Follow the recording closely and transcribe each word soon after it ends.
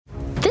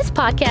This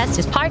podcast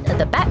is part of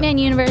the Batman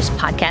Universe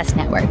Podcast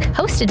Network,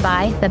 hosted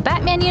by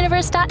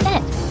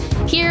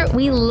thebatmanuniverse.net. Here,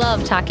 we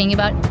love talking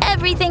about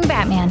everything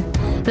Batman.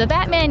 The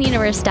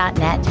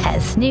BatmanUniverse.net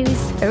has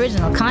news,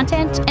 original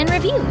content, and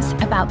reviews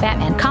about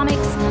Batman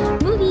comics,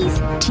 movies,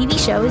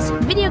 TV shows,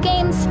 video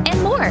games,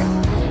 and more.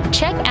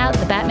 Check out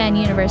the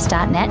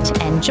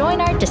BatmanUniverse.net and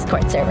join our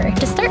Discord server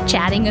to start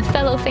chatting with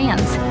fellow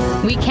fans.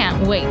 We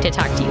can't wait to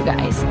talk to you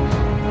guys.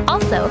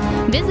 Also,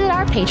 visit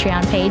our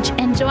Patreon page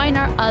and join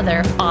our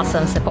other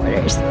awesome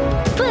supporters.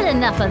 But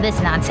enough of this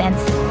nonsense.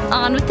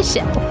 On with the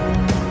show.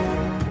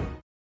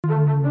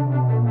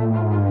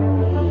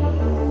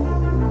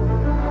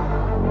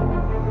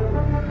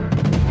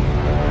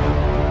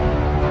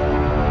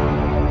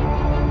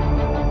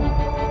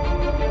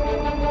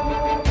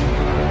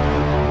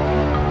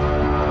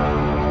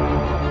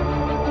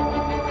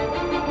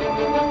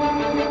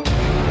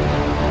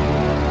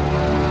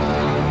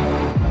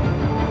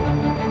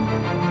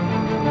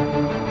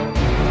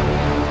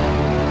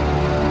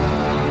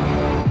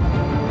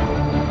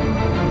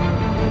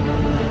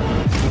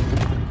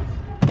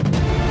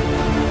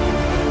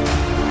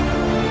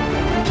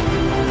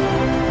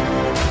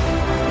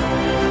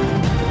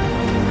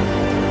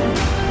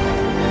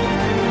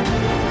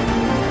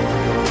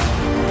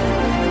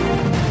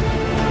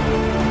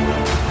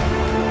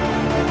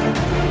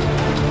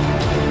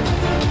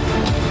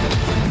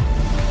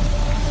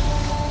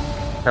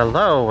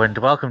 Hello, and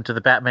welcome to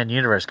the Batman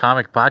Universe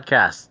Comic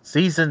Podcast,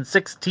 Season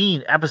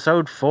 16,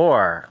 Episode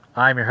 4.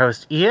 I'm your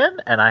host,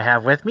 Ian, and I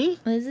have with me...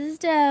 This is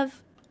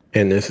Dev.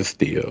 And this is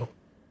Theo.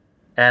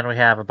 And we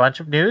have a bunch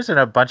of news and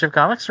a bunch of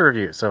comics to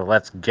review, so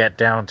let's get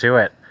down to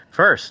it.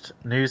 First,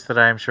 news that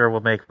I'm sure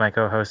will make my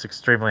co-host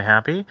extremely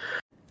happy.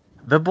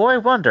 The Boy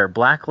Wonder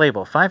Black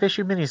Label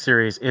 5-issue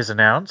miniseries is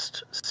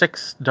announced,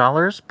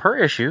 $6 per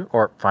issue,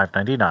 or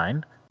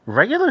 $5.99.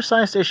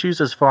 Regular-sized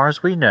issues as far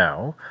as we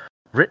know.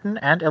 Written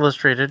and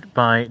illustrated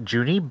by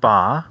Junie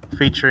Ba,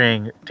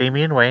 featuring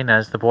Damian Wayne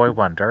as the Boy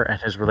Wonder and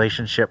his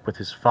relationship with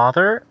his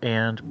father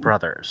and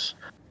brothers.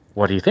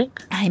 What do you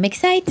think? I'm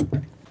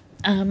excited.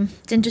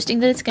 It's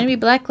interesting that it's going to be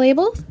Black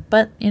Label,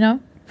 but, you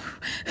know,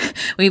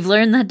 we've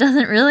learned that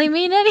doesn't really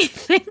mean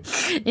anything.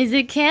 Is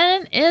it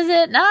canon? Is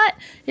it not?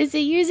 Is it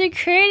user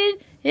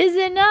created? Is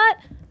it not?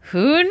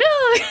 Who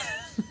knows?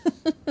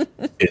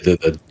 Is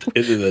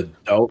it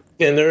adult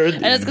dinner?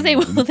 I was going to say,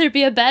 will there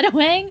be a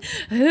Batawang?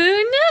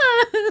 Who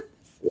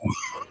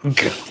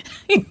knows?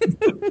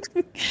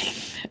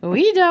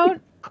 We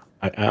don't.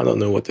 I don't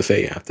know what to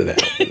say after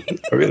that.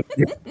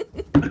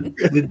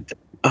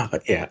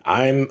 Yeah,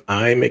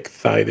 I'm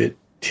excited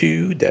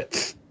too.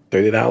 That's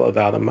 $30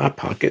 out of my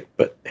pocket,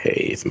 but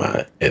hey,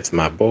 it's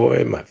my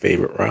boy, my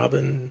favorite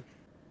Robin.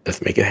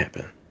 Let's make it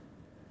happen.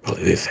 Well,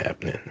 it is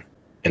happening,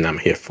 and I'm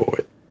here for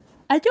it.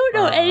 I don't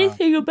know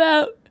anything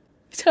about...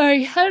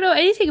 Sorry, I don't know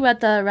anything about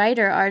the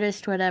writer,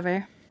 artist,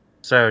 whatever.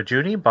 So,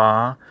 Junie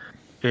Ba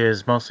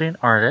is mostly an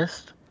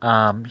artist.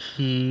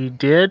 He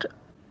did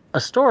a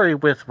story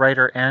with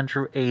writer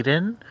Andrew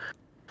Aiden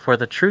for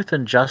the Truth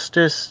and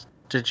Justice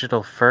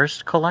Digital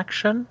First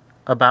collection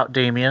about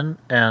Damian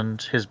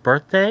and his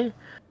birthday.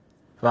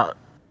 About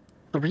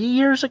 3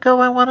 years ago,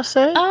 I want to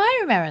say. Oh, I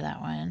remember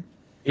that one.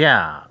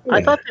 Yeah,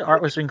 I thought the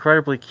art was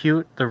incredibly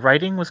cute. The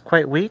writing was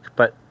quite weak,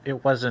 but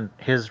it wasn't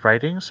his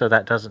writing, so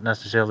that doesn't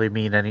necessarily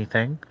mean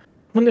anything. I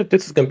wonder if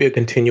this is going to be a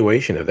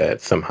continuation of that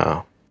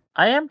somehow.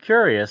 I am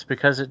curious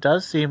because it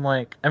does seem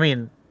like, I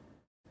mean,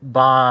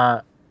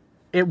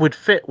 it would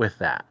fit with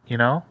that, you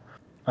know?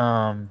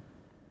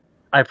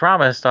 I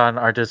promised on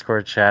our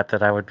Discord chat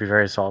that I would be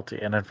very salty,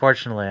 and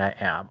unfortunately I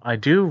am. I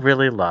do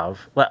really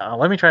love,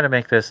 let me try to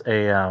make this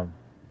a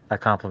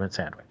compliment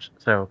sandwich.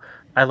 So,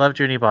 I love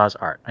Junie Ba's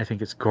art. I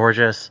think it's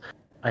gorgeous.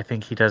 I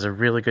think he does a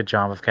really good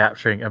job of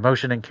capturing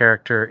emotion and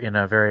character in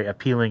a very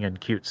appealing and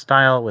cute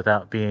style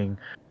without being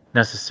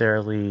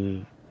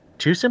necessarily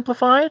too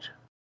simplified.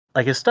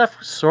 Like, his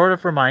stuff sort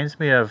of reminds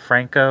me of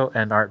Franco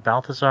and Art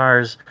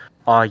Balthazar's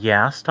Aw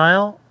Yeah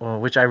style,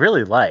 which I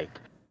really like.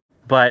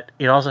 But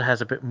it also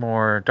has a bit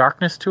more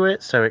darkness to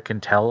it, so it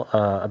can tell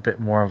a bit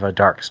more of a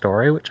dark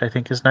story, which I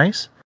think is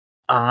nice.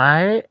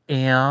 I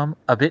am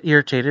a bit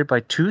irritated by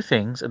two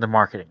things in the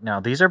marketing.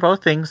 Now, these are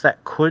both things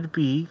that could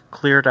be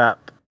cleared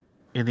up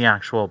in the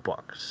actual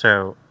book.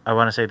 So I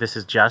want to say this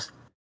is just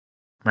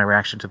my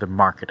reaction to the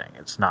marketing.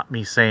 It's not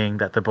me saying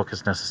that the book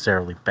is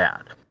necessarily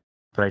bad.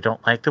 But I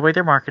don't like the way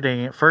they're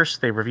marketing it. First,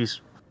 they release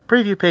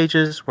preview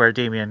pages where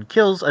Damian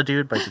kills a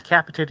dude by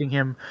decapitating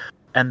him,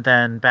 and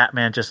then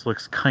Batman just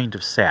looks kind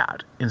of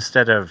sad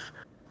instead of...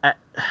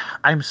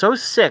 I'm so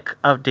sick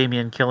of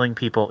Damian killing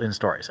people in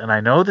stories, and I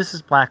know this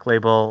is Black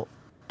Label,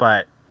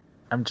 but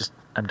I'm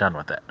done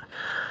with it.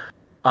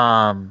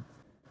 And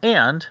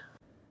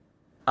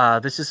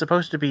this is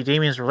supposed to be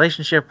Damian's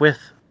relationship with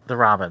the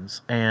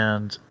Robins,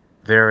 and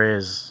there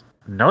is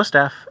no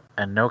Steph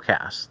and no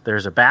Cass.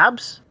 There's a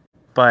Babs,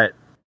 but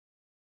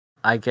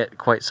I get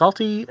quite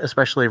salty,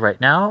 especially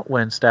right now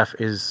when Steph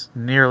is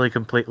nearly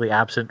completely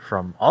absent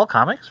from all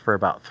comics for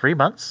about 3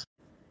 months.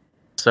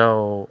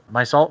 So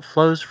my salt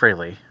flows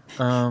freely.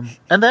 And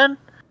then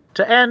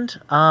to end,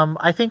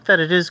 I think that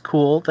it is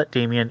cool that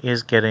Damien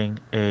is getting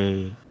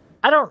a.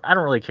 I don't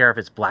really care if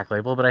it's Black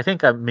Label, but I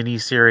think a mini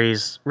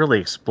series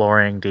really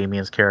exploring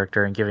Damien's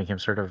character and giving him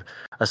sort of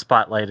a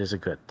spotlight is a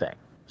good thing.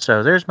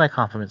 So there's my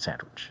compliment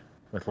sandwich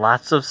with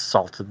lots of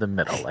salt in the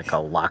middle, like a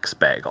lox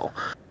bagel.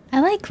 I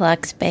like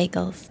lox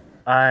bagels.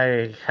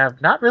 I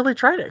have not really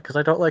tried it because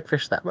I don't like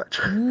fish that much.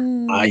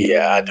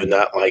 Yeah, I do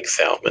not like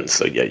salmon,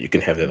 so yeah, you can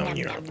have that on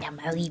your own.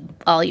 I'll eat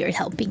all your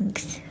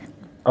helpings.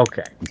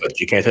 Okay. But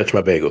you can't touch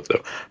my bagels, though.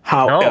 No,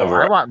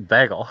 However, I want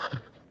bagel.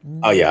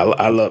 oh yeah,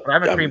 I love. But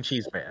I'm a cream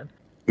cheese fan.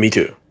 Me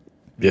too.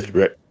 Just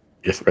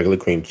regular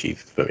cream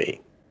cheese for me.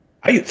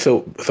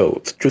 So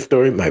true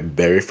story. My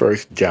very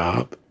first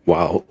job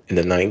while in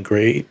the 9th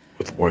grade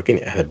was working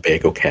at a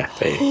bagel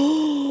cafe.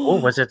 Oh,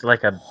 was it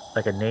like a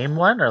name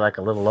one or like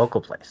a little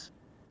local place?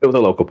 It was a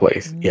local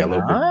place. Yeah,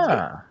 local.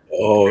 Ah.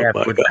 Oh Did they have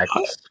my good god.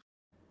 bagels?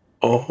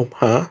 Oh,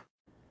 huh?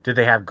 Did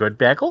they have good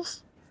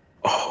bagels?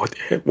 Oh,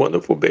 they had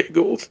wonderful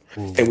bagels,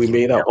 Ooh, and we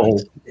made our own.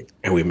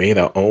 And we made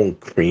our own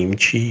cream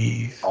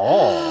cheese.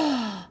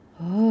 Oh.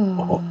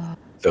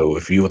 So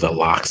if you were the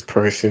lox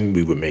person,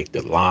 we would make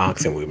the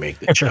lox, and we make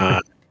the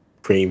chive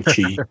cream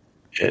cheese.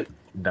 And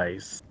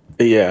Nice.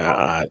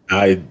 yeah,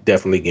 I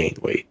definitely gained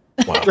weight.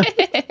 Wow.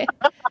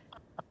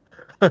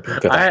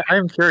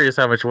 I'm curious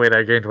how much weight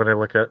I gained when I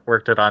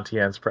worked at Auntie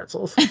Anne's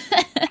Pretzels.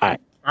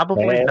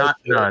 Probably not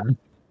none.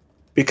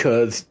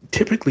 Because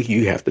typically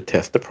you have to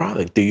test the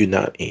product, do you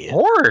not, Ian?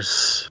 Of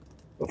course.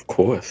 Of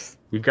course.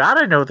 You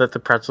gotta know that the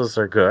pretzels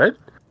are good.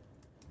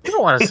 You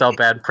don't want to sell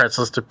bad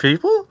pretzels to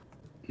people.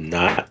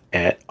 Not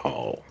at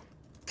all.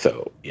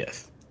 So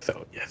yes.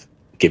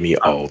 Give me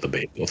all the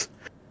bagels.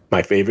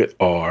 My favorite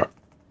are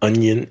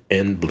onion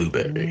and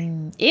blueberry.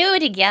 Ew,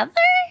 together?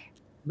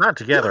 Not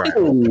together.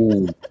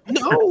 No.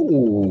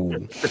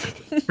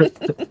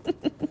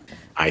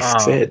 I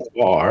said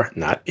are,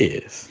 not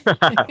is.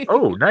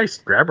 Oh, nice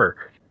grabber.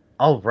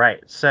 All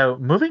right. So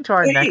moving to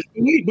our next.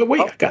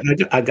 Wait.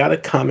 I got a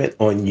comment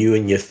on you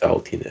and your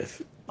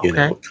saltiness. You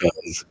know,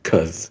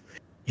 because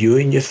you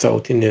and your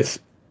saltiness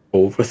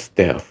over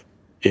Steph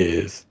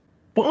is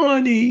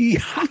funny.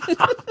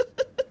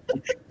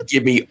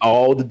 Give me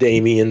all the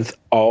Damiens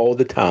all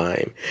the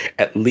time.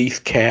 At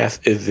least Cass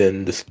is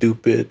in the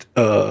stupid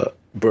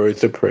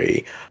Birds of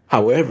Prey.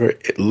 However,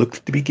 it looks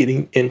to be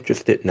getting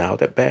interested now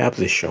that Babs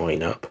is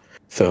showing up.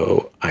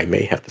 So I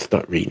may have to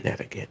start reading that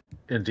again.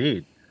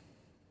 Indeed.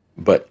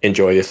 But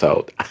enjoy this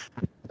out. Hello?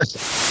 Is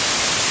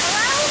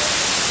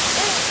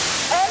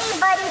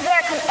anybody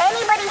there? Can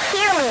anybody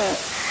hear me?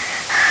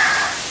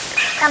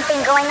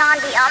 Something going on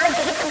beyond the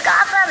gates of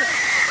Gotham.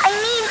 I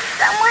need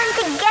someone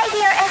to get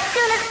here as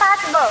soon as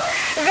possible.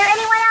 Is there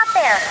anyone out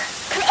there?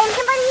 Can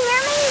anybody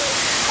hear me?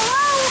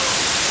 Hello?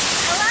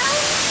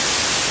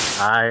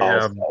 I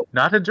am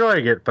not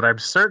enjoying it, but I'm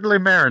certainly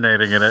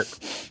marinating in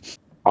it.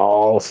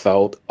 All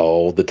salt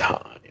all the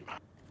time.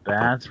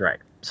 That's right.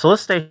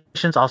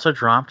 Solicitations also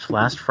dropped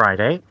last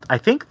Friday. I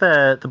think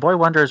the Boy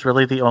Wonder is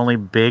really the only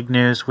big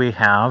news we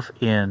have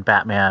in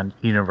Batman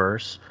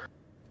universe.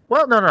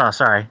 Well, no,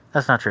 sorry.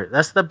 That's not true.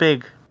 That's the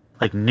big,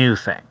 new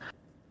thing.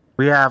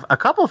 We have a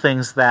couple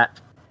things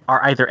that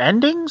are either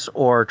endings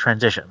or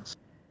transitions.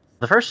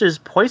 The first is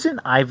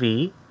Poison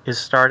Ivy is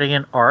starting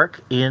an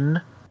arc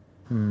in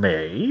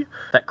May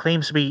that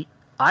claims to be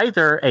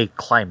either a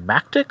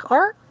climactic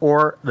arc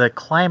or the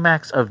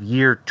climax of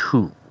year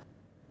 2.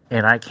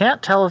 And I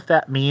can't tell if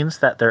that means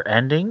that they're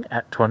ending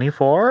at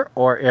 24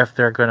 or if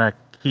they're going to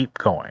keep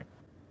going.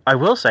 I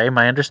will say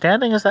my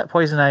understanding is that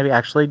Poison Ivy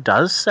actually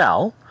does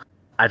sell.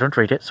 I don't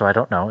read it, so I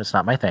don't know. It's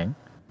not my thing.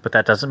 But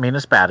that doesn't mean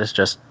it's bad. It's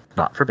just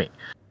not for me.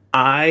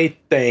 I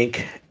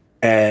think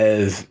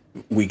as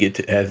we get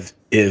to, as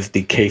is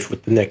the case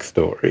with the next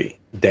story,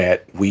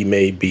 that we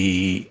may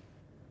be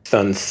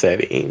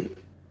sunsetting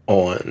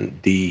on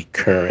the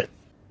current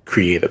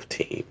creative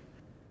team.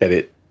 That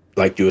it,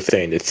 like you were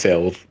saying, it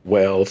sells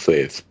well, so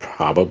it's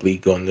probably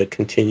going to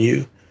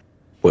continue,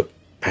 with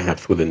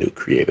perhaps with a new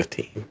creative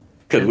team.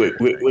 Because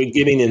we're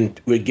getting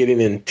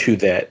into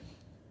that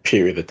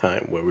period of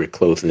time where we're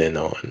closing in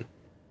on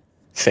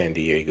San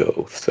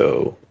Diego,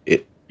 so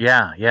it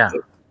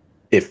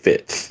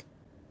fits.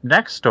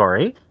 Next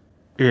story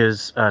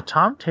is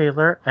Tom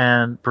Taylor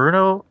and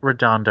Bruno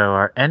Redondo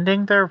are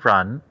ending their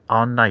run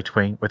on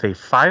Nightwing with a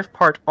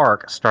 5-part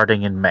arc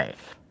starting in May.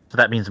 So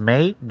that means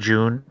May,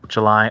 June,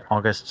 July,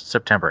 August,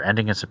 September,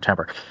 ending in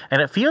September.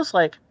 And it feels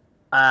like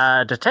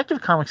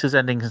Detective Comics is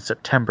ending in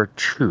September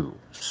too.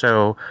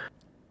 So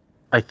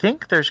I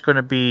think there's going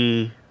to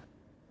be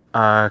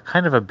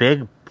kind of a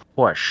big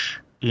push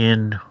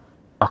in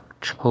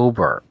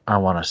October, I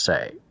want to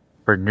say,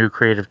 for new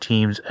creative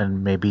teams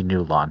and maybe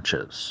new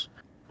launches,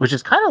 which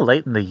is kind of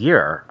late in the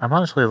year. I'm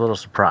honestly a little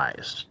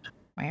surprised.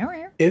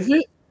 Is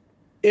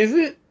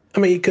it? I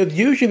mean, because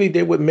usually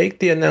they would make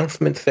the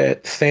announcements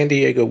at San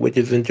Diego, which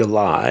is in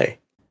July.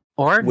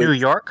 Or New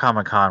York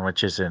Comic Con,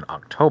 which is in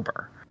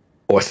October.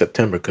 Or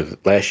September, because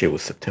last year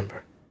was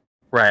September.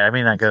 Right, I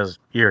mean, that goes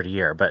year to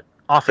year, but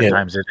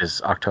oftentimes it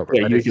is October.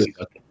 Yeah, usually.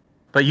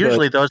 But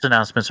usually those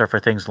announcements are for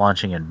things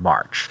launching in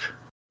March.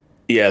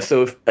 Yeah,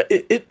 so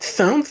it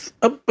sounds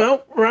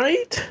about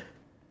right.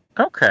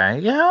 Okay,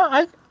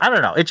 yeah, I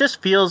don't know. It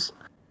just feels...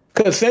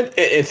 Because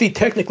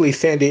technically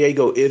San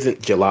Diego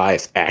isn't July,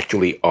 it's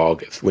actually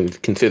August when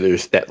it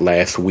considers that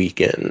last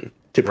weekend.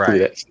 Typically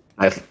that's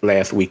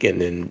last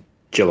weekend in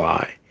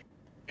July.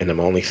 And I'm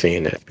only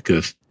saying that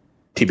because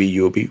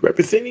TBU will be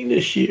representing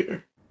this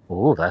year.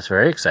 Ooh, that's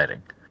very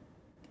exciting.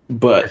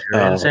 But if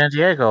you're in San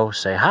Diego,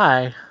 say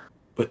hi.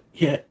 But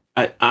yeah,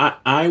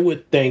 I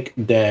would think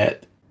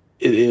that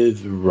it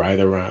is right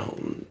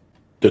around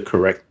the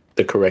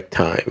correct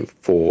time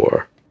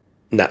for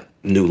not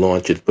new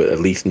launches, but at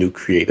least new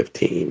creative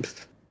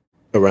teams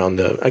around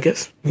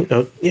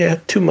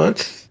 2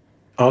 months,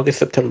 August,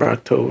 September,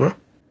 October.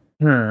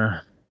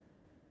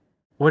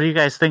 What do you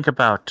guys think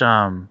about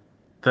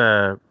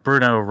the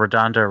Bruno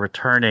Redondo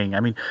returning? I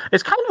mean,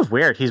 it's kind of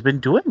weird. He's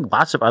been doing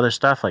lots of other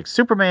stuff like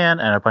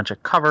Superman and a bunch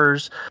of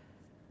covers,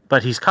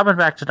 but he's coming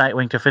back to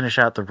Nightwing to finish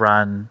out the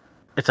run.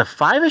 It's a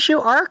 5-issue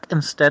arc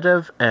instead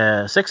of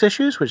 6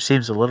 issues, which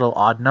seems a little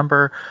odd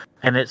number.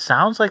 And it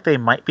sounds like they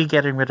might be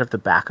getting rid of the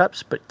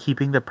backups, but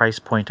keeping the price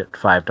point at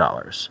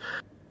 $5.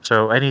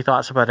 So any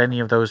thoughts about any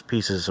of those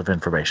pieces of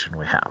information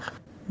we have?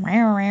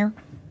 I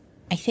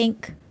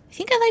think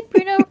I like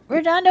Bruno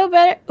Redondo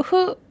better.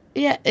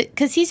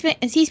 Because he's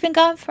been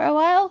gone for a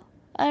while.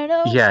 I don't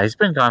know. Yeah, he's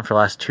been gone for the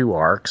last 2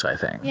 arcs, I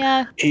think.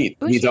 Yeah.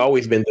 He's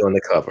always been doing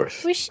the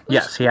covers.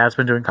 Yes, he has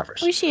been doing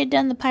covers. Wish he had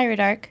done the pirate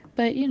arc,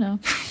 but you know.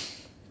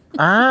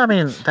 I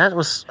mean, that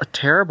was a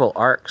terrible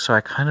arc, so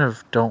I kind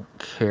of don't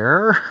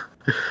care.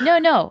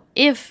 No.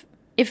 If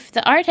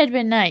the art had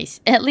been nice,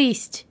 at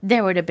least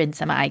there would have been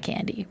some eye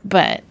candy.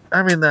 But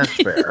I mean, that's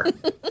fair.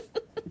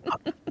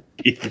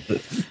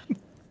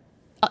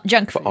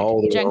 Junk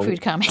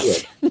food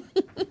comics. Yeah.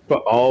 For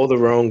all the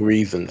wrong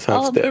reasons.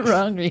 All the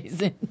wrong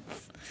reasons.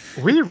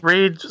 We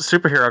read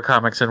superhero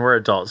comics and we're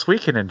adults. We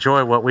can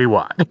enjoy what we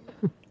want.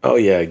 Oh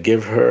yeah,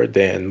 give her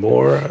Dan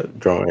Moore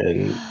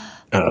drawing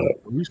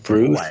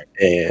Bruce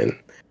and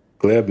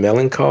Gleb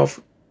Melanchoff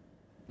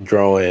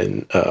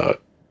drawing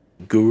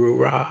Guru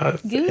Raj.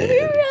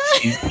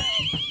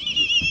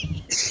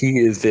 She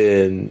is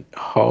in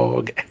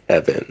hog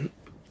heaven.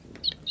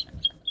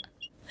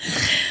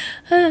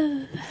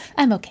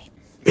 I'm okay.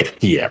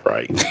 Yeah,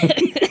 right.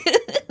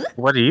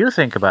 What do you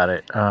think about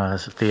it,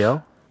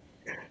 Theo?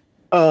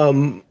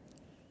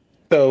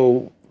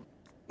 So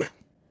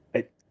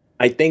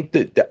I think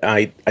that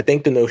I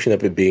think the notion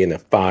of it being a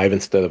 5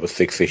 instead of a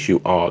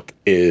 6-issue arc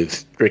is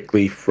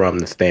strictly from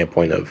the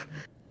standpoint of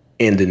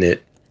ending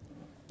it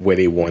where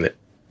they wanted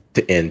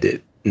to end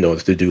it in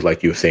order to do,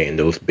 like you were saying,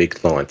 those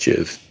big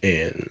launches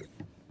in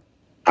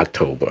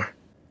October.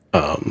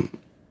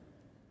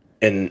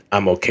 And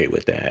I'm okay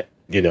with that.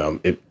 You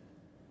know,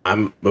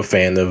 I'm a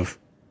fan of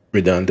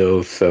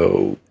Redondo,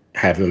 so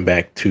having him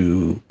back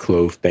to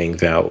close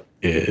things out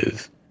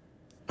is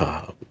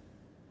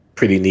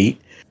pretty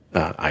neat.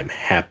 I'm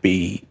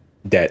happy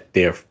that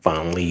they're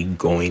finally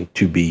going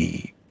to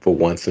be, for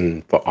once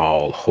and for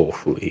all,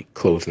 hopefully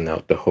closing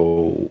out the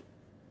whole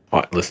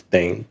Heartless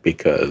thing,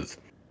 because,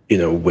 you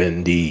know,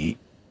 when the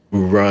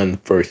run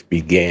first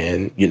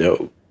began, you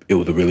know, it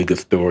was a really good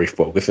story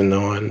focusing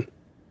on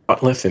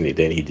Heartless, and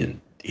then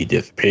he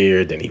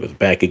disappeared, then he was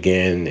back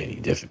again, and he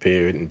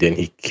disappeared, and then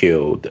he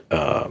killed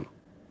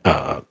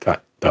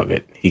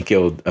he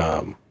killed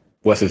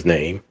what's his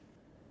name?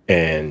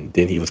 And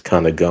then he was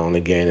kind of gone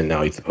again, and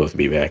now he's supposed to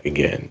be back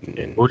again.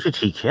 And who did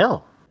he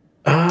kill?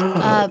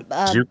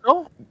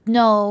 Zuko?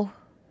 No.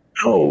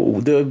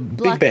 Oh, the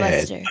big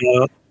bad.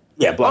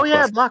 Yeah, Blockbuster. Oh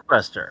yeah,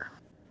 Blockbuster.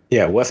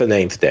 Yeah, what's her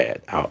name's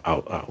dad?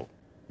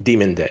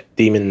 Demon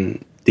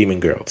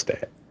Girl's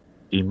dad.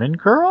 Demon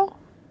Girl?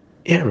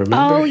 Yeah, remember?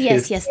 Oh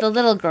yes, the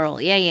little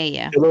girl.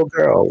 Yeah. The little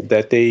girl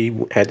that they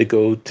had to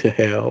go to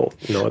hell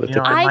in order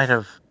to. I might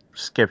have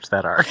skipped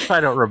that arc. I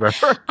don't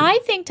remember. I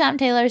think Tom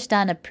Taylor's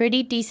done a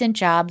pretty decent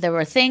job. There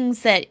were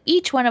things that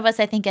each one of us,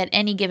 I think, at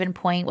any given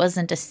point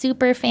wasn't a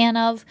super fan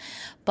of,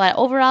 but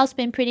overall it's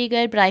been pretty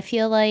good. But I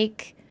feel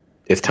like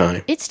it's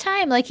time.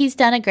 Like, he's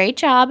done a great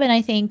job, and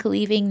I think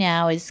leaving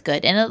now is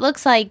good. And it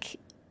looks like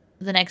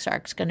the next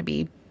arc's going to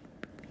be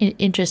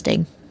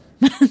interesting,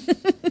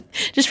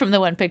 just from the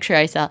one picture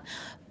I saw.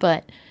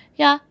 But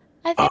yeah,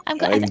 I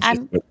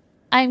think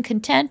I'm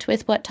content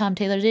with what Tom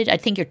Taylor did. I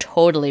think you're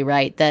totally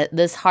right that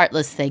this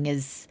Heartless thing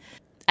is,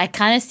 I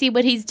kind of see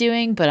what he's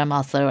doing, but I'm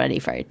also ready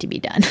for it to be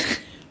done.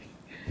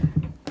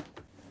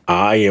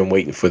 I am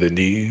waiting for the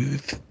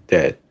news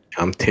that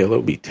Tom Taylor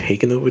will be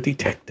taking over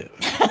Detective.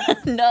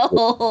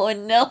 No.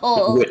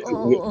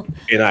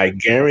 And I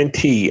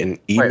guarantee an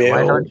email. Wait,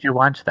 why don't you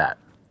want that?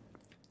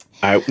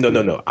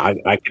 No.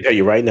 I can tell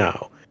you right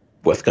now.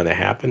 What's going to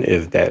happen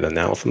is that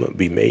announcement will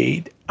be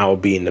made. I'll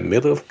be in the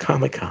middle of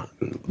Comic-Con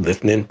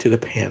listening to the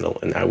panel,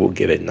 and I will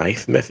get a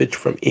nice message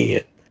from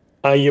Ian.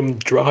 I am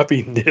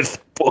dropping this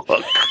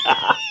book.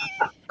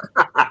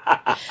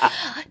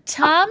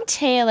 Tom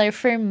Taylor,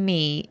 for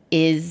me,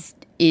 is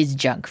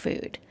junk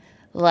food.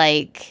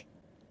 Like,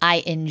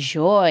 I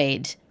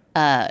enjoyed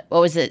what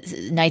was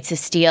it? Knights of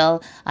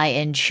Steel. I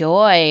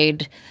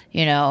enjoyed,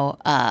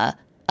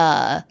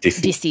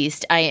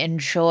 Deceased. I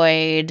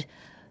enjoyed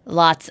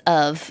lots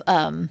of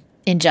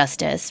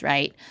Injustice,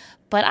 right?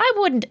 But I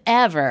wouldn't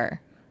ever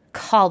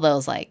call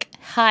those like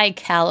high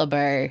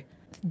caliber,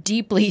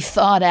 deeply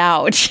thought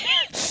out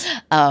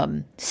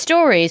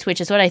stories,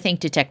 which is what I think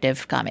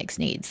Detective Comics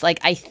needs. Like,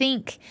 I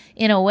think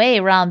in a way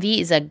Ram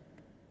V is a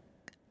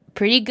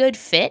pretty good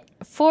fit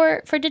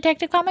for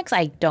Detective Comics.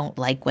 I don't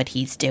like what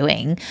he's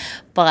doing,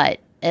 but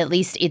at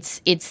least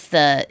it's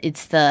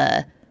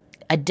a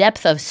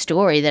depth of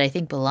story that I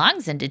think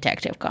belongs in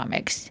Detective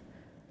Comics.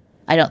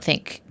 I don't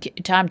think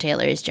Tom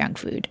Taylor is junk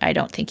food. I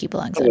don't think he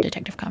belongs in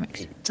Detective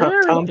Comics.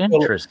 Very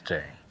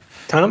interesting.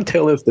 Tom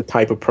Taylor is the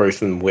type of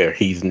person where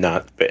he's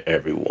not for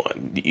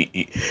everyone.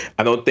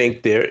 I don't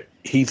think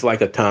he's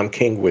like a Tom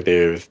King where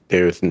there's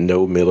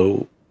no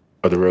middle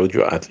of the road.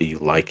 Either you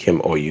like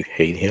him or you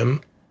hate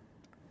him.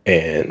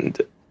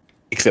 And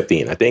except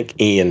Ian. I think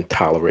Ian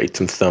tolerates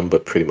him some,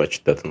 but pretty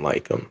much doesn't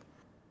like him.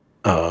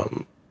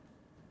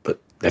 But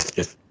that's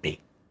just me.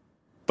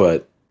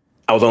 But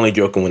I was only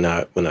joking when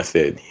I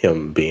said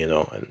him being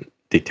on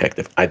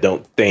Detective. I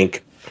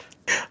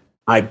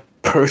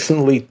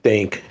personally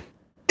think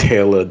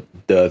Taylor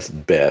does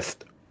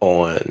best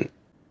on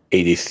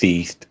a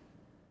Deceased,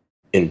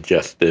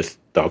 Injustice,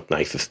 Dark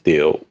Knights of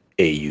Steel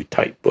AU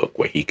type book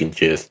where he can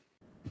just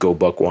go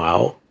buck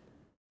wild.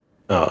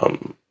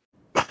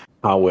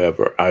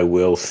 However, I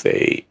will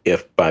say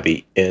if by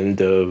the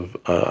end of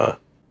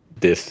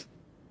this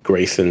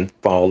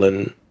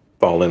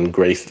Fallen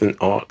Grayson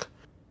arc,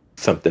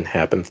 something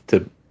happens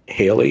to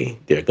Haley,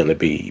 there are going to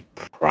be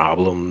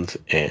problems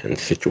and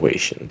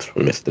situations for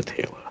Mr.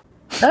 Taylor.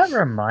 That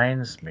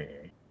reminds me.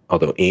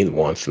 Although Ian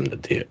wants him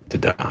to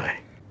die.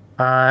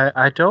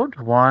 I don't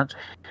want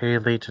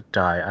Haley to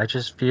die. I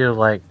just feel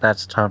like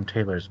that's Tom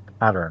Taylor's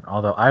pattern,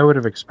 although I would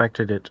have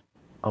expected it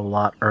a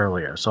lot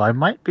earlier, so I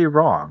might be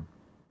wrong.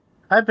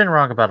 I've been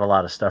wrong about a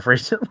lot of stuff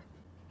recently.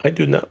 I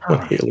do not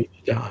want Haley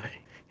to die.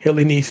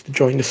 Haley needs to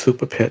join the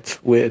Super Pets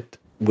with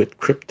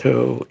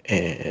Crypto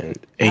and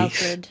Ace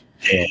Alfred.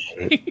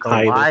 and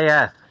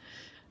Goliath.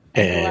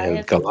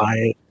 And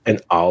Goliath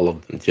and all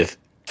of them. Just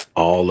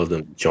all of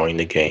them join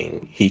the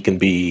gang.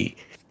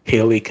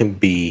 Haley can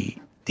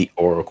be the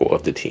oracle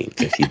of the team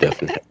since he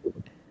doesn't have to.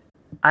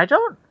 I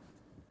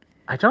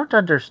don't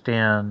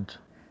understand.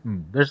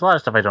 There's a lot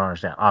of stuff I don't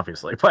understand,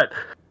 obviously, but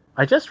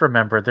I just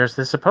remember there's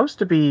supposed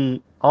to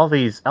be all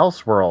these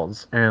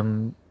Elseworlds,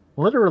 and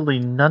literally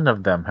none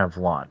of them have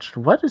launched.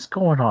 What is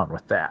going on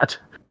with that?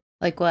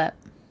 Like what?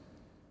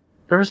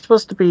 There was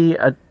supposed to be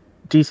a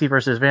DC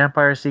vs.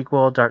 Vampire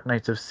sequel, Dark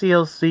Knights of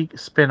Steel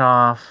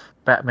spin-off,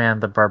 Batman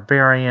the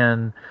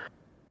Barbarian.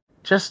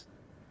 Just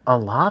a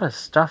lot of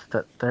stuff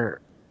that they're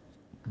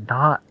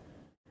not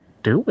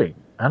doing.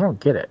 I don't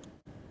get it.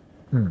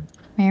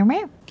 Meow,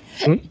 meow.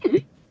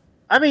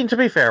 I mean, to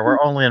be fair,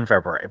 we're only in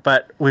February,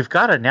 but we've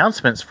got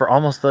announcements for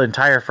almost the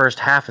entire first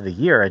half of the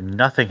year, and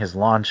nothing has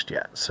launched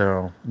yet.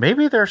 So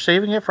maybe they're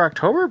saving it for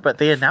October, but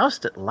they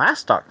announced it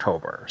last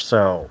October.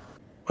 So,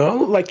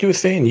 well, like you were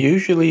saying,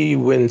 usually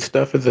when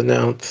stuff is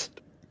announced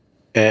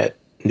at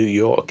New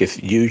York,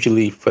 it's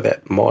usually for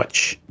that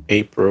March,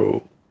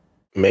 April,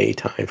 May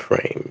time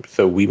frame.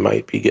 So we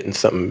might be getting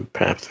something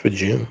perhaps for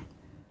June.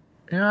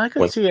 Yeah, I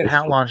could see it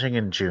launching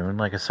in June,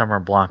 like a summer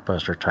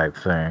blockbuster type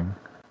thing.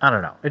 I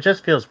don't know. It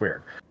just feels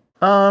weird.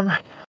 I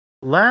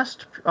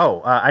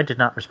did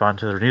not respond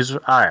to the news. All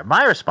right,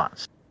 my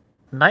response.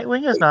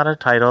 Nightwing is not a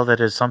title that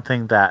is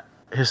something that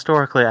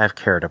historically I've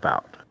cared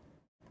about.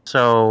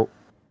 So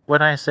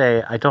when I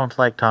say I don't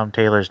like Tom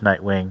Taylor's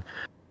Nightwing,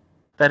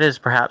 that is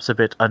perhaps a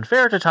bit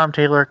unfair to Tom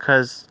Taylor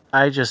because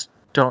I just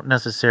don't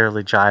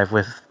necessarily jive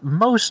with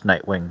most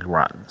Nightwing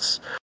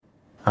runs.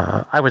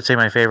 I would say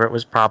my favorite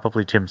was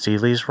probably Tim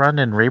Seeley's run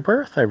in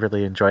Rebirth. I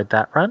really enjoyed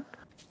that run.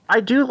 I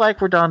do like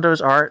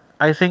Redondo's art.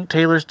 I think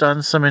Taylor's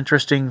done some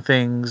interesting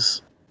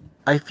things.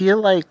 I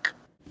feel like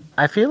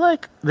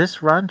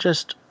this run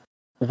just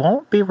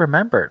won't be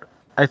remembered.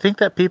 I think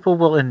that people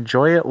will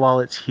enjoy it while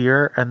it's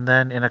here, and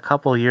then in a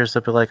couple of years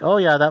they'll be like, oh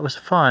yeah, that was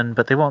fun,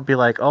 but they won't be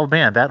like, oh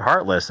man, that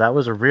Heartless, that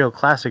was a real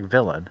classic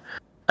villain.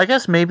 I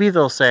guess maybe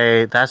they'll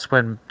say that's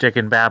when Dick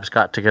and Babs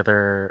got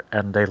together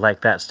and they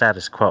like that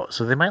status quo.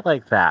 So they might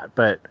like that,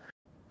 but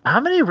how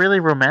many really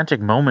romantic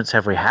moments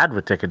have we had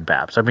with Dick and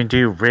Babs? I mean, do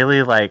you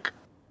really,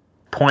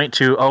 point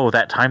to, oh,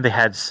 that time they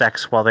had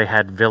sex while they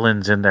had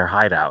villains in their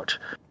hideout?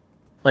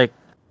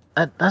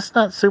 That's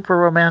not super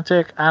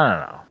romantic? I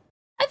don't know.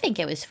 I think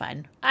it was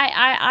fun.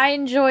 I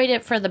enjoyed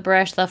it for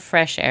the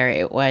fresh air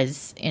it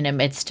was in the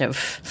midst of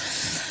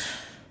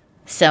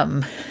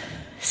some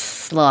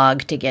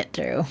slog to get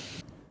through.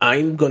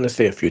 I'm going to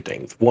say a few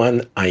things.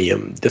 One, I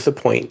am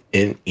disappointed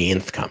in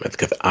Ian's comments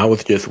because I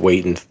was just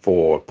waiting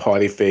for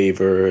party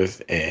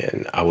favors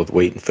and I was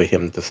waiting for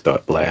him to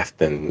start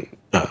blasting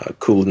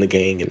Kool and the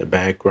Gang in the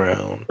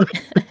background.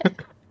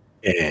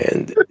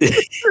 And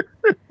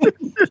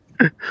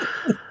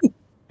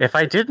If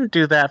I didn't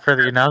do that for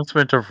the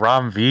announcement of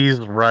Rom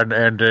V's run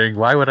ending,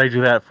 why would I do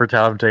that for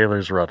Tom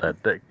Taylor's run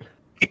ending?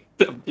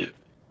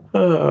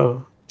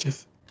 Oh,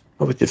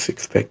 I was just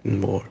expecting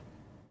more.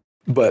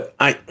 But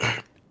I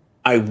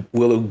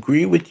will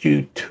agree with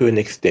you to an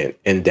extent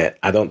in that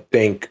I don't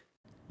think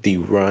the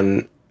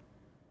run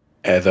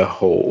as a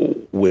whole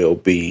will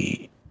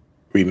be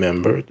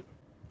remembered.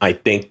 I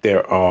think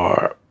there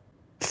are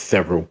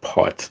several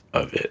parts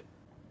of it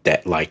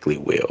that likely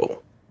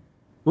will.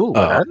 Ooh,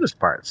 what are those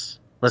parts?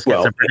 Let's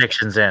get some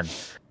predictions in.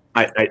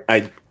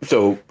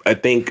 So I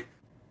think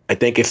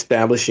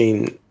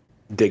establishing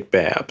Dick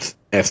Babs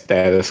as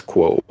status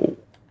quo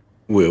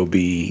will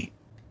be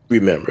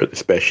remembered,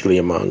 especially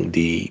among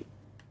the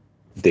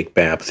Dick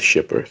Babs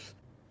shippers.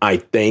 I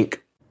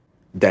think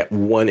that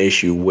one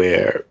issue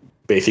where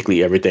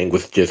basically everything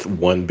was just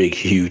one big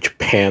huge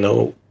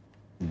panel,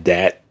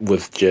 that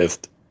was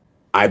just,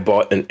 I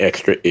bought an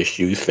extra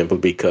issue simply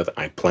because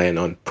I plan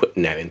on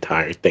putting that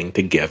entire thing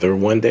together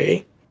one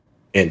day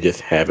and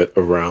just have it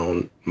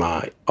around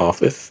my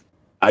office.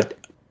 I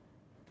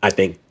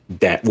think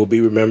that will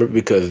be remembered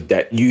because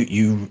that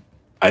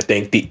I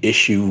think the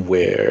issue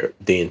where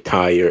the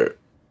entire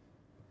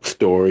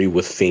story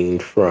was seen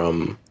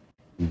from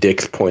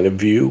Dick's point of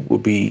view will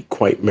be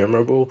quite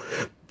memorable.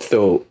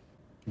 So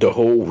the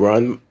whole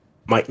run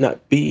might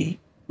not be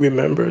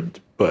remembered,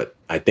 but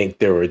I think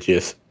there are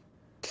just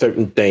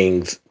certain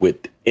things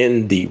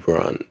within the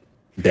run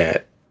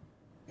that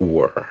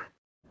were.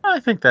 I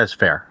think that's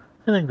fair.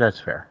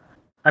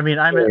 I mean,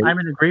 I'm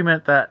in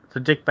agreement that the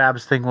Dick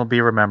Babs thing will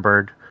be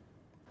remembered.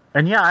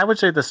 And yeah, I would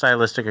say the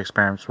stylistic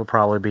experiments will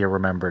probably be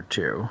remembered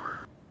too.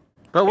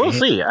 But we'll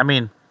see. I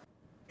mean,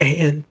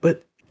 and the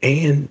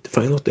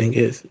final thing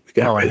is we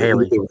got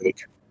Haley.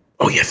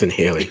 Oh yes, and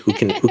Haley. Who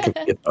can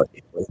forget about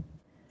Haley?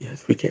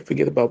 Yes, we can't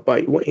forget about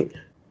Bite Wing.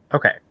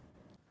 Okay.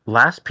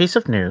 Last piece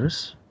of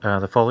news: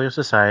 the Folio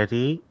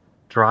Society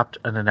dropped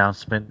an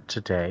announcement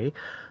today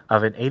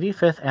of an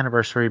 85th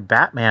anniversary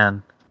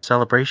Batman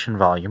celebration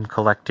volume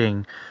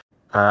collecting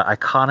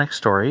iconic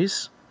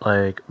stories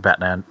like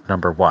Batman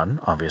 #1,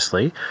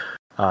 obviously.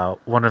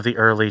 One of the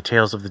early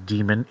Tales of the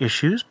Demon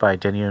issues by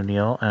Denny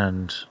O'Neil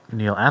and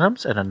Neil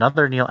Adams, and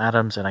another Neil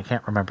Adams, and I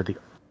can't remember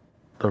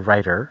the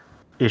writer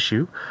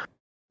issue.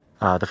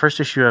 The first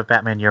issue of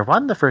Batman Year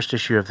One, the first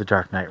issue of The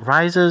Dark Knight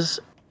Rises,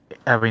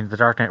 The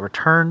Dark Knight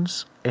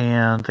Returns,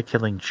 and The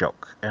Killing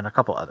Joke, and a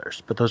couple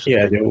others. But those are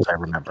the big ones I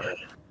remember.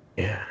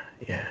 Yeah.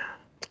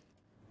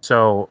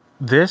 So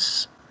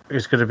this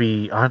is going to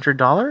be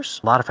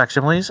 $100, a lot of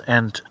facsimiles,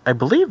 and I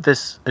believe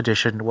this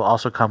edition will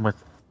also come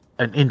with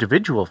an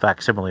individual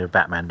facsimile of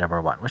Batman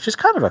 #1, which is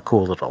kind of a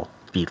cool little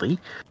feelie.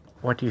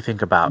 What do you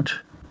think about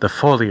the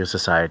Folio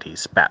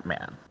Society's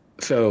Batman?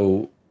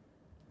 So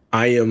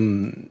I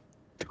am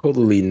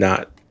totally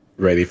not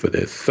ready for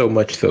this, so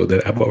much so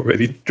that I've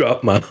already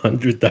dropped my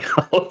 $100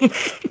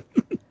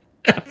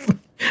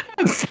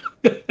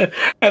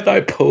 as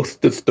I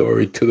post the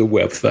story to the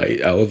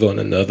website. I was on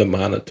another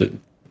monitor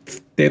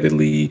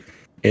steadily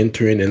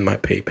entering in my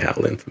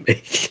PayPal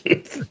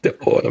information to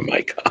order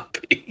my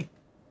copy.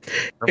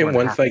 And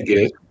once I get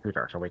it,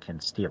 so we can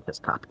steal this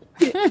copy.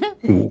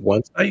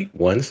 once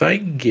I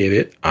get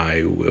it,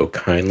 I will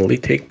kindly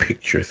take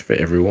pictures for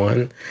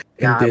everyone,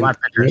 and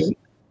then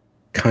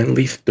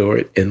kindly store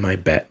it in my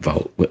Bat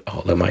Vault with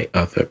all of my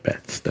other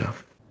Bat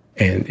stuff.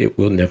 And it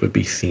will never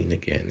be seen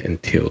again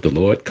until the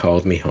Lord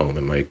calls me home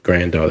and my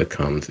granddaughter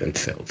comes and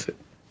sells it.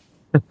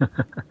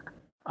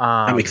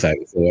 I'm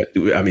excited for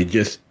it. I mean,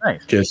 just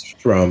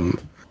from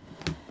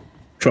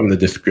the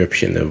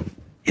description of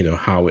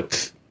how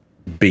it's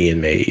being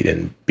made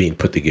and being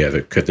put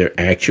together, because they're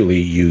actually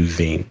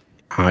using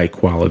high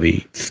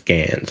quality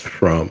scans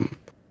from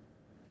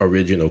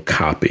original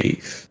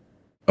copies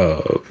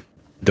of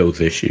those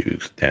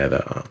issues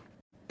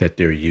that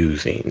they're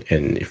using.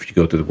 And if you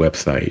go to the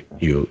website,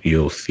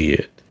 you'll see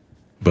it.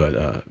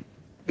 But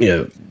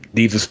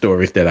these are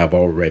stories that I've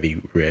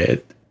already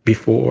read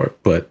before,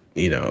 but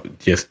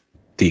just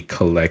the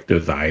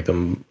collector's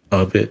item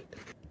of it,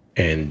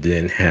 and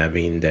then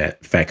having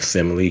that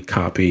facsimile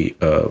copy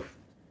of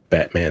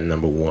Batman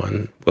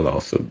 #1 will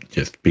also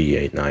just be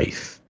a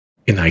nice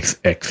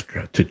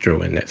extra to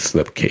throw in that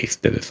slipcase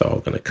that it's all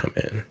going to come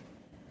in.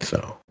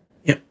 So,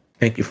 yep.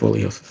 Thank you,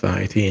 Folio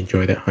Society.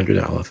 Enjoy that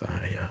 $100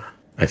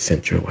 I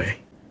sent your way.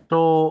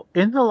 So,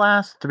 in the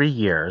last 3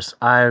 years,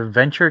 I've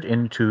ventured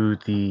into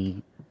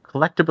the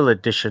collectible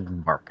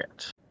edition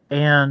market,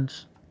 and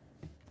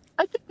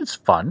I think it's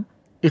fun.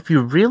 If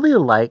you really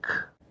like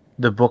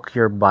the book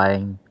you're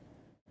buying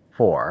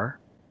for,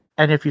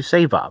 and if you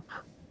save up,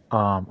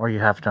 or you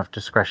have enough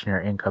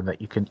discretionary income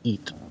that you can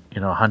eat,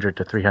 $100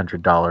 to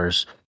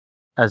 $300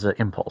 as an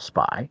impulse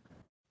buy,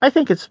 I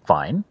think it's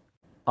fine.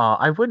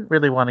 I wouldn't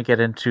really want to get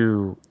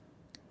into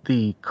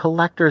the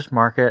collector's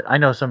market. I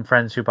know some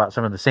friends who bought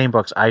some of the same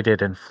books I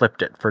did and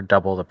flipped it for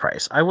double the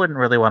price. I wouldn't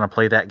really want to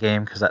play that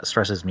game because that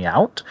stresses me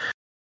out.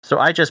 So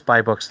I just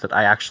buy books that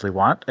I actually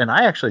want, and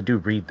I actually do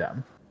read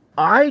them.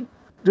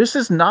 This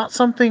is not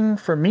something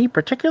for me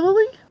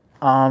particularly.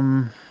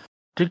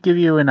 to give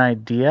you an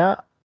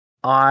idea,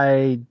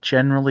 I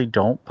generally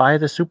don't buy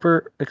the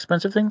super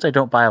expensive things. I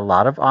don't buy a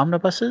lot of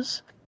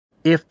omnibuses.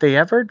 If they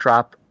ever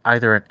drop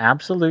either an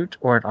absolute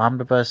or an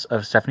omnibus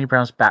of Stephanie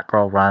Brown's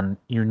Batgirl run,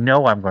 you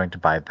know I'm going to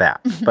buy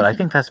that. But I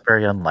think that's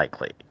very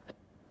unlikely.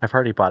 I've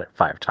already bought it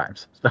 5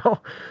 times. So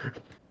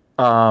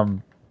I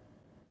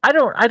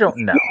don't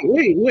know.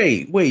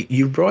 Wait.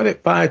 You brought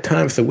it 5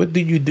 times, so what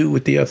did you do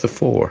with the other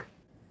 4?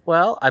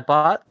 Well, I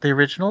bought the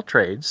original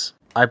trades.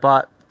 I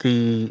bought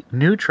the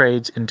new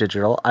trades in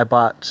digital. I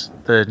bought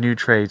the new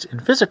trades in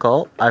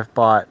physical. I've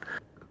bought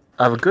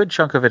a good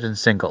chunk of it in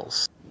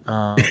singles.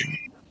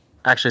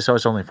 Actually, so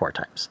it's only 4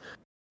 times.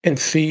 And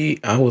see,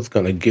 I was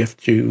going to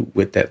gift you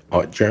with that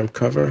Art Germ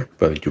cover,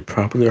 but you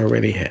probably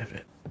already have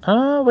it.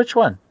 Which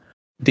one?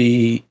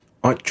 The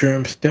Art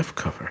Germ Steph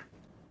cover.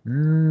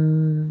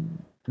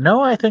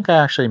 No, I think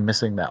I'm actually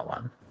missing that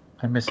one.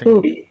 I'm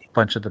missing a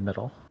bunch of the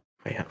middle.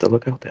 I have to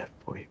look out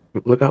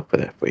for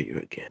that for you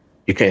again.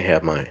 You can't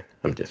have mine.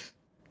 I'm just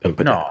gonna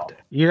put that out there.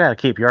 You got to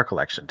keep your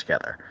collection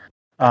together.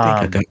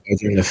 I think I got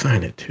Adrian to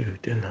sign it too,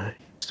 didn't I?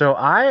 So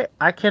I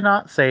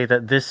cannot say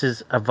that this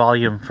is a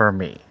volume for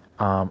me.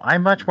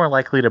 I'm much more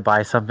likely to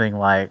buy something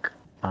like,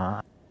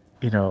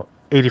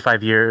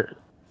 85 years.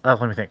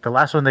 Let me think. The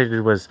last one they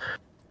did was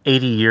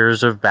 80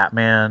 years of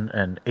Batman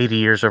and 80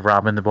 years of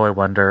Robin the Boy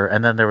Wonder,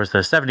 and then there was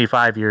the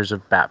 75 years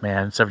of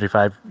Batman,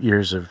 75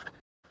 years of...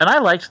 And I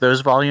liked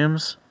those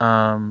volumes.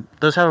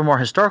 Those have a more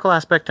historical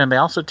aspect, and they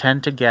also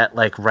tend to get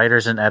like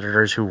writers and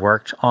editors who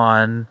worked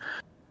on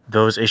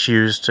those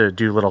issues to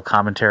do little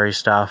commentary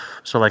stuff.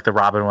 So like the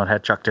Robin one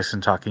had Chuck Dixon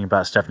talking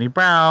about Stephanie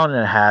Brown,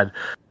 and it had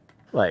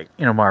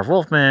Marv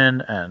Wolfman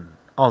and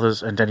all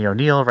those, and Denny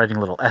O'Neil writing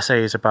little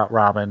essays about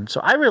Robin.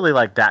 So I really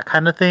like that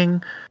kind of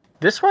thing.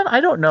 This one, I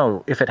don't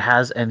know if it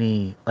has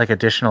any like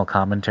additional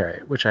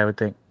commentary, which I would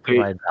think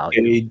provide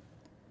value.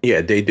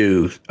 They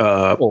do.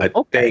 I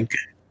think.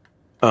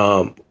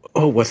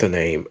 What's her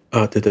name?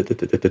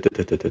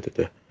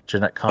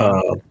 Jeanette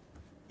Kahn.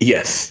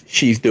 Yes,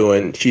 she's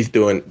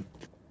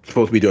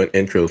supposed to be doing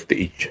intros to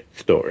each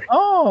story.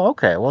 Oh,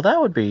 okay. Well,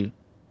 that'd be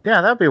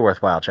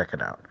worthwhile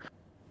checking out.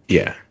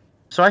 Yeah.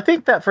 So I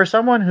think that for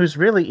someone who's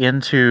really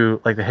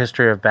into like the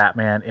history of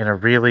Batman in a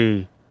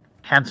really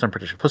handsome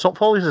production,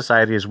 Foley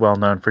Society is well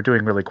known for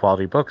doing really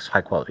quality books,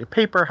 high quality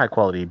paper, high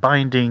quality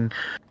binding,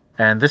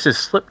 and this is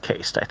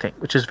slipcased, I think,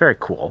 which is very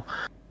cool.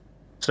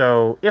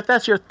 So if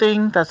that's your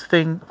thing, that's the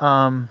thing.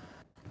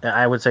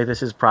 I would say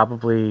this is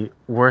probably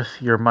worth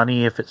your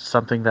money if it's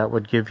something that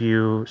would give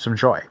you some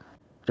joy.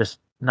 Just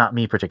not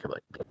me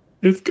particularly.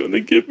 It's gonna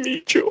give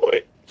me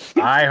joy.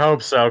 I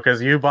hope so, because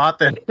you bought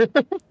them.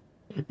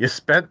 You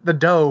spent the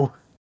dough.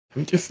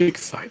 I'm just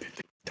excited.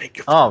 Thank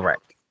you. All right.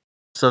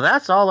 So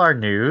that's all our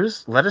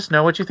news. Let us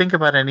know what you think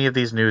about any of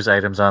these news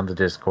items on the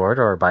Discord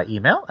or by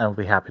email, and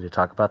we'll be happy to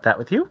talk about that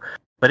with you.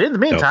 But in the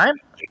meantime,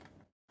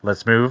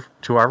 let's move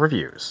to our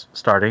reviews,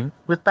 starting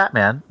with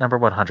Batman number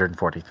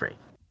 143.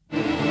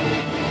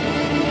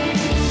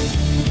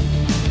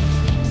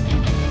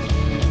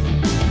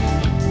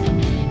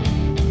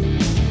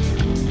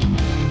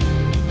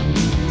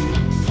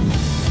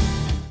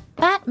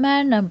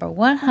 Batman number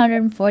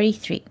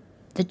 143,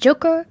 The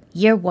Joker,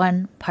 Year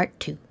 1, Part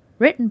 2.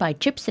 Written by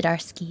Chip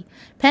Zdarsky.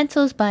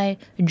 Pencils by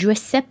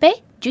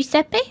Giuseppe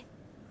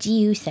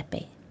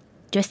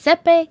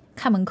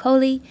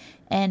Camuncoli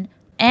and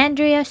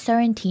Andrea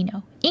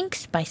Sorrentino.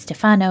 Inks by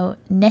Stefano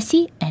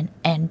Nessi and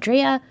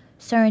Andrea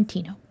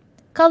Sorrentino.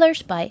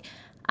 Colors by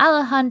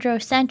Alejandro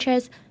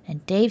Sanchez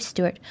and Dave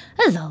Stewart.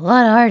 That's a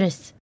lot of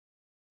artists.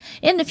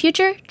 In the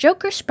future,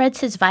 Joker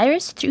spreads his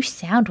virus through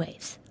sound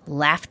waves.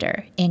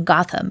 Laughter in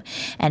Gotham,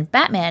 and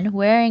Batman,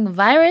 wearing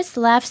virus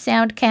laugh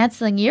sound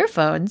canceling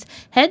earphones,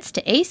 heads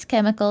to Ace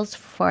Chemicals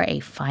for a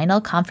final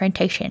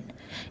confrontation.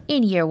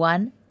 In Year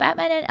 1,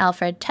 Batman and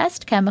Alfred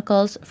test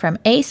chemicals from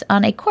Ace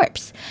on a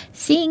corpse,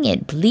 seeing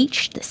it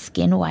bleach the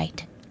skin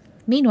white.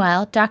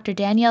 Meanwhile, Dr.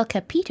 Daniel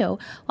Capito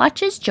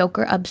watches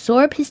Joker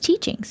absorb his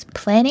teachings,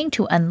 planning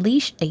to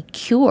unleash a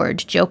cured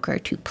Joker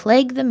to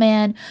plague the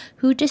man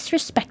who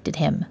disrespected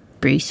him,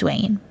 Bruce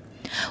Wayne.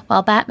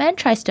 While Batman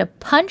tries to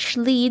punch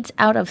leads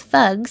out of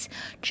thugs,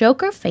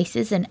 Joker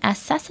faces an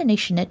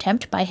assassination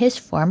attempt by his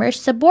former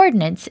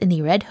subordinates in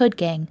the Red Hood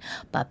gang,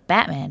 but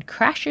Batman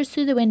crashes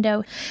through the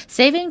window,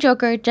 saving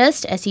Joker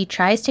just as he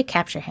tries to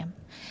capture him.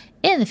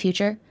 In the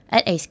future,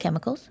 at Ace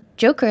Chemicals,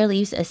 Joker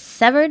leaves a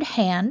severed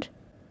hand...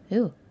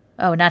 Oh,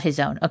 not his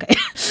own. Okay.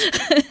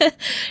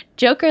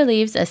 Joker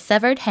leaves a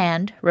severed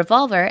hand,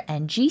 revolver,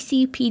 and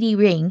GCPD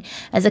ring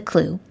as a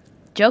clue.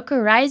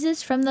 Joker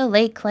rises from the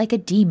lake like a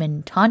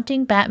demon,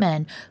 taunting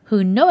Batman,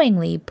 who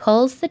knowingly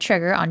pulls the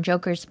trigger on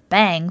Joker's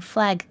Bang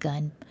flag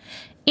gun.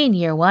 In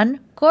Year 1,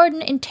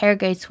 Gordon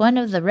interrogates one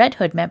of the Red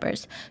Hood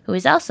members, who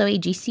is also a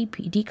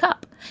GCPD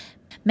cop.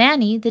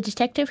 Manny, the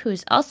detective who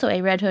is also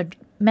a Red Hood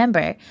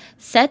member,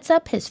 sets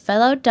up his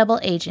fellow double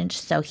agent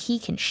so he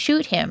can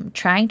shoot him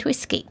trying to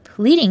escape,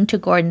 leading to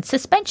Gordon's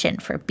suspension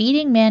for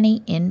beating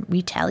Manny in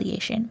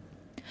retaliation.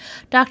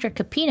 Dr.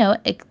 Capino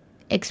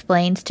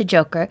explains to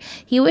Joker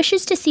he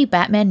wishes to see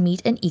Batman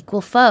meet an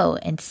equal foe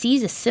and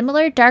sees a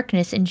similar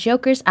darkness in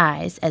Joker's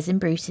eyes as in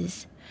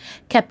Bruce's.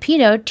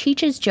 Capito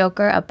teaches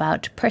Joker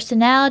about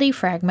personality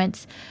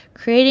fragments,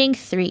 creating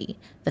 3: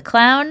 the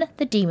Clown,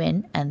 the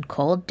Demon, and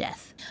Cold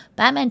Death.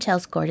 Batman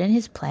tells Gordon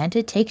his plan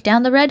to take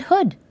down the Red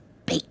Hood.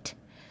 Bait.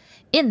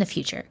 In the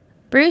future,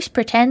 Bruce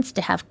pretends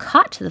to have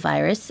caught the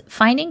virus,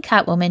 finding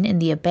Catwoman in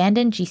the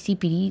abandoned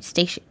GCPD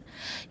station.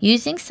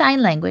 Using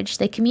sign language,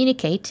 they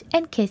communicate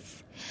and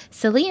kiss.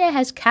 Selina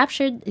has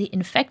captured the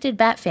infected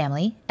Bat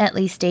family, at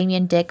least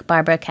Damian, Dick,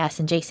 Barbara, Cass,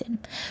 and Jason,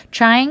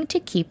 trying to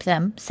keep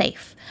them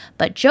safe.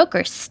 But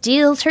Joker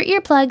steals her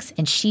earplugs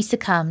and she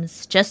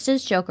succumbs, just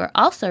as Joker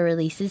also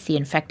releases the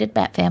infected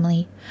Bat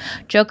family.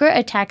 Joker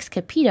attacks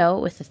Capito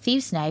with a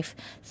thief's knife,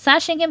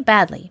 slashing him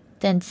badly,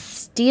 then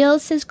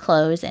steals his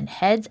clothes and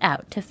heads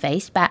out to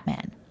face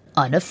Batman,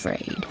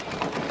 unafraid.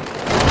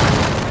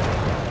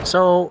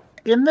 So,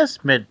 in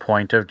this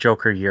midpoint of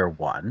Joker Year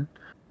 1,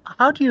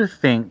 how do you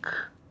think...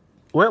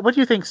 What do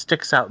you think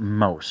sticks out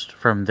most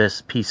from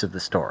this piece of the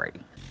story?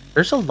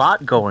 There's a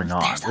lot going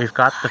on. We've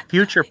got the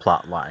future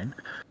plot line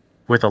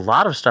with a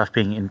lot of stuff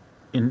being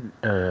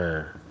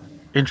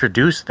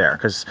introduced there,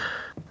 because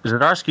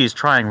Zdarsky is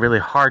trying really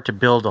hard to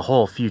build a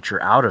whole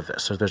future out of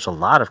this. So there's a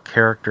lot of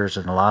characters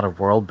and a lot of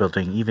world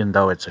building, even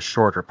though it's a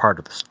shorter part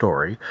of the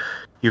story.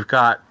 You've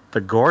got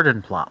the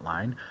Gordon plot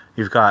line.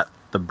 You've got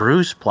the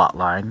Bruce plot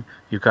line.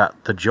 You've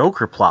got the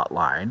Joker plot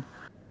line.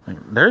 I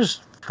mean,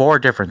 there's 4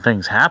 different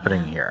things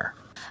happening here.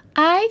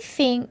 I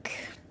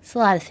think it's a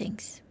lot of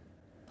things.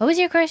 What was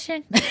your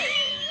question?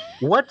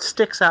 What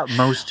sticks out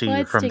most to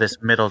you from this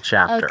middle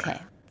chapter?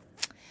 Okay.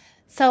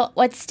 So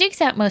what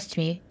sticks out most to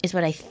me is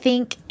what I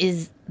think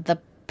is the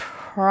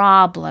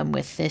problem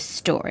with this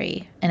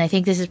story, and I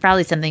think this is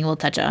probably something we'll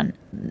touch on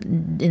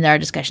in our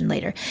discussion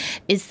later,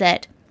 is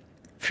that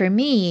for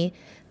me,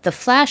 the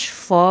flash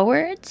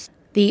forwards,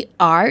 the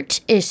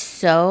art is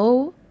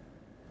so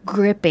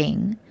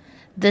gripping.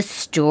 The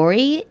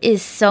story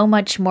is so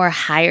much more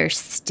higher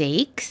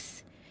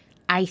stakes.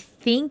 I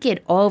think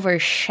it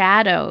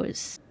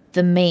overshadows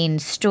the main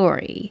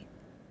story,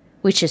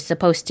 which is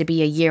supposed to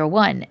be a year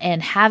 1.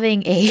 And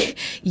having a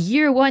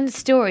year 1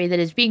 story that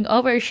is being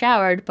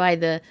overshadowed by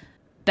the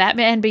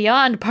Batman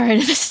Beyond part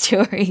of the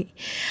story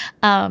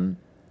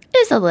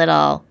is a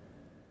little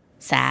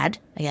sad,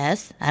 I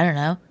guess. I don't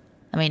know.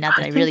 I mean, not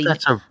that I really...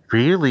 That's a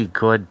really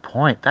good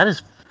point. That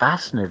is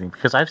fascinating,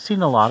 because I've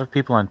seen a lot of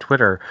people on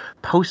Twitter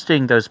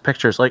posting those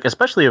pictures, like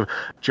especially of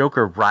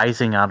Joker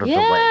rising out of the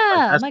lake. Like,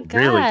 that's my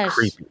really gosh.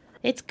 creepy.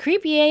 It's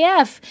creepy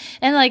AF.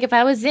 And like, if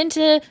I was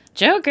into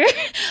Joker,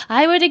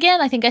 I would,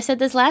 again, I think I said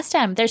this last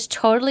time, there's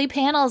totally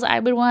panels I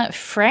would want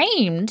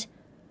framed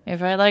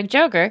if I like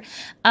Joker.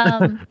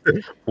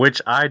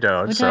 Which I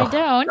don't.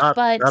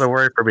 But not a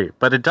worry for me.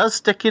 But it does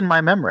stick in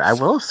my memory. I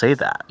will say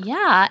that.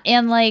 Yeah.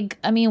 And like,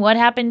 I mean, what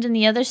happened in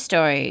the other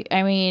story?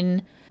 I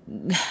mean,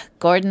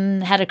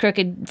 Gordon found a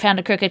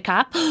crooked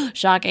cop.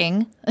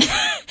 Shocking.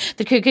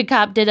 The crooked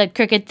cop did a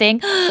crooked thing.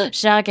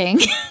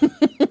 Shocking.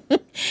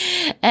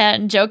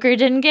 And Joker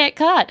didn't get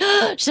caught.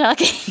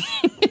 Shocking.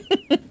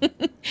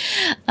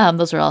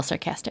 Those were all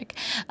sarcastic.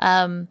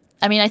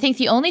 I mean, I think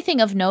the only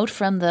thing of note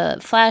from the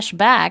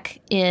flashback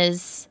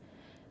is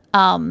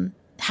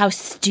how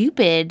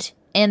stupid,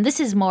 and this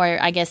is more,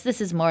 I guess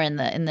this is more in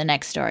the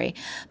next story,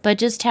 but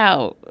just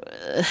how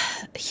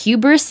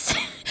hubrisly,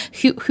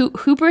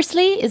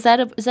 is that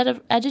a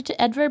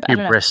adverb?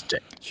 Hubristic.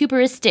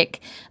 Hubristic.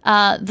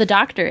 The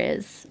Doctor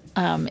is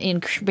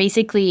in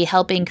basically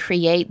helping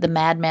create the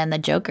madman the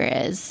Joker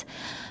is,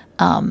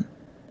 and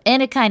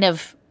it kind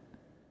of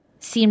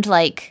seemed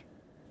like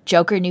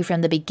Joker knew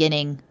from the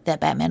beginning that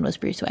Batman was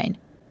Bruce Wayne.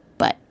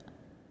 But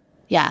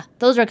yeah,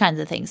 those were kinds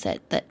of things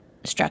that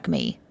struck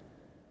me.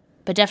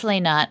 But definitely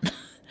not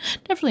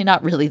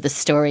really the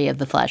story of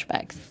the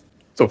flashbacks.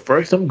 So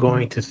first I'm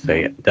going to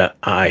say that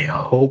I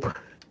hope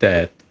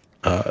that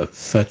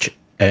such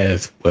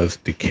as was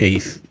the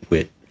case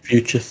with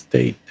Future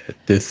State, that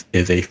this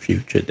is a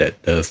future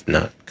that does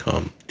not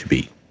come to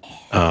be.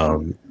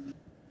 I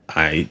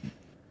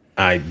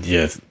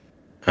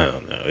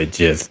don't know. It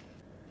just,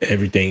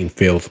 everything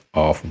feels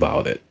off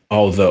about it.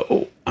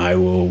 Although I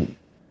will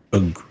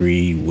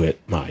agree with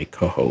my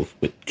co-host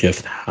with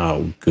just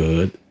how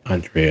good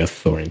Andrea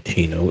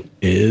Sorrentino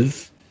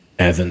is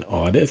as an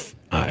artist.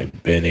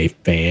 I've been a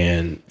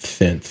fan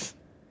since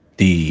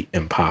The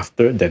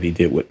Imposter that he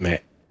did with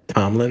Matt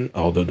Tomlin.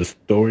 Although the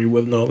story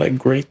wasn't all that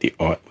great, the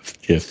art was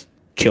just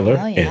killer.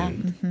 Oh, yeah.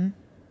 And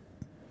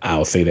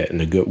I'll say that in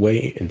a good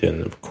way. And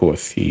then, of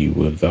course, he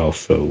was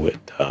also with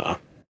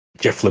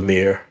Jeff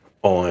Lemire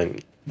on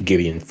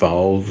Gideon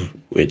Falls,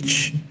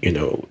 which, you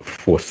know,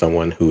 for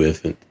someone who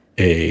isn't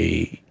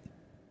a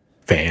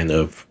fan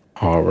of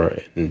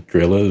horror and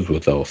thrillers,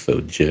 was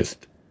also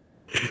just...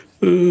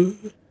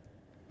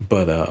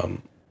 But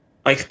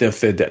like Steph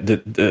said,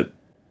 that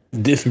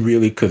this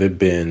really could have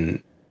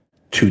been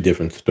 2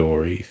 different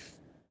stories.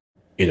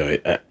 You know,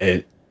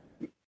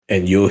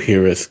 and you'll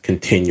hear us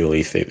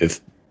continually say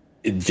this.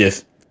 It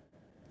just,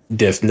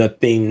 there's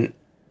nothing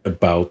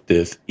about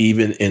this,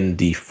 even in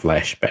the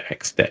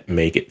flashbacks, that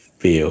make it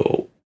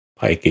feel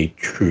like a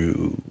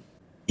true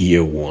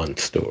year one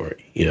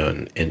story,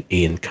 and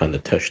Ian kind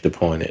of touched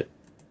upon it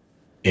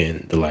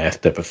in the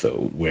last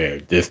episode, where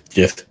this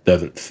just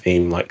doesn't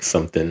seem like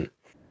something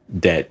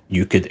that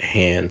you could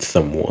hand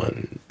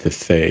someone to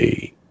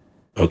say,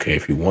 okay,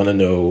 if you want to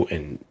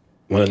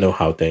know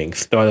how things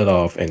started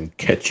off and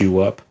catch you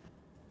up,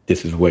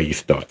 this is where you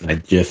start.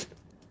 And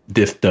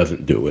this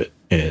doesn't do it.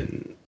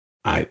 And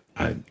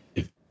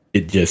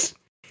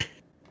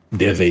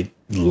there's a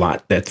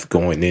lot that's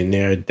going in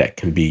there that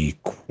can be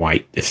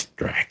quite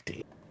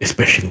distracting,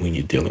 especially when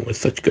you're dealing with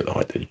such good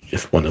art that you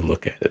just want to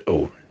look at it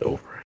over and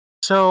over.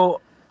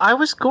 So I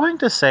was going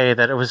to say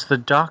that it was the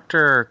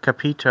Dr.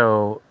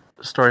 Capito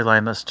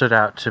storyline that stood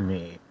out to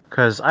me,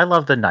 because I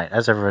love the Knight,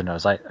 as everyone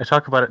knows. I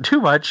talk about it too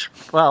much.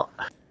 Well,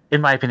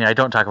 in my opinion, I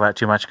don't talk about it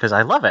too much because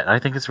I love it. I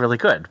think it's really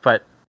good.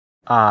 But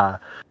I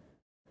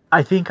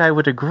think I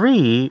would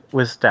agree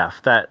with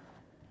Steph that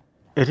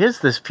it is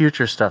this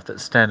future stuff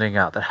that's standing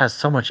out, that has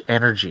so much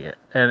energy.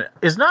 And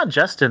it's not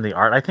just in the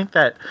art. I think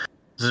that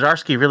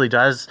Zdarsky really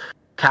does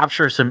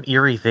capture some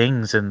eerie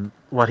things in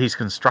what he's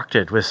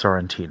constructed with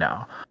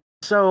Sorrentino.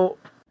 So,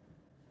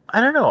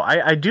 I don't know.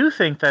 I do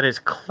think that it's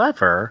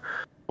clever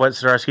what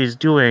Zdarsky's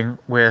doing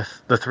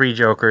with the three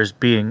Jokers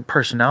being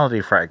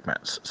personality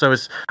fragments. So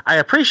I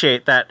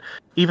appreciate that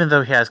even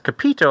though he has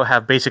Capito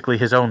have basically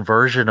his own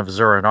version of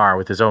Zur-En-Arrh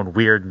with his own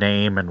weird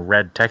name and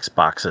red text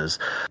boxes,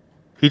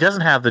 he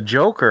doesn't have the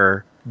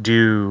Joker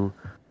do,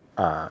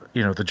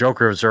 the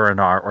Joker of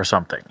Zur-En-Arrh or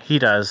something. He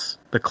does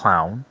the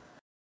clown,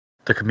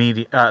 the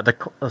comedian,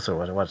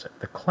 what is it?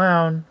 The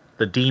clown,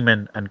 the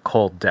demon, and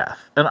Cold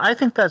Death. And I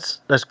think that's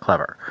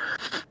clever.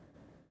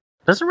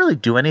 Doesn't really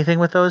do anything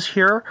with those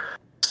here.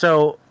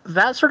 So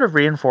that sort of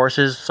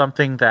reinforces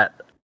something that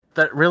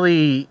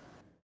really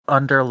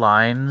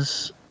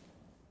underlines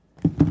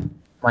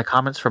my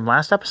comments from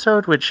last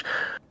episode, which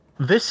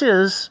this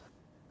is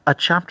a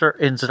chapter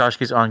in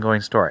Zdarsky's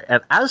ongoing story.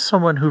 And as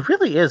someone who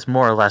really is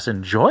more or less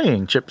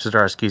enjoying Chip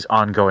Zdarsky's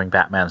ongoing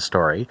Batman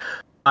story,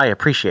 I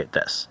appreciate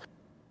this.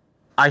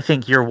 I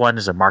think year one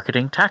is a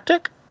marketing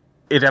tactic.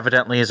 It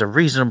evidently is a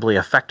reasonably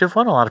effective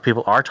one. A lot of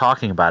people are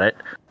talking about it.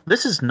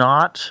 This is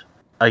not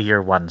a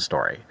year one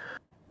story.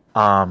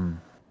 I'm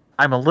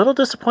a little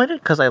disappointed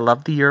because I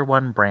love the year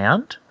one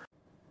brand,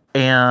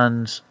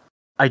 and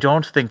I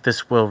don't think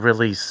this will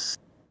really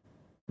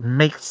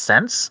make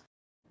sense.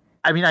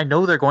 I mean, I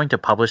know they're going to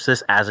publish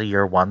this as a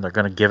year one. They're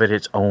going to give it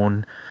its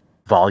own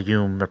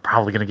volume. They're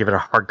probably going to give it a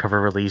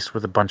hardcover release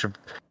with a bunch of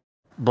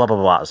blah, blah,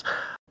 blahs.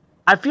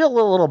 I feel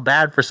a little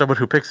bad for someone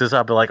who picks this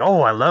up and like,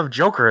 oh, I love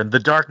Joker in The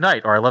Dark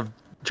Knight, or I love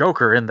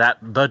Joker in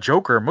The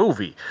Joker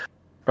movie.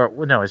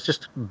 Or no, it's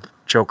just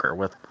Joker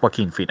with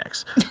Joaquin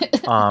Phoenix.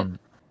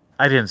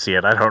 I didn't see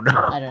it. I don't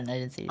know. I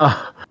didn't see it.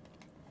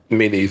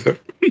 Me neither.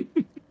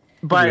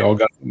 But we all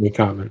got me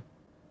comment.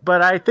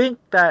 But I think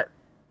that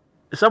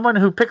someone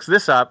who picks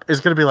this up is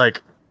going to be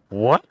like,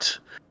 what?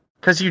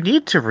 Because you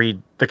need to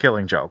read The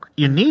Killing Joke.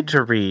 You need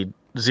to read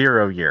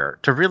Zero Year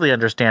to really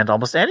understand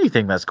almost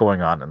anything that's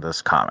going on in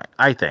this comic,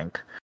 I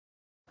think.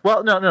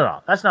 Well,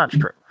 no. That's not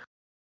true.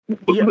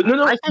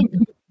 I think,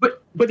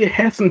 but it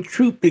has some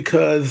truth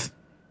because,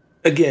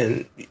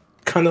 again,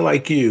 kind of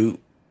like you,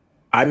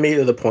 I made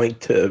it a point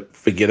to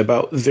forget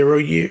about 0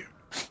 Year.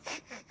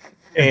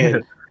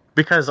 And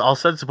because all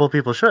sensible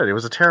people should. It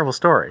was a terrible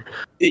story.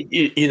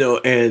 Now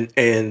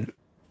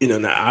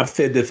I've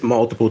said this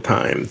multiple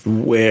times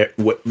where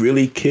what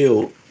really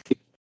killed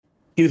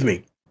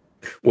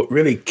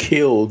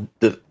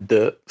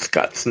the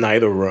Scott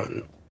Snyder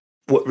run,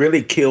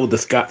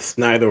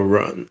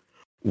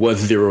 was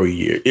 0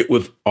 Year. It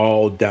was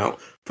all down.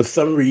 For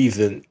some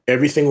reason,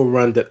 every single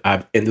run that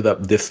I've ended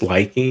up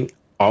disliking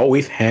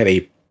always had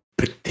a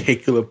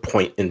particular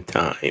point in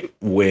time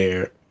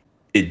where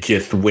it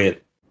just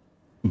went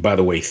by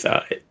the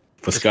wayside.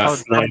 For Scott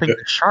Snyder,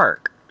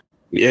 Shark.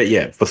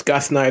 Yeah. For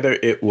Scott Snyder,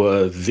 it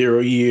was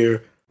 0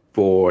 Year.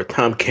 For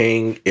Tom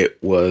King,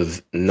 it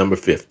was number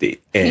 50,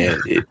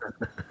 and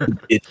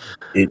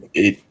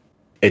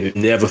it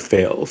never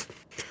fails.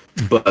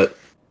 But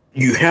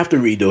you have to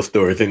read those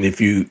stories, and if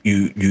you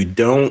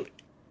don't,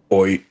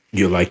 or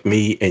you're like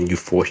me and you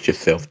force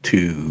yourself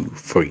to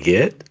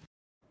forget,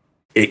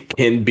 it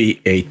can be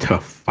a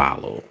tough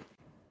follow.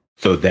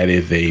 So that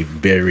is a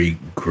very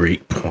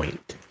great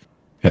point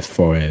as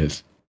far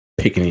as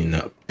picking it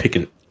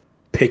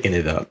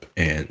up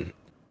and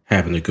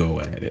having to go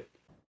at it.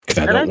 Because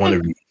I don't want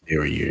to read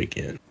 0 Year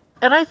again.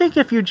 And I think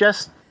if you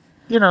just,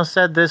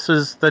 said this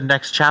is the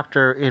next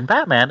chapter in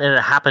Batman and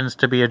it happens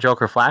to be a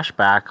Joker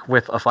flashback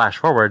with a flash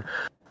forward,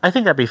 I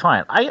think that'd be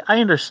fine. I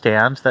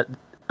understand that,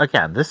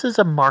 again, this is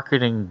a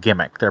marketing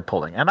gimmick they're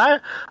pulling. And I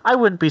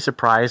wouldn't be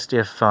surprised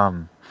if,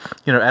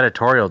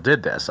 editorial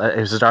did this.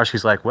 If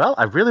Zdarsky's like, well,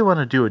 I really want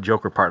to do a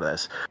Joker part of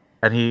this.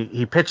 And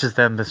he pitches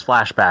them this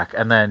flashback.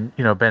 And then,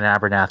 Ben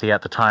Abernathy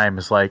at the time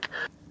is like,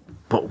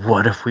 but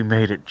what if we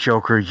made it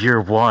Joker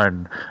year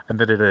one and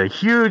then it a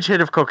huge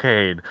hit of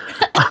cocaine?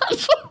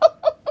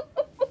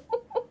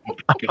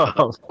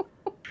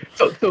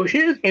 So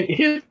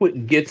here's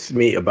what gets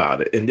me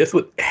about it, and this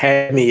what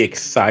had me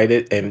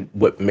excited, and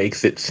what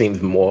makes it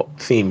seem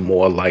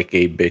more like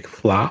a big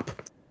flop.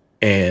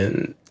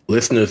 And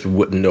listeners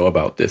wouldn't know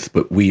about this,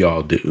 but we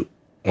all do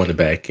on the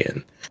back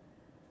end.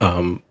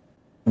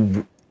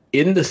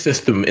 In the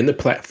system, in the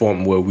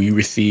platform where we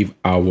receive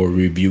our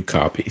review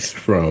copies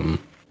from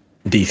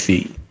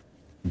DC,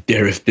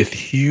 there is this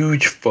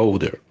huge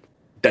folder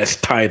that's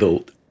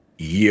titled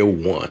Year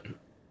One.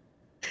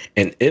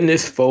 And in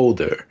this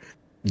folder,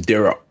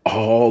 there are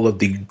all of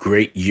the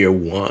great year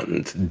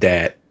ones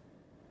that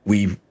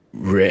we've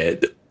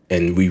read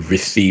and we've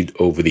received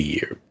over the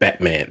year.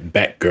 Batman,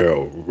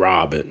 Batgirl,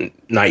 Robin,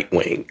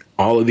 Nightwing,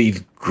 all of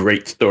these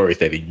great stories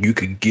that you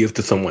could give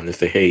to someone and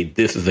say, hey,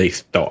 this is a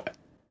start.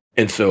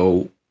 And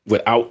so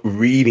without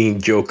reading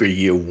Joker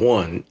Year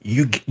One,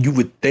 you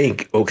would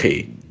think,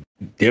 okay,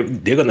 they're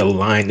going to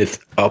line this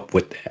up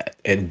with that.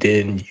 And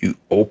then you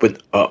open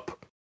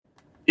up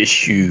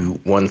issue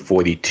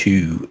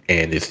 142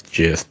 and it's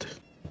just,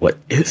 what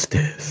is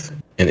this?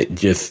 And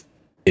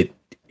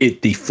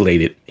it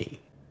deflated me.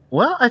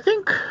 Well, I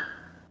think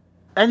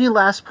any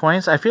last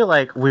points? I feel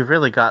like we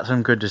really got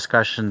some good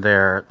discussion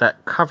there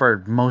that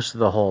covered most of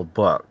the whole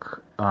book.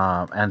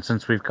 And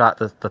since we've got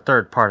the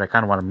third part, I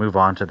kind of want to move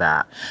on to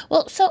that.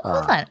 Well, so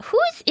hold on.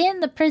 Who's in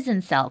the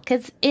prison cell?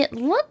 Because it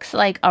looks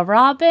like a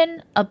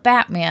Robin, a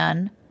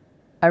Batman,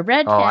 a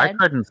Redhead. Oh, I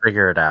couldn't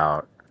figure it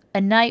out. A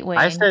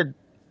Nightwing.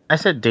 I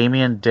said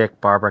Damian,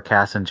 Dick, Barbara,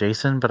 Cass, and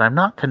Jason, but I'm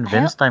not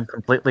convinced I'm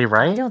completely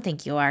right. I don't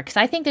think you are, because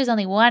I think there's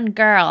only one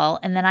girl,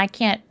 and then I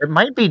can't... It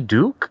might be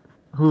Duke,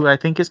 who I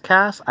think is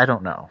Cass. I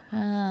don't know.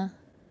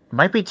 It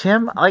might be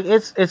Tim. Like,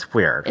 it's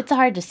weird. It's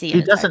hard to see.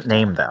 He doesn't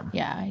name them.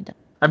 Yeah,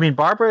 I mean,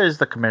 Barbara is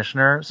the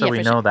commissioner, so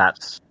we know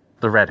that's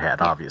the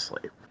redhead,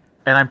 obviously.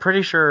 And I'm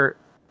pretty sure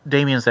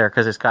Damian's there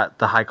because it's got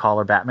the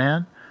high-collar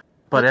Batman.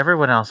 But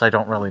everyone else, I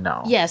don't really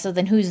know. Yeah, so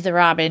then who's the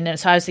Robin?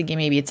 So I was thinking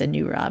maybe it's a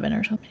new Robin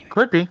or something.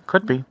 Could be.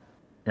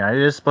 Yeah, it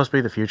is supposed to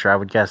be the future. I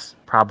would guess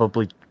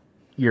probably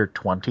year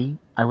 20,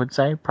 I would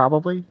say,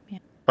 probably. Yeah.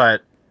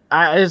 But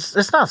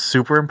it's not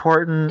super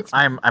important.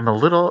 I'm a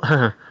little...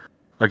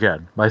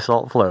 Again, my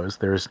salt flows.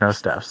 There is no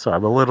Steph, so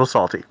I'm a little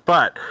salty.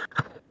 But...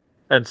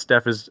 And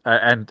Steph is...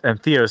 and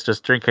Theo's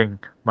just drinking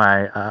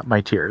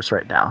my tears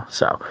right now,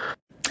 so...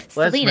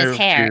 Selena's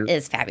hair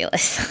is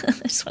fabulous. I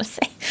just want to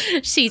say.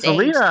 She's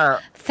Selena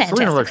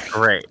looks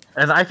great.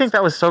 And I think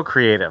that was so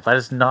creative. That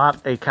is not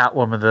a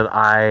Catwoman that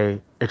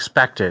I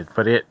expected,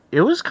 but it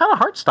was kind of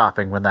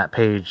heart-stopping when that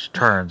page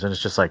turns and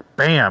it's just like,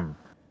 bam,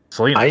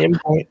 Selena.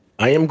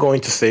 I am going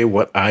to say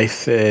what I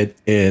said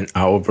in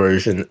our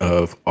version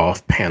of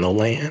Off-Panel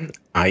Land,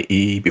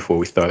 i.e. before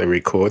we started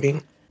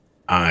recording.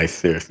 I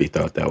seriously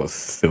thought that was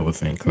Silver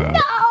St. Cloud.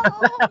 No!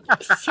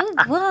 So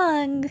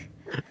wrong.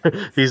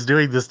 He's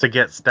doing this to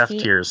get Steph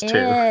tears,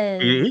 too.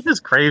 He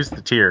just craves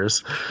the tears.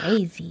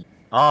 Crazy.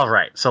 All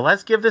right, so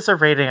let's give this a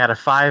rating out of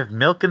 5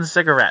 milk and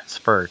cigarettes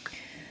for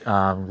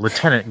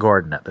Lieutenant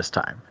Gordon at this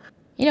time.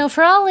 You know,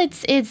 for all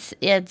its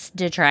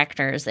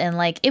detractors, and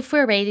like if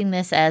we're rating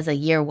this as a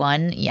year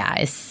one, yeah,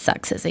 it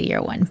sucks as a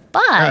year one.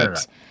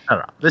 But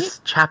no. This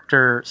is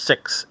chapter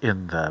 6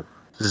 in the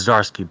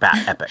Zdarsky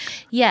Bat epic.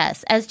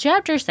 Yes, as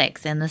chapter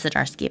 6 in the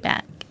Zdarsky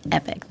Bat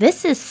epic.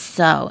 This is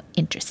so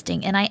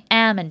interesting, and I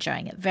am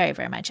enjoying it very,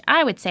 very much.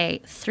 I would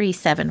say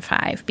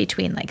 3.75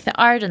 between like the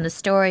art and the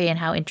story and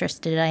how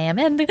interested I am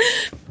in the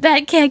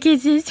Batcat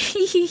kisses.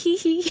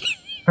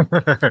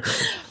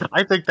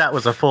 I think that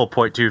was a full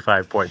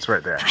 0.25 points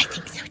right there. I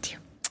think so too.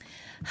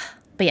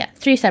 But yeah,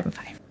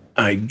 3.75.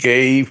 I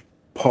gave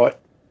part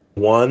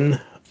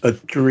 1 a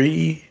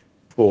 3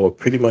 for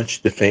pretty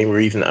much the same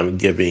reason I'm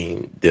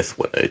giving this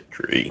one a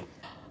 3.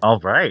 All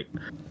right.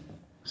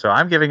 So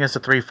I'm giving this a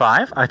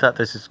 3.5. I thought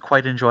this is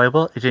quite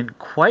enjoyable. It didn't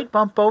quite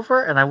bump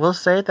over, and I will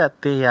say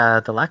that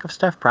the lack of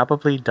Steph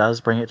probably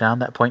does bring it down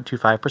that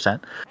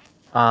 0.25%.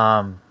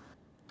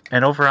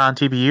 And over on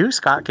TBU,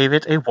 Scott gave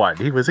it a 1.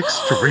 He was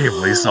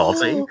extremely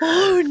salty.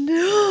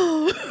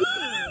 Oh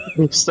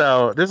no!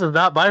 So this is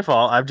not my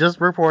fault. I'm just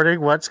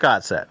reporting what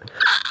Scott said.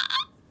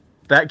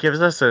 That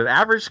gives us an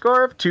average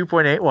score of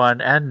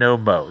 2.81 and no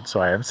mode. So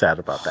I am sad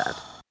about that.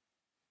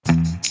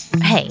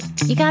 Hey,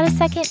 you got a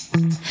second?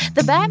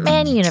 The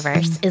Batman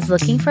universe is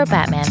looking for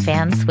Batman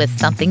fans with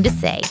something to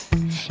say.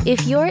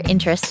 If you're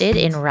interested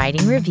in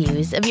writing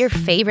reviews of your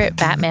favorite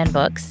Batman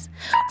books,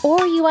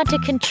 or you want to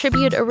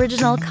contribute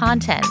original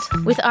content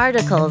with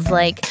articles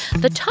like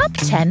The Top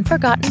 10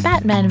 Forgotten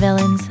Batman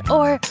Villains,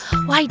 or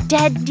Why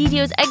Dead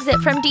Didio's exit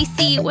from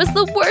DC was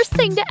the worst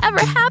thing to ever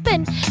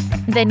happen,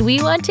 then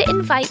we want to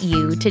invite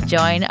you to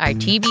join our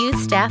TBU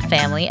staff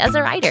family as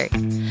a writer.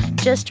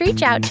 Just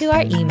reach out to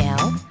our email,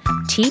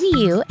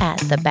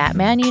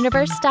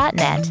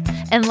 tbu@thebatmanuniverse.net,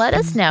 and let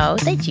us know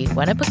that you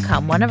want to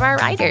become one of our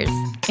writers.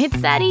 It's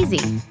that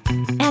easy.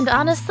 And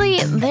honestly,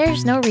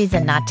 there's no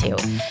reason not to.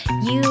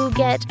 You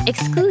get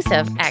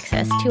exclusive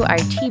access to our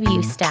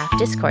TBU staff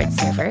Discord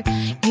server,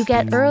 you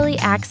get early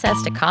access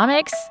to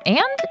comics,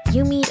 and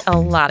you meet a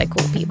lot of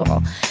cool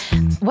people.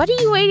 What are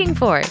you waiting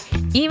for?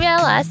 Email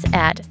us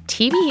at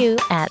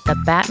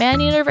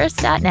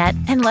tbu@thebatmanuniverse.net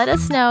and let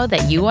us know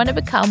that you want to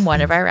become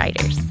one of our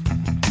writers.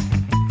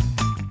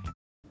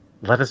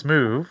 Let us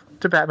move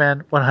to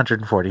Batman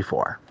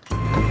 144.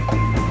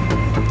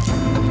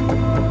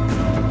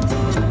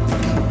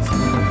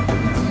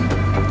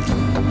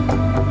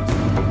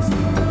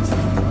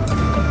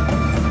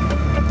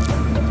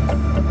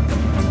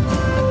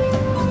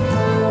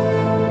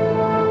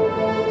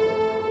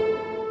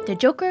 The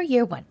Joker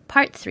Year 1,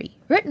 Part 3,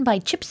 written by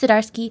Chip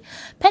Zdarsky,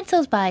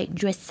 pencils by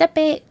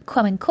Giuseppe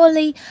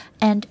Comencoli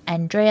and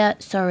Andrea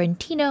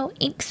Sorrentino,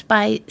 inks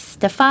by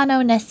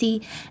Stefano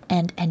Nessi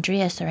and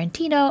Andrea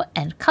Sorrentino,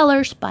 and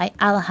colors by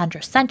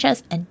Alejandro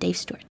Sanchez and Dave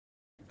Stewart.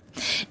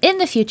 In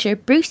the future,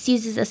 Bruce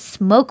uses a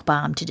smoke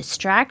bomb to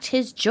distract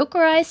his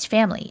Jokerized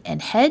family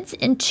and heads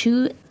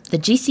into the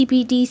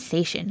GCPD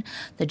station,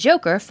 the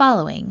Joker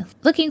following,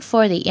 looking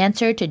for the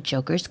answer to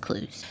Joker's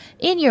clues.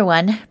 In Year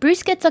 1,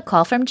 Bruce gets a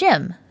call from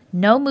Jim.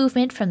 No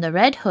movement from the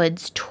Red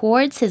Hoods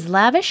towards his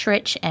lavish,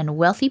 rich, and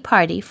wealthy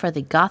party for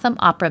the Gotham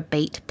Opera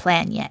bait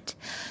plan yet.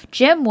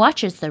 Jim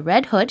watches the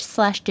Red Hood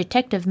 /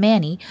 Detective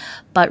Manny,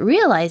 but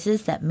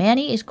realizes that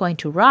Manny is going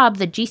to rob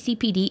the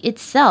GCPD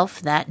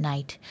itself that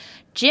night.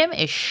 Jim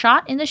is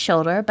shot in the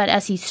shoulder, but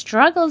as he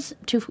struggles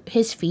to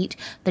his feet,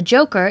 the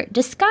Joker,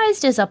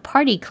 disguised as a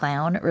party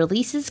clown,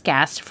 releases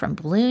gas from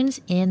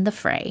balloons into the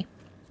fray.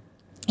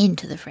 In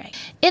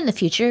the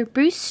future,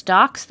 Bruce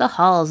stalks the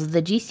halls of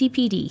the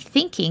GCPD,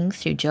 thinking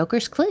through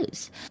Joker's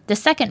clues. The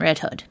second Red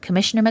Hood,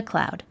 Commissioner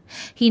McCloud.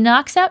 He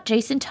knocks out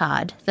Jason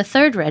Todd, the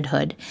third Red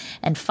Hood,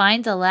 and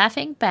finds a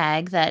laughing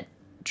bag that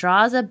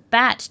draws a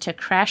bat to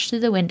crash through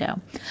the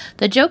window.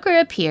 The Joker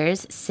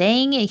appears,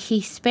 saying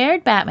he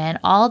spared Batman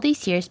all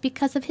these years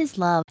because of his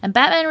love, and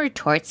Batman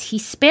retorts he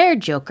spared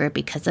Joker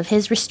because of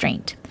his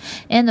restraint.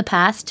 In the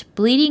past,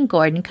 Bleeding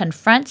Gordon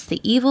confronts the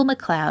evil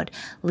McCloud,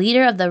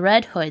 leader of the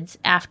Red Hoods,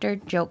 after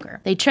Joker.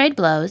 They trade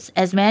blows,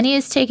 as Manny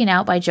is taken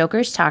out by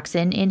Joker's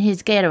toxin in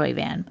his getaway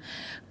van.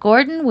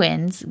 Gordon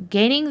wins,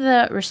 gaining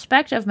the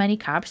respect of many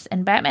cops,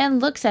 and Batman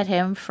looks at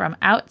him from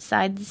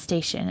outside the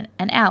station,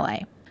 an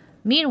ally.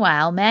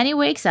 Meanwhile, Manny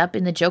wakes up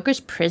in the Joker's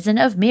prison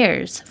of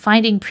mirrors,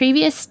 finding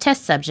previous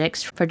test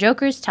subjects for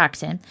Joker's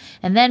toxin,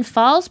 and then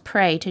falls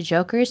prey to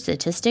Joker's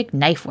sadistic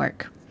knife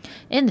work.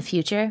 In the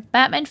future,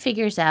 Batman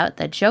figures out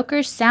that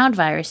Joker's sound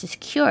virus is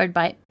cured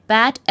by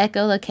bat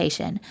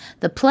echolocation,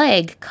 the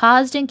plague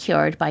caused and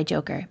cured by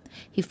Joker.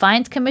 He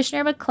finds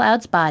Commissioner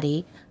McCloud's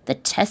body, the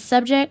test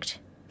subject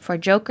for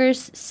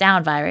Joker's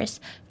sound virus,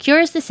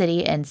 cures the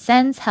city, and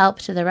sends help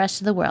to the rest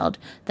of the world,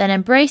 then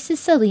embraces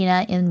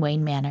Selina in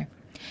Wayne Manor.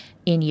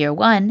 In Year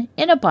 1,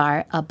 in a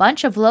bar, a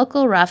bunch of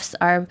local roughs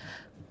are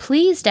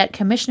pleased at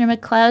Commissioner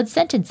McCloud's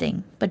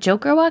sentencing, but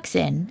Joker walks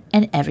in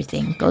and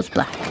everything goes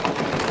black.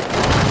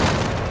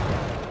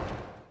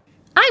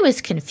 I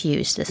was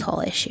confused this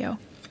whole issue.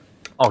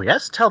 Oh,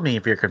 yes? Tell me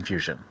of your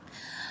confusion.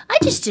 I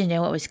just didn't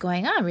know what was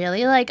going on,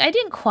 really. I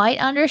didn't quite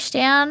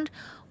understand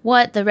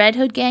what the Red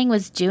Hood gang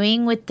was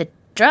doing with the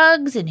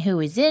drugs and who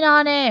was in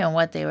on it and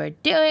what they were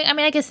doing. I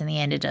mean, I guess in the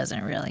end it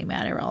doesn't really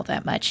matter all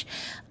that much.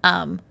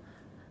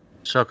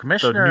 So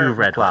Commissioner new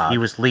Red Hood, he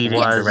was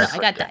leading the Red Hood.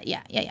 I got that.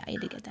 Yeah, I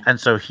did get that. And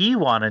so he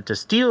wanted to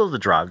steal the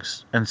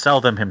drugs and sell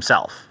them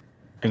himself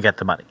and get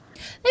the money.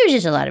 There was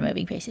just a lot of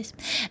moving pieces.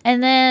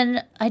 And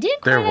then I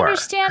didn't quite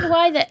understand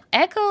why the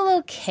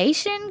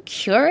echolocation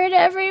cured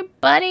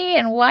everybody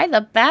and why the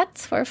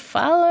bats were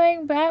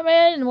following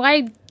Batman and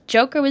why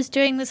Joker was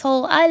doing this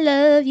whole I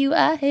love you,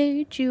 I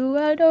hate you,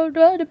 I don't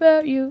know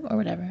about you, or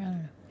whatever. I don't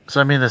know. So,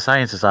 I mean, the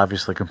science is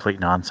obviously complete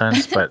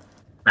nonsense, but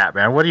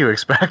Batman, what do you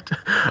expect?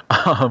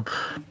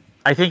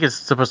 I think it's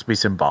supposed to be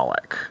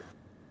symbolic.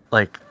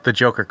 Like, the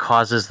Joker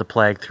causes the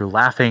plague through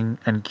laughing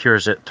and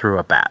cures it through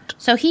a bat.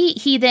 So he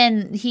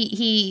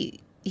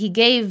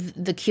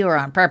gave the cure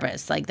on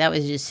purpose. Like, that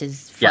was just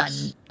his fun.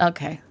 Yes.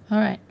 Okay. All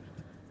right.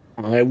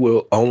 I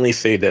will only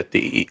say that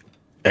the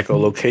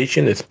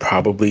echolocation is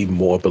probably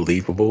more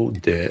believable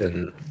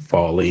than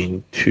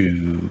falling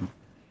to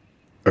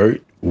earth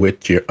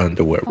with your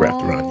underwear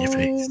wrapped around your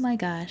face. Oh my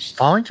gosh.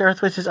 Falling to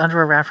earth with his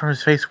underwear wrapped from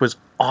his face was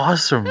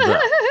awesome, though.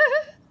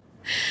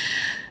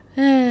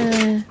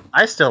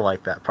 I still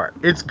like that part.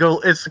 It's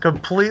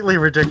completely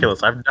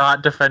ridiculous. I'm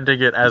not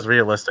defending it as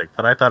realistic,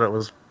 but I thought it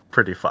was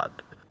pretty fun.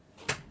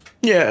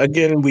 Yeah,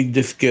 again, we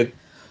just get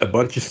a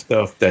bunch of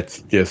stuff that's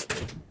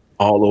just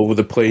all over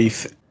the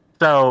place.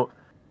 So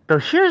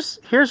here's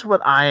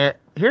my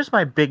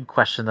big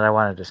question that I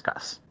want to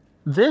discuss.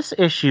 This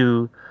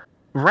issue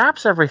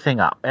wraps everything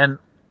up, and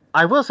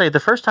I will say the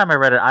first time I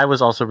read it, I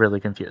was also really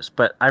confused.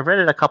 But I read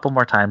it a couple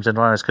more times, and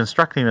when I was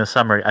constructing the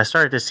summary, I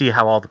started to see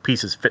how all the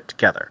pieces fit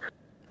together.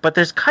 But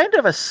there's kind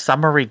of a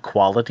summary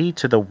quality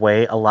to the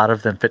way a lot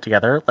of them fit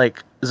together.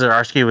 Like,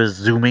 Zdarsky was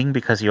zooming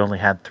because he only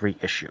had 3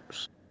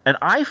 issues. And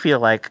I feel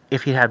like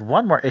if he had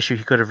one more issue,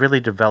 he could have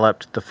really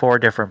developed the 4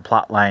 different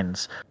plot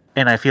lines,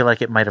 and I feel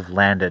like it might have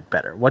landed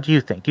better. What do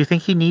you think? Do you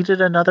think he needed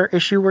another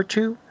issue or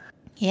 2?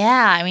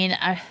 Yeah, I mean,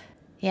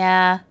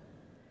 yeah.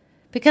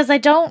 Because I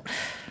don't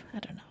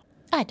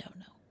know.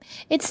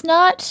 It's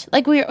not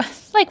like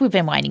we've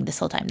been whining this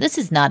whole time. This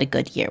is not a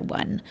good year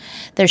 1.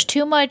 There's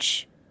too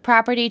much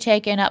property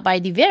taken up by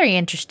the very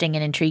interesting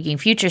and intriguing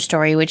future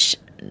story, which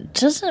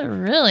doesn't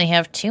really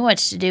have too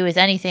much to do with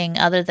anything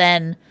other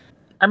than...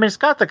 I mean, it's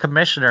got the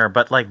commissioner,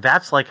 but like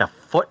that's like a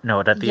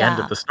footnote at the end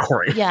of the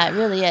story. Yeah, it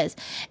really is.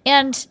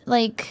 And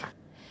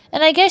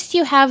I guess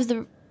you have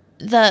the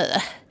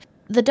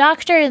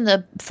Doctor in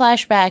the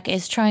flashback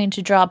is trying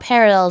to draw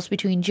parallels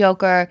between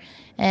Joker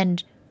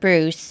and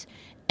Bruce,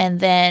 and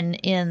then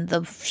in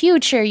the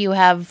future you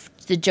have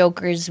the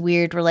Joker's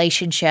weird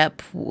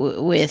relationship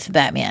with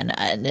Batman.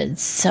 And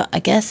so I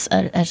guess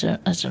I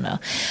don't know.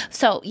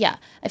 So yeah,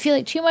 I feel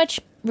like too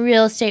much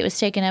real estate was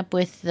taken up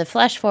with the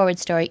flash forward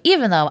story,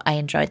 even though I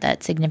enjoyed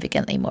that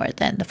significantly more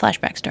than the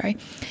flashback story.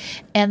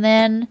 And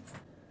then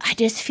I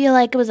just feel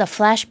like it was a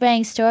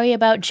flashbang story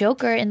about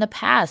Joker in the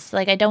past.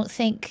 Like, I don't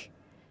think,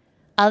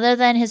 other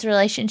than his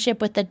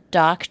relationship with the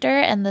Doctor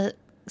and the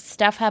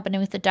stuff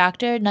happening with the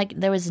Doctor, like,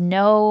 there was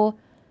no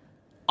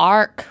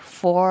arc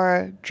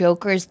for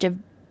Joker's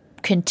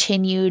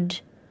continued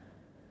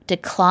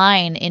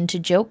decline into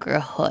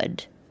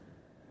Jokerhood.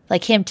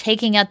 Like, him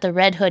taking out the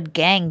Red Hood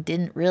gang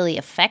didn't really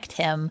affect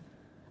him,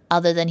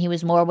 other than he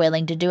was more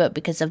willing to do it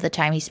because of the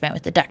time he spent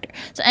with the Doctor.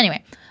 So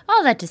anyway,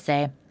 all that to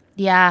say,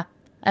 yeah,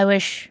 I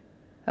wish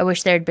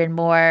there'd been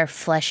more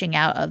fleshing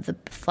out of the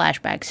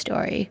flashback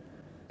story.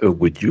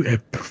 Would you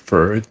have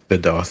preferred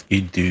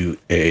Zdarsky do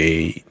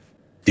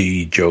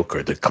the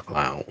Joker, the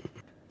Clown,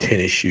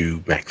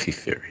 10-issue maxi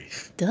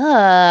series?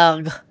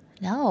 Doug,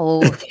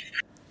 no.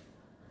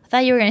 I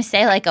thought you were going to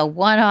say like a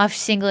one-off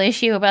single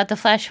issue about the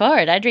Flash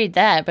Forward. I'd read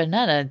that, but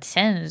not a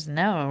 10.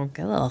 No.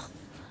 Ugh.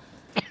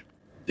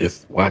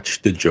 Just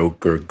watch the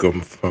Joker go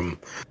from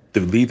the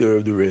leader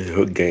of the Red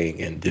Hood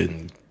gang and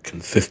then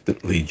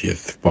consistently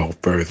just fall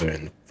further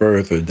and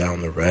further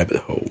down the rabbit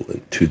hole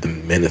into the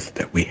menace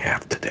that we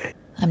have today.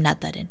 I'm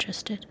not that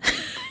interested.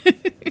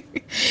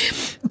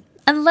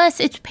 Unless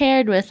it's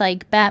paired with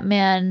like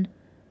Batman...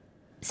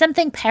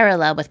 something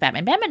parallel with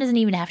Batman. Batman doesn't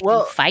even have to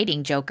be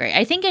fighting Joker.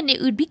 I think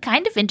it would be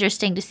kind of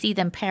interesting to see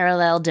them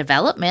parallel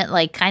development,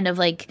 like kind of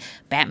like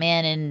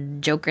Batman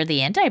and Joker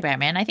the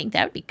Anti-Batman. I think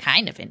that would be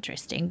kind of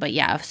interesting. But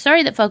yeah,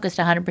 story that focused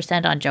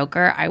 100% on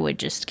Joker, I would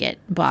just get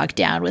bogged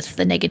down with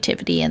the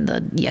negativity and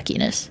the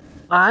yuckiness.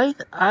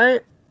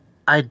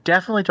 I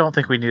definitely don't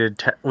think we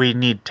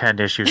need 10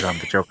 issues on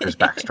the Joker's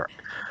backstory.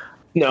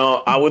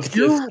 No, I was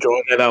just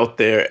throwing it out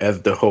there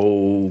as the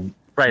whole...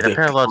 Right, a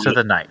parallel to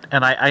the Knight.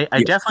 And I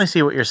definitely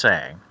see what you're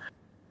saying.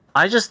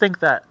 I just think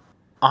that,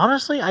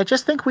 honestly,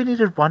 we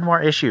needed one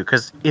more issue.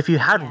 Because if you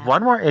had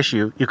one more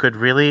issue, you could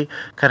really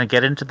kind of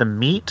get into the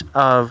meat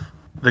of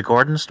the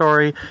Gordon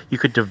story. You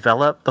could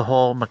develop the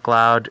whole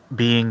McLeod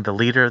being the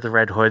leader of the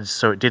Red Hoods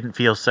so it didn't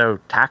feel so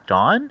tacked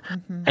on.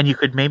 Mm-hmm. And you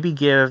could maybe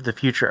give the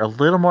future a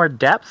little more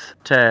depth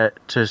to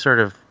sort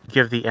of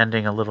give the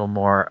ending a little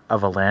more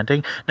of a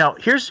landing. Now,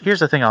 here's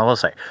the thing I will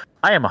say.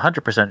 I am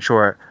 100%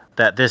 sure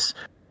that this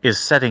is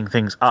setting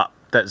things up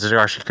that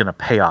Zdarsky's going to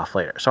pay off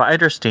later. So I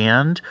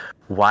understand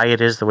why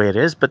it is the way it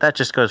is, but that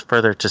just goes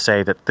further to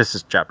say that this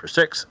is Chapter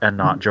 6 and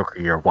not Joker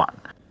Year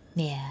 1.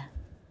 Yeah.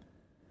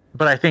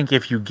 But I think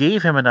if you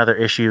gave him another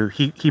issue,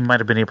 he might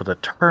have been able to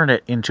turn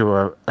it into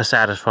a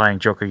satisfying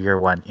Joker Year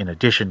 1 in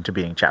addition to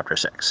being Chapter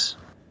 6.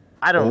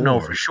 I don't know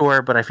for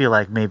sure, but I feel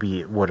like maybe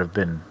it would have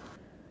been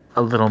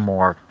a little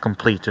more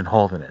complete and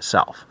whole in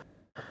itself.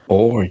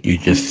 Or you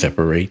just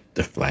separate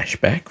the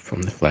flashback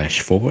from the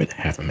flash forward,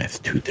 have them as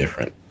 2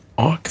 different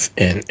arcs,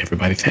 and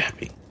everybody's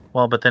happy.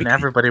 Well, but then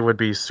everybody would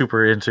be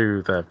super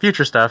into the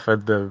future stuff,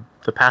 and the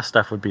past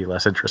stuff would be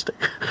less interesting.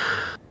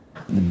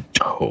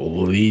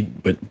 Totally,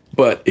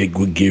 but it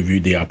would give you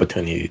the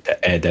opportunity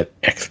to add that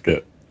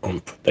extra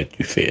oomph that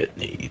you said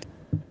need.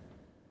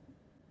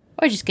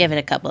 Or just give it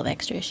a couple of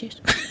extra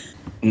issues.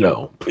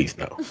 No, please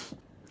no.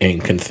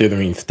 And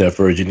considering Steph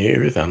Virgin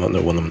is, I don't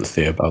know what I'm going to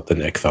say about the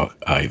next arc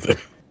either.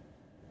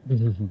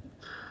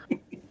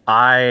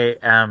 I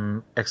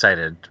am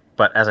excited,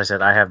 but as I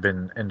said, I have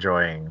been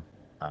enjoying.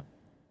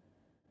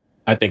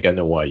 I think I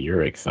know why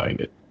you're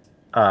excited.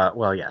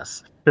 Well,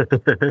 yes.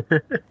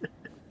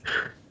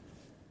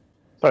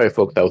 Sorry,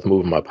 folks, I was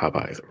moving my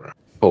Popeyes around.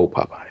 Whole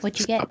Popeyes. What'd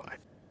you get? Popeye.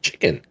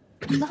 Chicken.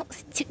 No,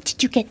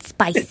 did you get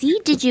spicy?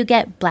 Did you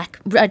get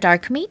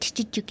dark meat?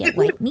 Did you get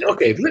white meat?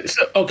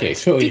 Okay,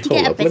 so did you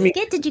get a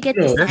biscuit? Did you get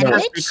the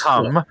sandwich?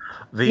 sandwich?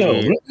 This has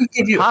become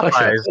the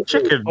Popeyes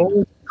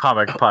Chicken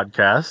Comic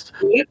Podcast.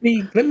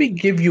 Let me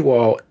give you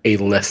all a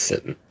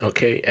lesson,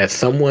 okay? As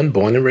someone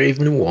born and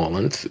raised in New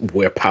Orleans,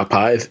 where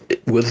Popeyes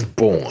was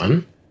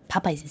born.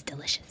 Popeyes is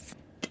delicious.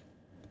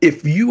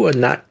 If you are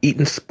not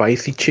eating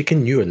spicy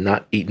chicken, you are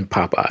not eating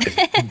Popeyes.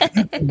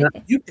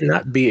 You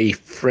cannot be a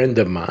friend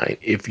of mine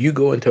if you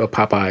go into a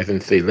Popeyes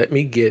and say, let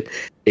me get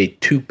a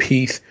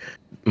 2-piece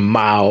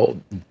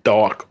mild,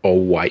 dark, or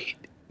white.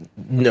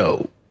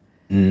 No.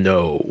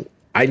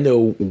 I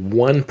know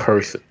one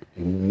person,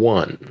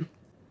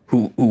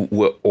 who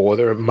will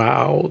order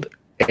mild,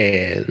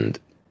 and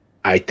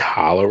I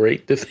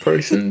tolerate this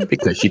person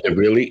because she's a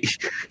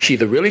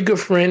really good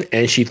friend,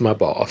 and she's my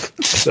boss.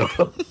 So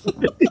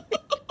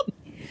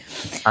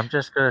I'm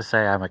just gonna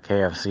say I'm a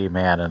KFC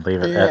man and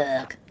leave it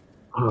at.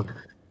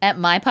 At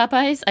my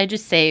Popeyes, I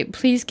just say,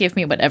 please give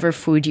me whatever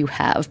food you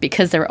have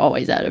because they're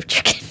always out of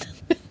chicken.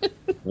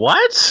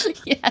 What?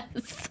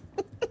 Yes.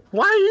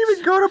 Why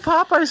even go to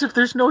Popeyes if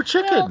there's no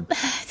chicken?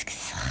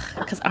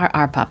 Because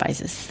our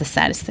Popeyes is the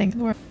saddest thing in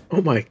the world.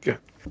 oh my god.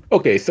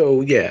 Okay,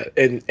 so yeah,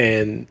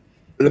 and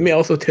let me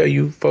also tell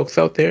you folks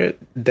out there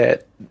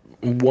that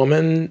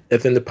woman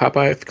that's in the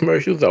Popeyes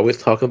commercials always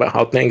talking about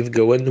how things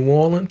go in New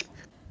Orleans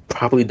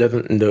probably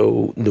doesn't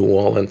know New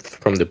Orleans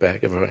from the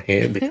back of her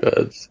hand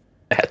because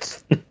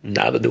that's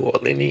not a New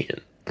Orleanian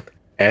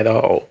at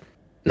all.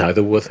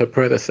 Neither was her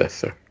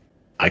predecessor.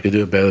 I could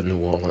do a better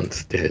New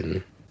Orleans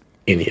than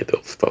any of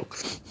those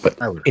folks. But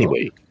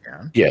anyway,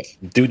 yes,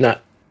 do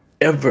not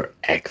ever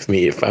ask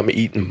me if I'm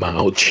eating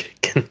mild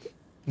chicken.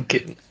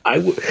 I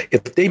would,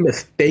 if they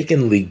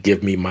mistakenly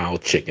give me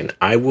mild chicken,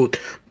 I would.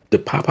 The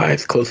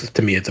Popeyes closest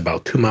to me is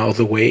about 2 miles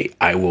away.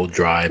 I will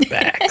drive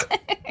back.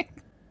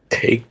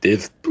 Take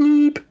this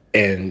bloop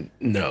and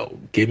no,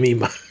 give me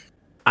my.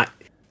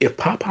 If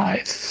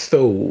Popeyes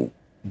sold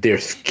their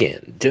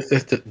skin, just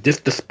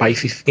the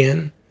spicy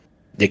skin,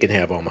 they can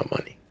have all my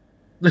money.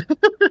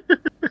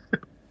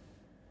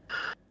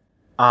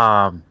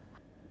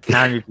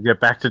 Now I need to get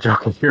back to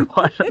joking here.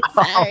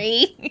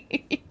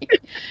 Sorry.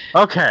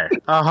 Okay.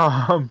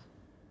 That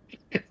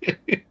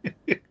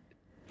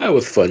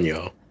was fun,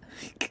 y'all.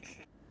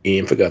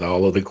 Ian forgot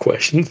all of the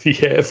questions he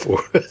had for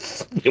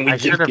us. I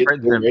should have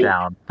written them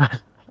down.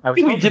 I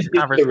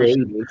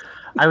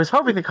was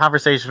hoping the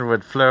conversation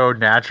would flow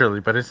naturally,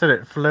 but instead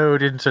it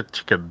flowed into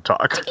chicken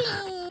talk.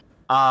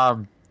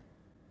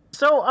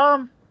 So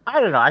I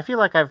don't know. I feel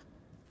like I've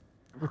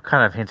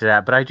kind of hinted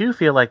at, but I do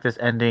feel like this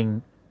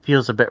ending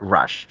feels a bit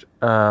rushed.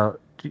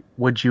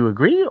 Would you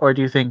agree, or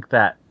do you think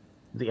that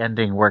the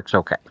ending works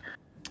okay?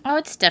 Oh,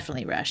 it's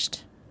definitely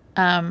rushed.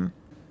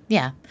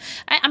 Yeah.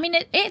 I mean,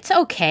 it's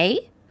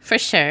okay, for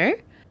sure.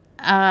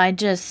 I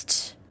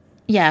just,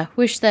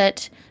 wish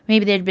that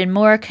maybe there'd been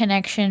more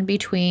connection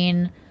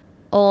between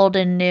old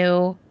and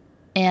new,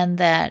 and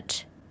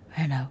that,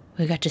 I don't know,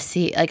 we got to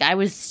see, like,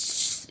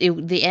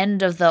 the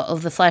end of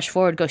the flash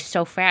forward goes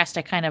so fast,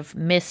 I kind of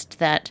missed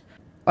that,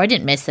 or I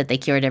didn't miss that they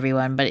cured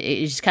everyone, but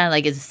it just kind of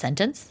like is a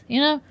sentence, you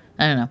know?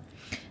 I don't know.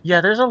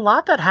 Yeah, there's a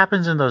lot that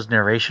happens in those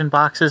narration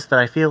boxes that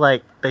I feel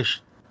like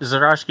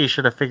Zdarsky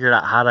should have figured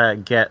out how to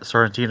get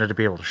Sorrentino to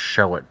be able to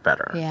show it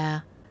better. Yeah.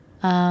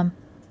 And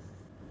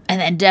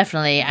then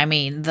definitely, I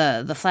mean,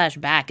 the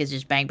flashback is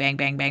just bang, bang,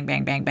 bang, bang,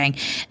 bang, bang, bang.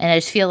 And I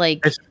just feel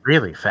like it's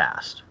really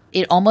fast.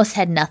 It almost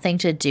had nothing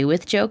to do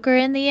with Joker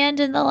in the end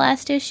in the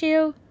last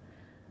issue.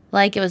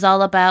 Like, it was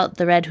all about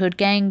the Red Hood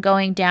gang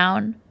going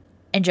down,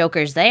 and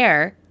Joker's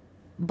there,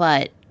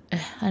 but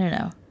I don't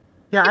know.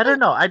 Yeah, I don't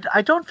know.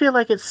 I don't feel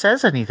like it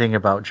says anything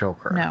about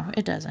Joker. No,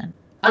 it doesn't.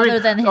 Other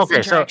than his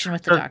interaction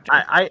with the Doctor.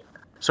 I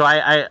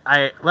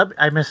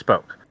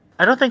misspoke.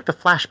 I don't think the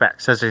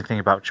flashback says anything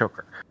about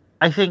Joker.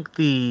 I think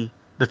the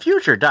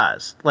future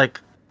does.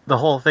 Like, the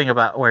whole thing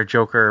about where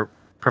Joker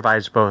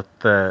provides both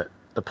the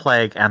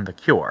plague and the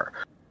cure.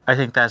 I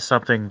think that's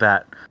something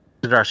that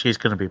Zdarsky's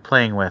going to be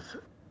playing with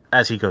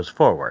as he goes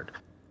forward.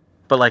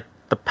 But, like,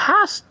 the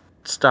past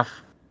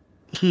stuff,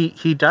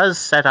 he does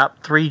set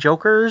up 3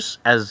 Jokers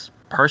as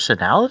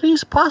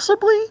personalities,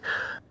 possibly,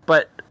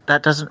 but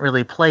that doesn't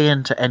really play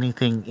into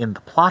anything in the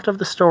plot of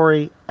the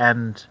story,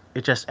 and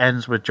it just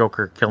ends with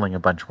Joker killing a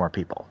bunch more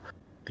people.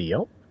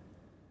 Theo?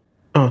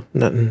 Oh,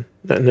 nothing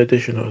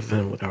additional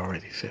than what I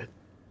already said.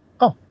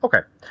 Oh, okay.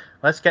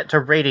 Let's get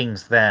to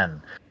ratings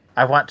then.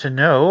 I want to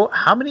know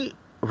how many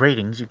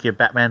ratings you give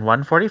Batman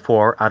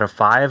 144 out of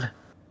 5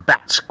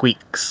 bat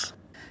squeaks.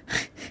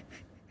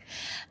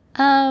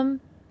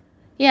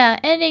 Yeah,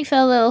 ending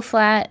fell a little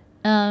flat.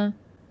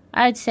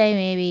 I'd say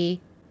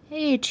maybe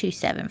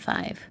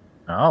 2.75.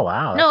 Oh,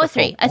 wow. No, a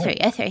 3. A 3.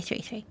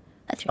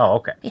 Oh,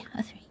 okay. Yeah,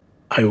 a 3.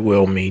 I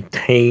will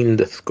maintain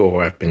the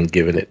score I've been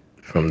giving it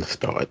from the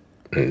start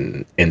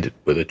and end it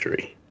with a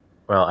 3.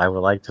 Well, I would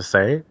like to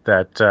say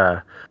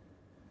that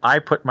I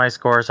put my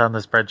scores on the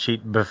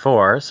spreadsheet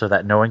before so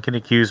that no one can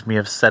accuse me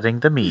of setting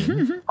the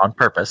mean on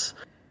purpose.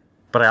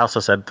 But I also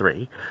said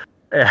 3.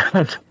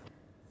 And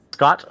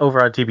Scott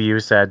over on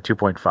TBU said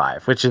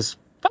 2.5, which is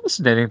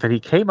fascinating that he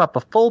came up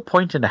a full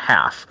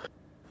 1.5.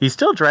 He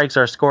still drags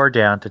our score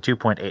down to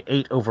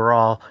 2.88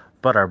 overall,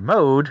 but our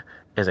mode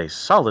is a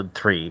solid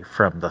 3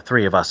 from the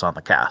 3 of us on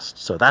the cast.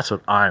 So that's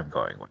what I'm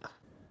going with.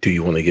 Do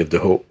you want to give the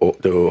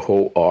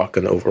whole arc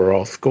an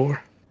overall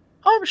score?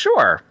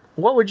 Sure.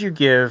 What would you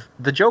give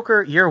the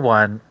Joker Year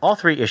 1, all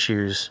 3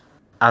 issues,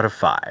 out of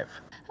 5?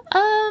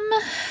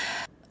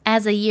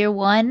 As a Year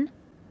 1?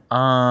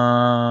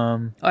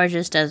 Or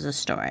just as a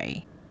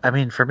story? I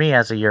mean, for me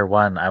as a year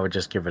one, I would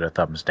just give it a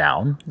thumbs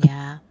down.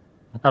 Yeah.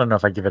 I don't know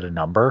if I give it a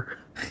number.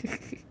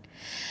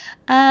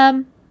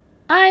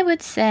 I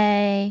would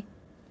say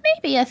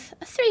maybe a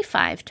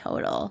 3.5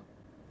 total.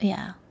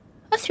 Yeah,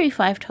 a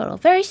 3.5 total.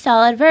 Very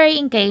solid, very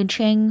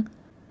engaging,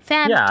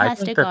 fantastic Yeah, I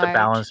think that art. the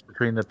balance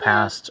between the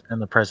past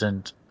and the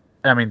present,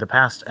 I mean, the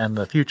past and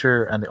the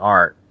future and the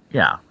art,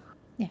 yeah.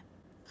 Yeah.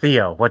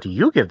 Theo, what do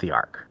you give the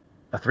arc?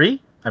 A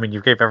 3? I mean,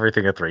 you gave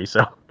everything a 3,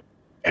 so.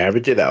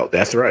 Average it out.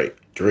 That's right.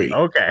 3.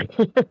 Okay.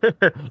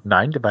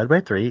 9 divided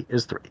by 3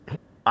 is 3.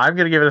 I'm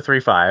going to give it a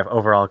 3.5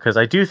 overall because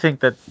I do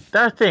think that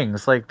there are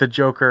things like the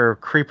Joker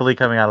creepily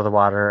coming out of the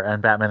water and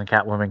Batman and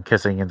Catwoman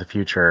kissing in the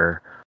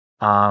future.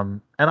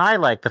 And I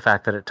like the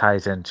fact that it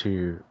ties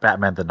into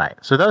Batman the Knight.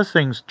 So those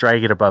things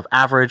drag it above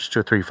average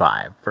to a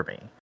 3.5 for me.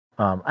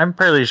 I'm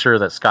fairly sure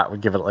that Scott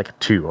would give it like a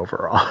 2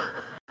 overall.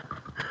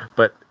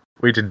 But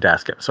we didn't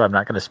ask him, so I'm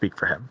not going to speak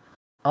for him.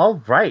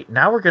 All right,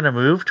 now we're going to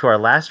move to our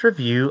last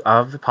review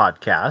of the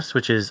podcast,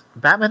 which is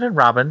Batman and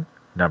Robin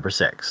number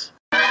 6.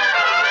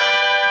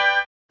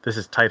 This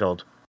is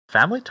titled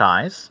Family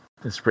Ties.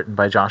 It's written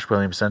by Josh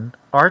Williamson.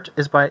 Art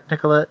is by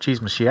Nicola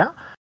Chismashia.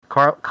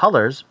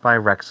 Colors by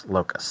Rex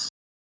Locus.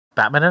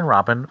 Batman and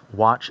Robin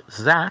watch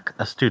Zach,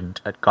 a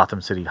student at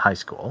Gotham City High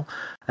School,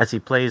 as he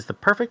plays the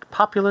perfect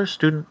popular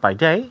student by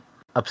day,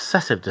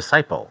 obsessive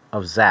disciple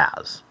of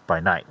Zsasz by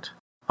night.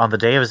 On the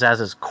day of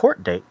Zaz's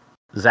court date,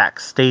 Zach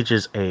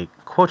stages a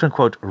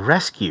quote-unquote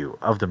rescue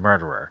of the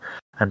murderer,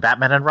 and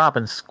Batman and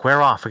Robin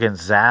square off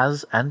against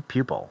Zsasz and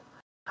Pupil.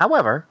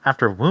 However,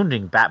 after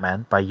wounding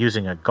Batman by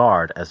using a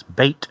guard as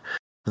bait,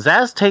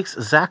 Zsasz takes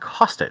Zach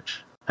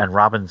hostage, and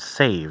Robin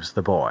saves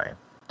the boy.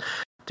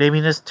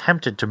 Damian is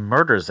tempted to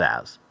murder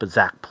Zsasz, but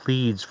Zach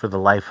pleads for the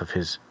life of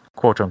his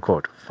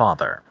quote-unquote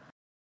father.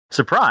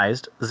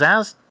 Surprised,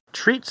 Zsasz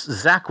treats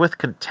Zach with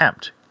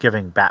contempt,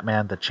 giving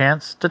Batman the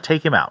chance to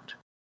take him out.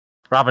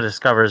 Robin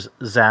discovers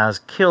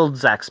Zsasz killed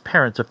Zach's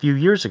parents a few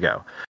years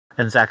ago,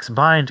 and Zach's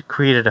mind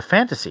created a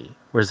fantasy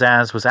where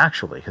Zsasz was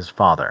actually his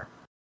father.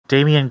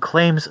 Damian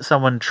claims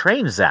someone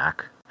trained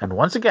Zach, and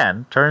once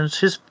again turns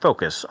his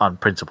focus on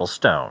Principal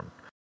Stone.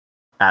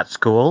 At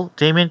school,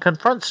 Damian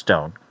confronts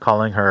Stone,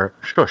 calling her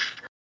Shush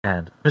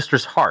and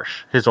Mistress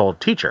Harsh, his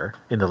old teacher,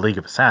 in the League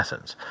of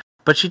Assassins.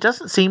 But she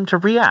doesn't seem to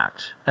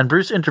react, and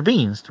Bruce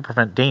intervenes to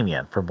prevent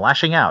Damian from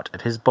lashing out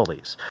at his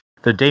bullies,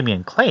 though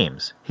Damian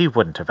claims he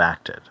wouldn't have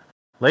acted.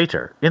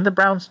 Later, in the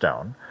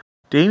Brownstone,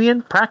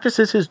 Damian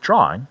practices his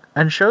drawing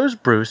and shows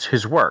Bruce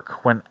his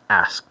work when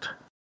asked.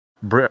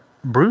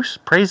 Bruce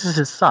praises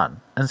his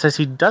son and says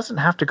he doesn't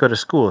have to go to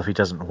school if he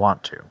doesn't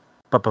want to.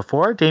 But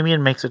before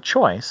Damian makes a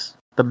choice,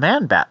 the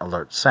Man-Bat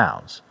alert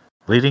sounds,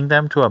 leading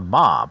them to a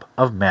mob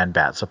of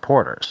Man-Bat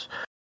supporters.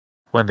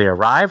 When they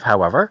arrive,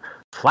 however,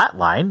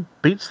 Flatline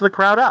beats the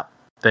crowd up,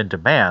 then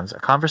demands a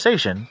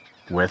conversation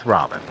with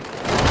Robin.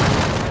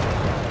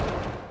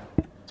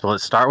 So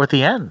let's start with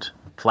the end.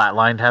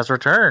 Flatline has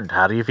returned.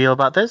 How do you feel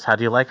about this? How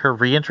do you like her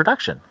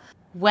reintroduction?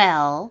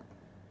 Well,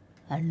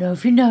 I don't know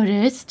if you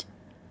noticed,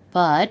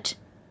 but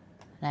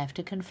I have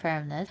to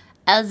confirm this.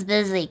 I was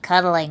busy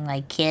cuddling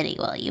my kitty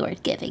while you were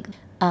giving.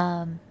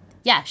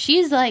 Yeah,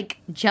 she's like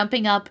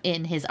jumping up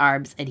in his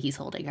arms and he's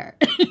holding her.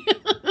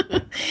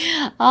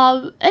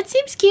 It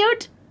seems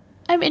cute.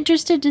 I'm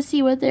interested to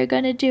see what they're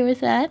going to do with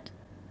that.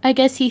 I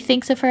guess he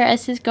thinks of her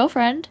as his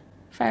girlfriend,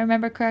 if I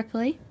remember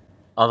correctly.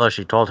 Although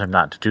she told him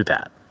not to do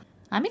that.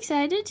 I'm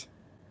excited.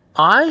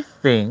 I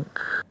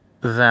think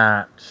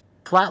that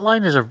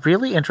Flatline is a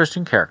really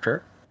interesting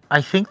character.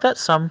 I think that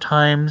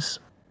sometimes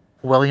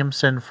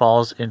Williamson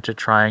falls into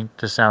trying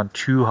to sound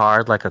too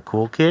hard like a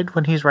cool kid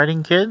when he's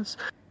writing kids.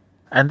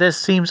 And this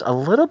seems a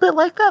little bit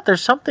like that.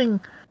 There's something,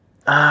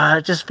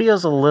 it just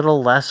feels a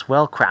little less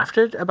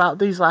well-crafted about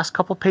these last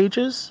couple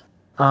pages.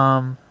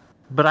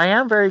 But I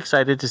am very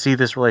excited to see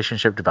this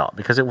relationship develop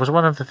because it was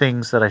one of the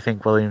things that I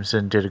think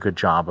Williamson did a good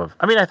job of.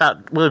 I mean, I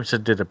thought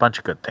Williamson did a bunch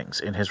of good things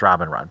in his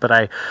Robin run, but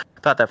I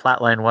thought that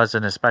Flatline was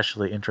an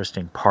especially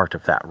interesting part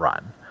of that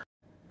run.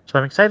 So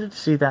I'm excited to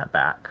see that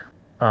back.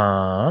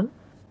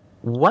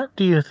 What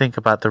do you think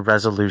about the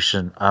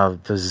resolution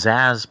of the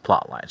Zsasz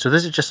plotline? So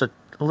this is just a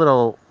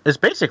little, it's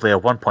basically a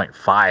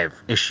 1.5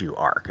 issue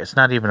arc. It's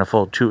not even a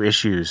full 2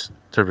 issues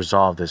to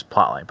resolve this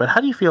plotline. But how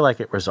do you feel like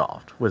it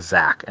resolved with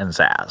Zach and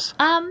Zsasz?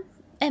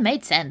 It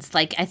made sense.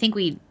 Like, I think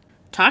we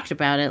talked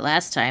about it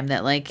last time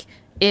that, like,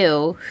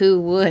 ew,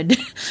 who would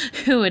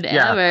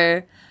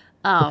ever,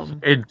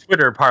 in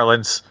Twitter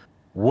parlance,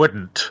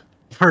 wouldn't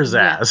for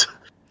Zsasz.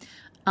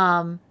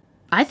 Yeah.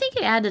 I think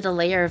it added a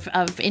layer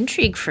of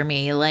intrigue for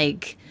me.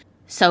 Like,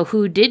 so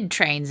who did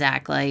train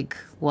Zach? Like,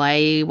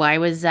 why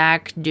was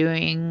Zach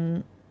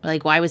doing,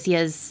 like, why was he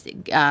as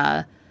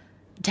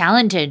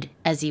talented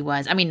as he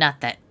was? I mean, not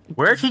that.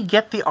 Where'd he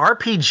get the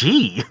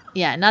RPG?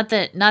 Yeah, not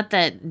that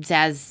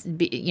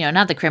Zsasz,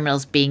 not the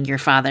criminals being your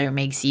father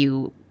makes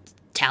you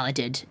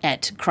talented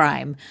at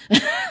crime.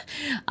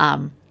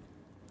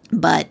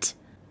 But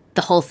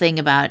the whole thing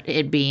about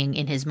it being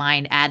in his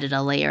mind added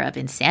a layer of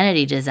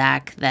insanity to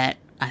Zach that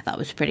I thought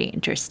was pretty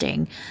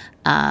interesting.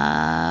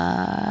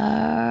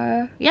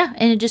 Yeah,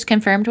 and it just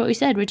confirmed what we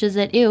said, which is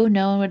that, ew,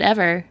 no one would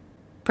ever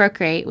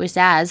procreate with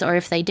Zaz, or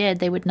if they did,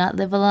 they would not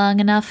live long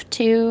enough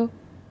to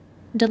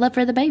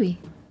deliver the baby.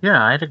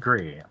 Yeah, I'd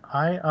agree.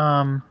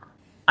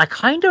 I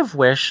kind of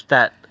wish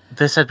that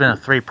this had been a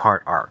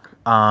 3-part arc.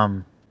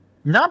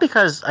 Not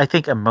because I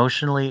think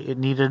emotionally it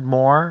needed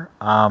more,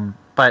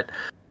 but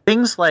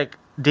things like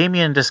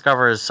Damien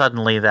discovers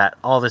suddenly that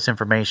all this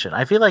information.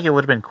 I feel like it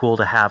would have been cool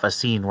to have a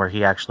scene where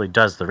he actually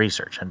does the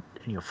research and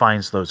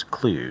finds those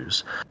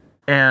clues.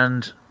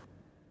 And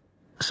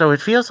so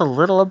it feels a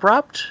little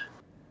abrupt,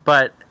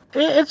 but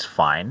it's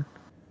fine.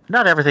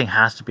 Not everything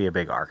has to be a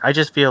big arc. I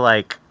just feel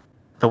like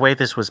the way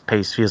this was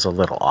paced feels a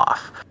little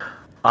off.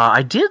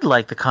 I did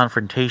like the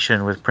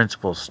confrontation with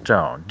Principal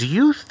Stone. Do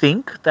you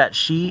think that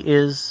she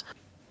is...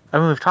 I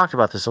mean, we've talked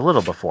about this a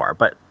little before,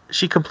 but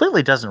she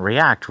completely doesn't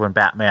react when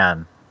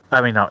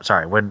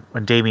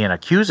when Damien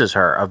accuses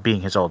her of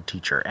being his old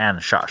teacher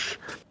and Shush.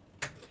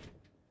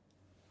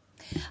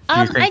 Do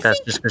you think that's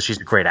just because she's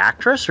a great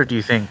actress, or do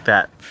you think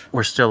that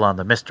we're still on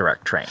the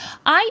misdirect train?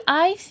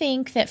 I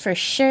think that for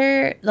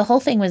sure the whole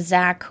thing with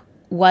Zach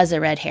was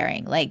a red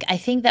herring. Like, I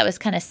think that was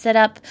kind of set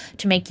up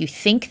to make you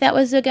think that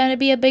was going to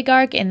be a big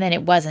arc, and then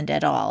it wasn't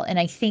at all. And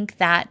I think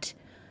that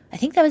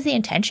was the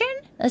intention.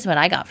 That's what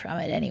I got from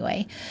it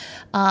anyway.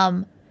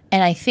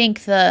 And I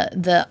think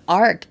the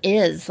arc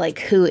is like,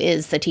 who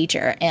is the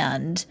teacher?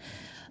 And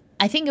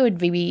I think it would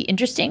be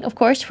interesting, of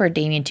course, for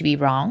Damien to be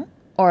wrong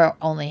or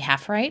only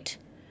half right,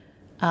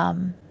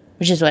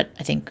 which is what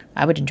I think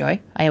I would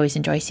enjoy. I always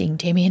enjoy seeing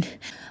Damien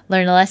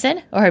learn a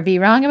lesson or be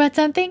wrong about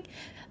something.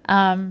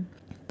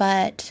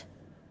 But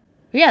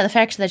yeah, the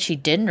fact that she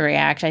didn't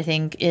react, I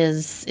think,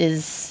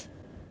 is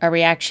a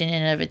reaction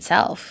in and of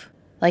itself.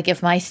 Like,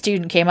 if my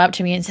student came up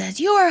to me and says,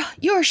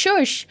 "You're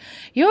Shush,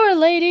 you're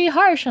Lady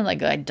Harsh," I'm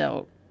like, I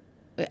don't.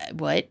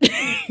 What?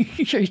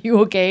 Are you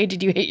okay?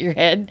 Did you hit your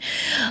head?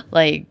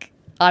 Like,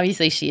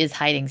 obviously she is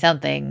hiding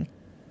something,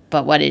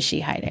 but what is she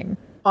hiding?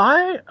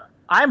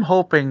 I'm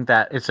hoping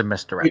that it's a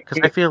misdirect, because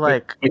I feel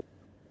like...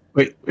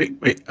 Wait.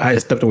 I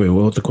stepped away.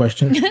 What was the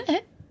question?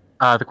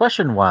 The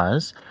question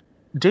was,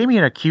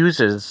 Damien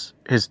accuses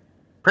his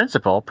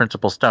Principal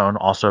Stone,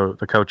 also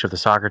the coach of the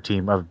soccer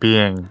team, of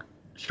being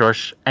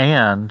Shush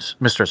and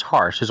Mistress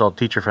Harsh, his old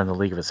teacher from the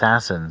League of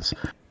Assassins.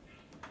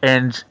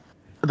 And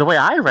the way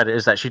I read it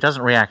is that she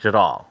doesn't react at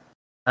all.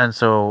 And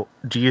so,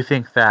 do you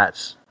think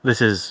that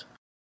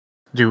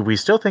do we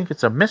still think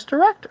it's a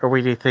misdirect, or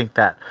do you think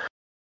that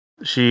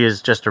she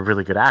is just a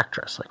really good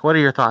actress? Like, what are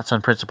your thoughts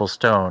on Principal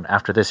Stone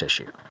after this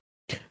issue?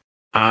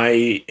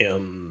 I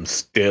am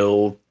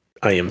still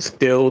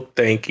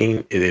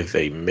thinking it is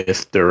a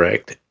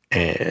misdirect,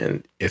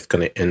 and it's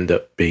going to end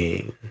up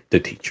being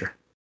the teacher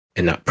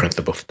and not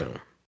Principal Stone.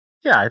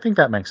 Yeah, I think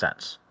that makes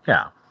sense.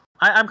 Yeah.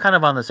 I'm kind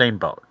of on the same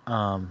boat.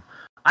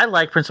 I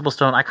like Principal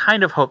Stone. I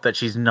kind of hope that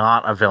she's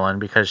not a villain,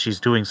 because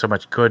she's doing so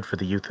much good for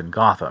the youth in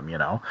Gotham,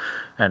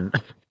 and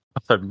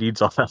Gotham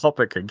needs all the help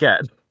it can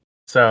get.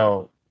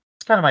 So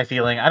it's kind of my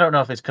feeling. I don't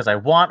know if it's because I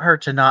want her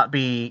to not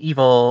be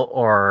evil,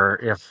 or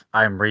if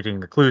I'm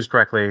reading the clues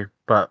correctly,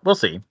 but we'll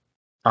see.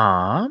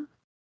 I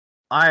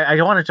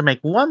wanted to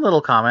make one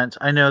little comment.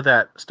 I know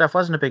that Steph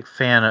wasn't a big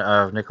fan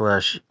of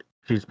Nicolas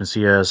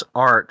Messia's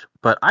art,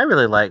 but I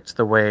really liked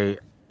the way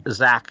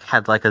Zach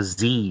had like a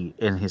Z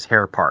in his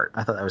hair part.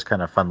 I thought that was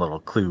kind of a fun little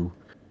clue.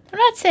 I'm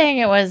not saying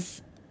it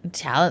was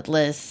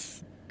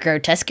talentless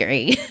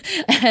grotesquerie.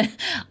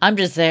 I'm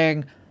just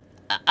saying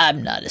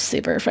I'm not a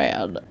super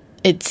fan.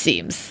 It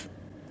seems.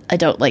 I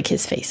don't like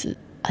his faces.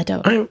 I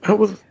don't. I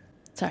was...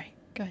 Sorry,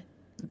 go ahead.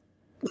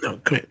 No,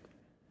 go ahead.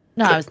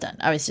 No, I was done.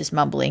 I was just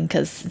mumbling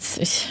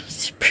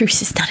because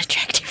Bruce is not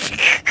attractive.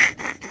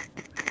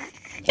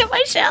 Am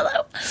I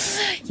shallow?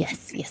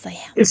 Yes, I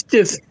am. It's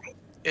just...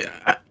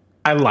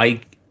 I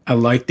like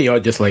the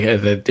art just like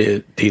as I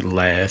did the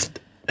last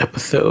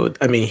episode.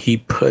 I mean, he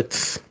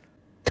puts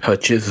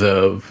touches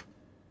of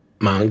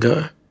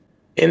manga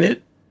in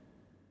it.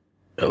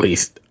 At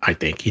least I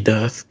think he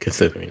does,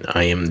 considering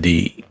I am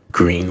the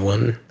green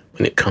one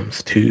when it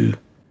comes to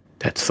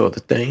that sort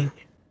of thing.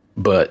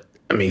 But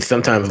I mean,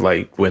 sometimes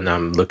like when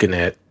I'm looking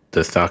at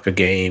the soccer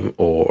game,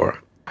 or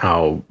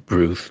how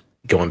Bruce,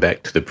 going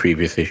back to the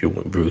previous issue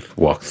when Bruce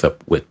walks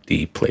up with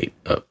the plate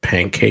of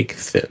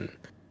pancakes, and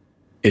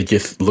it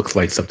just looks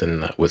like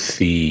something I would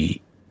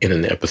see in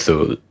an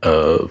episode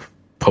of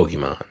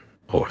Pokemon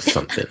or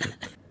something,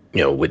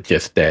 with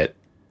just that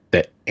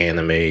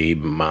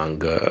anime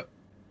manga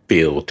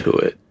feel to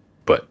it.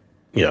 But,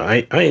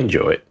 I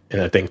enjoy it,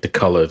 and I think the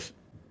colors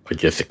are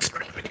just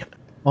extravagant.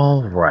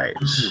 All right.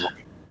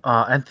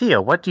 And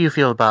Thea, what do you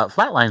feel about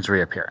Flatline's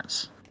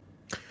reappearance?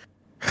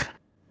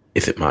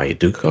 Is it Maya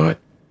Ducard?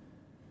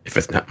 If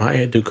it's not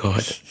Maya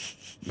Ducard,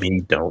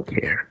 me don't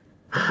care.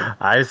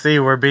 I see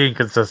we're being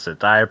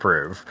consistent. I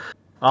approve.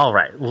 All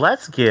right,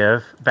 let's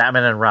give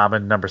Batman and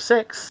Robin number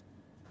 6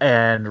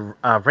 and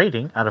a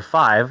rating out of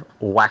 5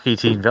 wacky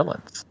teen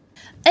villains.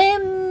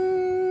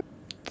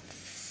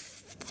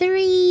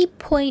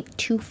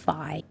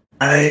 3.25.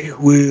 I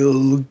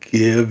will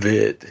give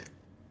it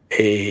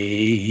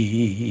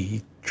a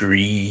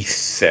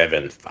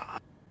 3.75.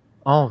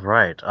 All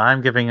right,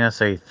 I'm giving us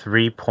a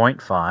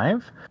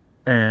 3.5.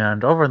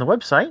 And over on the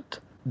website,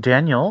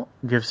 Daniel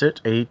gives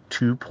it a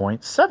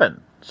 2.7.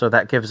 So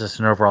that gives us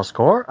an overall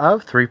score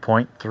of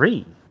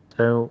 3.3.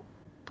 So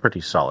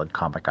pretty solid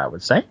comic, I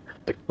would say.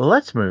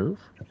 Let's move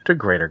to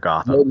Greater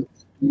Gotham.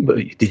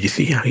 But did you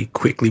see how he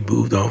quickly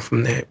moved on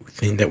from that,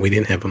 saying that we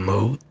didn't have a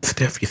mode?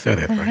 Steph, you said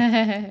that,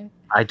 right?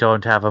 I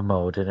don't have a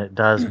mode, and it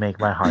does make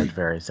my heart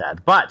very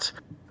sad. But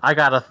I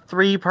got a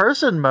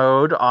 3-person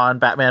mode on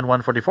Batman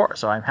 144,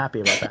 so I'm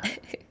happy about that.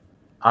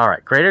 All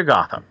right, Greater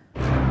Gotham.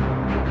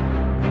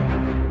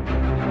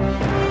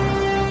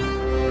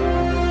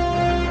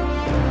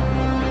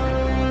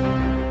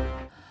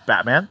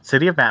 Batman,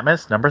 City of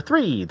Matmos, number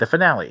 3, the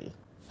finale.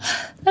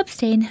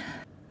 Abstain.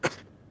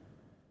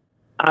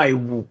 I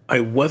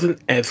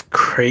wasn't as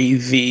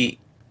crazy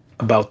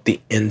about the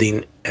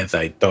ending as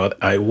I thought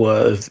I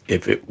was.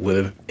 If it would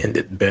have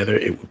ended better,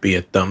 it would be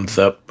a thumbs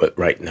up. But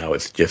right now,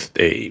 it's just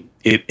it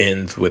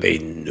ends with a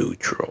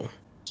neutral.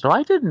 So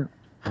I didn't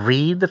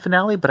read the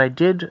finale, but I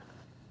did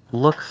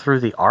look through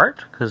the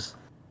art, because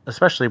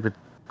especially with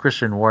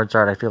Christian Ward's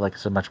art, I feel like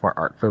it's a much more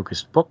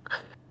art-focused book.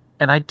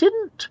 And I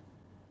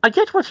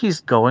get what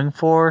he's going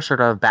for, sort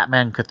of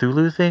Batman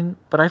Cthulhu thing,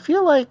 but I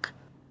feel like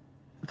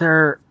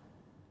there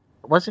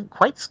wasn't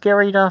quite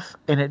scary enough,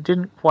 and it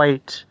didn't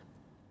quite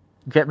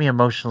get me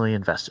emotionally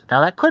invested. Now,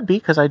 that could be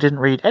because I didn't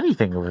read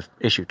anything of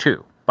issue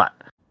 2, but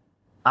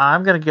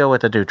I'm going to go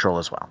with a neutral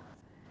as well.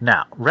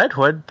 Now, Red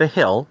Hood, The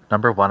Hill,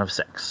 number 1 of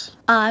 6.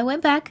 I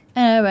went back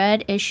and I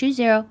read issue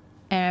 0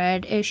 and I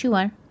read issue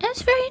 1. And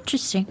it's very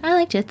interesting. I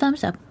liked it.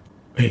 Thumbs up.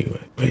 Wait.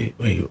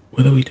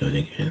 What are we doing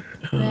again?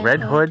 Red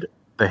Hood,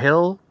 The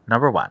Hill,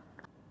 number 1.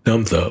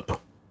 Thumbs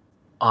up.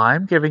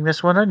 I'm giving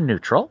this one a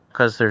neutral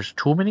because there's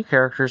too many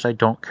characters I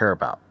don't care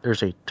about.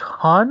 There's a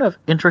ton of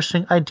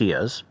interesting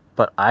ideas,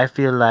 but I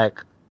feel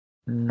like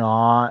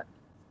I'm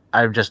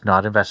just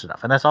not invested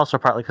enough. And that's also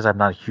partly because I'm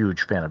not a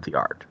huge fan of the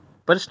art.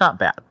 But it's not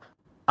bad.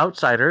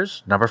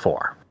 Outsiders, number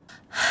 4.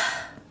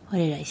 What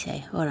did I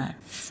say? Hold on.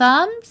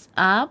 Thumbs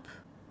up.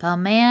 But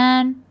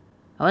man,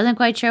 I wasn't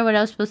quite sure what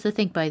I was supposed to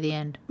think by the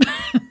end.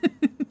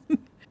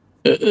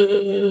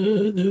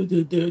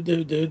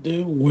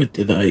 What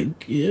did I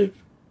give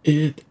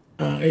it?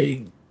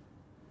 I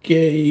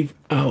gave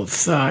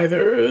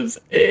Outsiders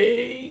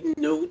a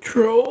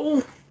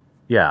neutral.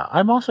 Yeah,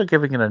 I'm also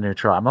giving it a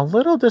neutral. I'm a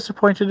little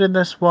disappointed in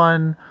this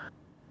one,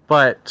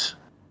 but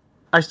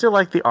I still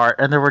like the art,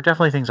 and there were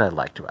definitely things I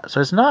liked about it.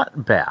 So it's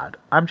not bad.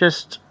 I'm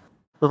just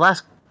the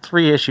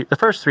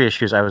first 3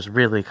 issues I was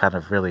really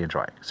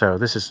enjoying. So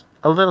this is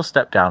a little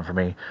step down for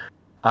me.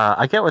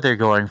 I get what they're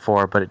going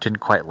for, but it didn't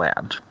quite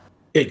land.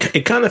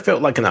 It kind of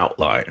felt like an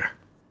outlier.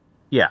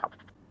 Yeah.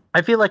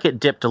 I feel like it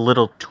dipped a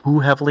little too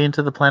heavily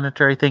into the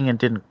planetary thing and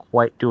didn't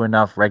quite do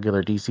enough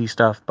regular DC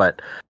stuff,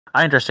 but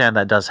I understand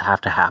that does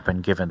have to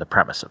happen given the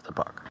premise of the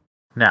book.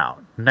 Now,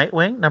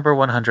 Nightwing, number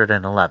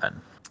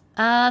 111.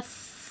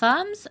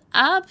 Thumbs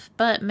up,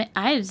 but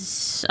I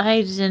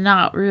did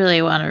not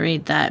really want to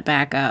read that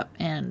backup,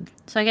 and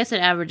so I guess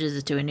it averages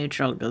it to a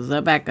neutral because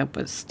the backup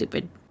was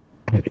stupid.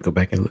 I had to go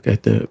back and look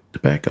at the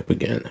backup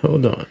again.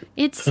 Hold on.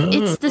 It's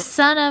the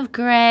Son of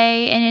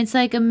Grey, and it's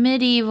like a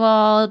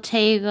medieval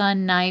take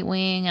on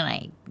Nightwing,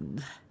 and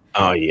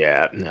Oh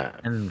yeah, nah.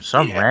 And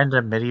some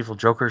random medieval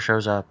Joker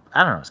shows up.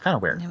 I don't know. It's kind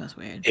of weird. It was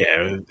weird.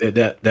 Yeah,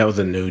 that was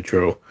a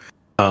neutral.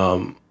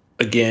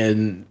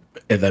 Again,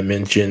 as I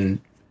mentioned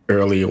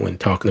earlier when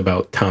talking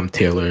about Tom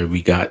Taylor,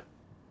 we got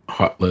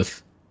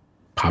Heartless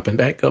popping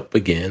back up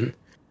again.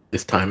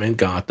 This time in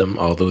Gotham,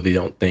 although they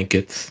don't think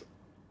it's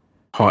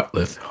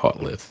Heartless.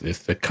 It's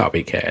the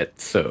copycat.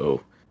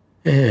 So,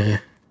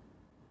 it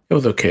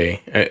was okay.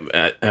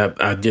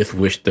 I just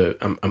wish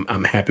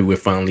I'm happy we're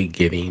finally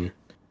getting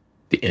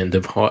the end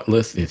of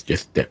Heartless. It's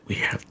just that we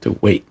have to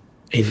wait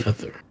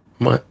another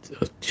month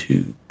or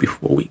 2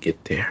 before we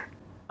get there.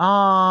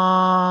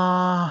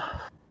 I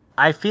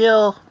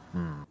feel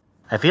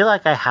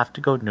like I have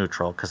to go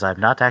neutral because I'm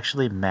not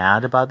actually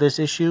mad about this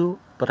issue,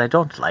 but I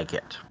don't like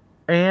it.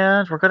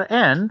 And we're going to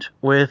end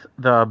with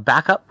the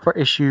backup for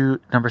issue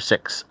number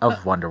 6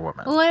 of Wonder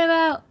Woman. What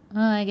about...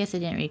 Oh, I guess I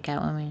didn't read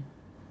Catwoman.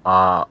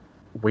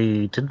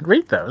 We didn't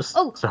read those,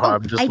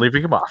 I'm just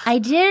leaving them off. I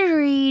did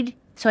read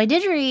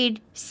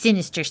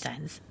Sinister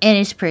Sons, and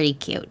it's pretty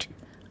cute.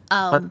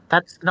 But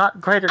that's not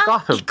Greater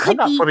Gotham. I'm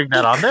not putting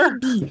that on there.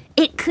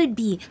 It could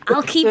be.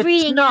 I'll keep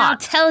reading, and I'll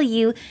tell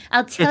you.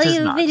 If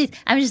it is.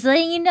 I'm just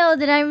letting you know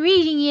that I'm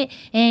reading it,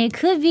 and it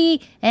could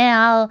be,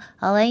 and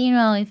I'll let you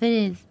know if it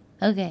is.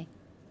 Okay.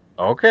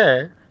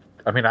 Okay.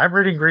 I mean, I'm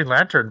reading Green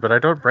Lantern, but I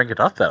don't bring it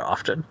up that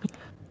often.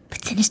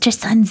 But Sinister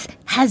Sons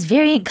has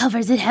variant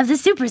covers that have the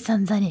Super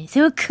Sons on it,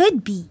 so it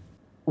could be.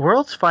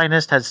 World's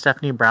Finest had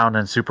Stephanie Brown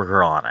and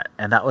Supergirl on it,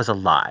 and that was a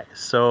lie.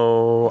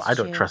 So I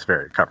don't trust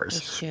variant covers.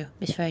 It's true.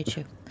 It's very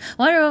true.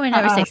 Wonder Woman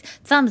number 6.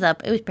 Thumbs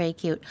up. It was pretty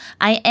cute.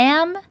 I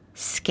am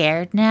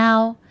scared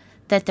now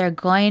that they're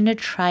going to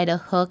try to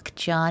hook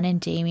John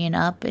and Damien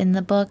up in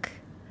the book?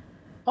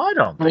 I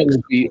don't think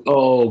so.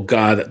 Oh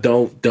God!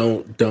 Don't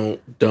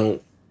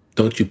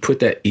you put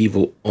that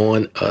evil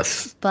on us,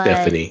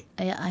 Stephanie?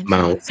 I'm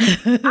Mount.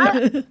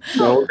 I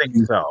don't think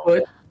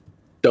so.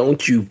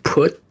 Don't you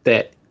put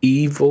that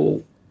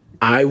evil?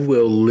 I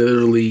will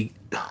literally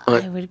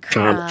hunt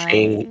Tom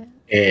King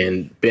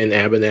and Ben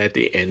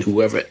Abernathy and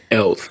whoever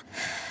else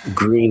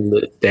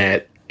greenlit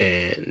that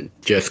and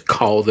just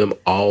call them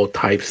all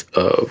types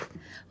of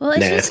Well, it's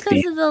just nasty.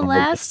 because of the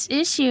last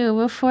issue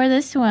before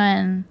this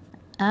one.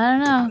 I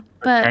don't know,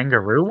 but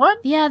Kangaroo one?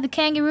 yeah, the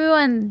kangaroo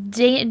one.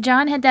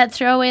 John had that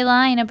throwaway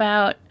line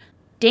about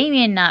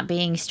Damien not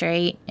being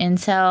straight, and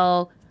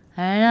so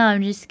I don't know.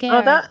 I'm just scared.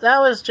 Oh, that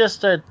was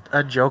just a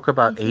joke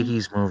about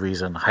 80s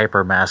movies and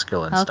hyper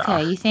masculine stuff.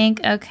 Okay, you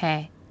think?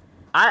 Okay.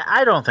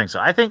 I don't think so.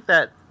 I think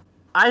that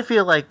I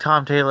feel like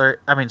Tom Taylor.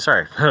 I mean,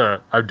 sorry,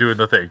 I'm doing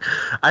the thing.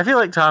 I feel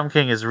like Tom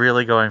King is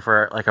really going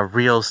for like a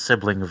real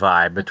sibling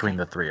vibe between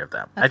the three of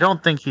them. I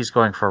don't think he's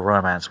going for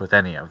romance with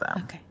any of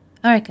them. Okay.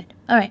 All right. Good.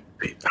 All right.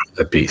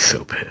 I'd be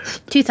so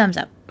pissed. 2 thumbs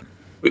up.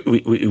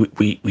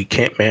 We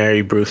can't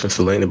marry Bruce and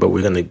Selena, but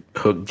we're gonna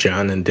hook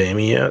John and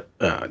Damien.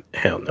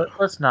 Hell no.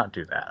 Let's not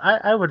do that.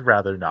 I would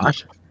rather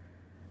not.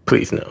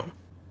 Please no.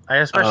 I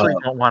especially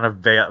don't want to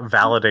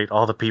validate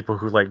all the people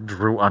who like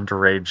drew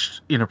underage,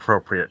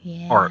 inappropriate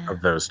art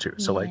of those two.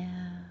 So like,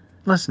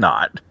 let's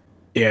not.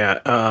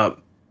 Yeah.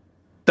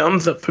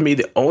 Thumbs up for me.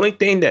 The only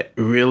thing that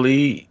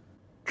really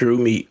drew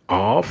me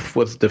off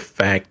was the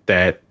fact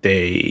that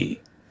they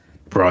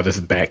brought us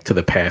back to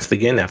the past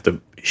again after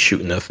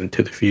shooting us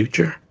into the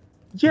future.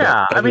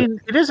 Yeah, I mean,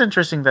 it is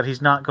interesting that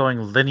he's not going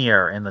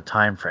linear in the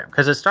time frame,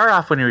 because it started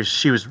off when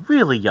she was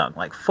really young,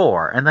 like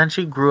 4, and then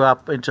she grew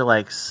up into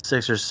like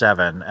 6 or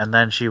 7, and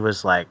then she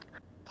was like,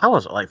 how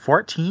was it, like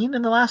 14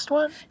 in the last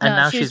one? And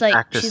now she's like,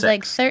 back to she's 6.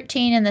 like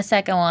 13 in the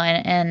second one,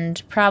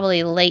 and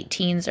probably late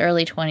teens,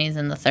 early 20s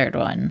in the third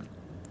one,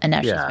 and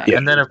now she's back.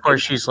 And then of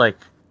course she's like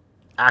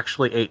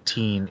actually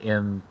 18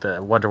 in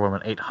the Wonder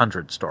Woman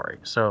 800 story.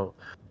 So,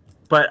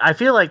 but I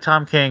feel like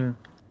Tom King.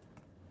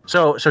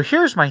 So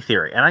here's my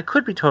theory, and I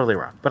could be totally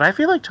wrong, but I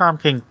feel like Tom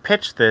King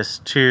pitched this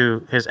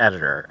to his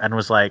editor and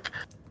was like,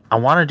 I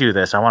want to do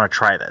this. I want to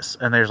try this.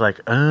 And there's like,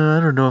 I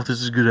don't know if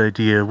this is a good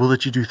idea. We'll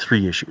let you do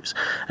 3 issues.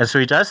 And so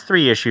he does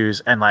 3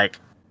 issues, and like,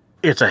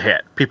 it's a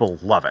hit. People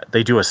love it.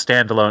 They do a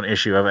standalone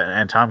issue of it,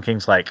 and Tom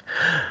King's like,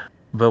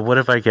 but what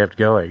if I kept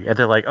going? And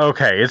they're like,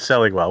 okay, it's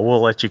selling well. We'll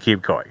let you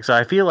keep going. So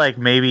I feel like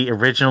maybe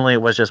originally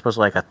it was just supposed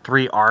to like a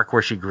 3 arc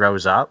where she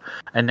grows up,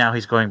 and now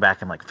he's going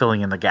back and like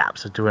filling in the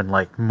gaps and doing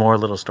like more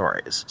little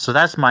stories. So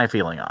that's my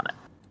feeling on it.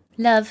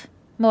 Love.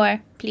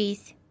 More,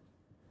 please.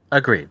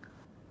 Agreed.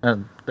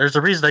 And there's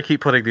a reason I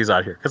keep putting these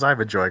on here, because I'm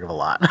enjoying them a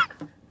lot.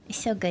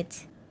 It's so good.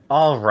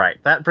 All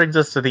right. That brings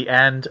us to the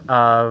end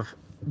of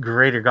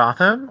Greater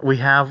Gotham. We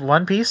have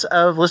one piece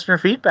of listener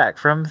feedback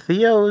from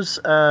Theo's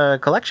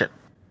collection.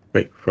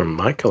 Wait, from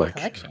my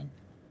collection?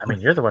 I mean,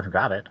 you're the one who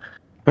got it.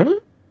 Huh? Do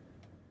you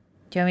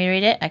want me to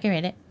read it? I can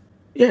read it.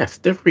 Yes,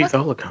 Steph reads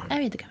all the comments. I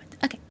read the comments.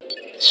 Okay.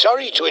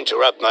 Sorry to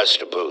interrupt,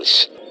 Master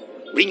Bruce.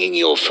 Ringing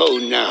your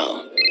phone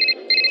now.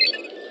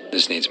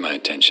 This needs my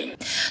attention.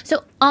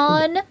 So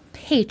on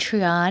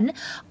Patreon,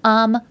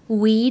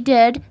 we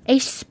did a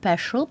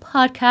special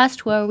podcast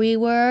where we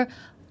were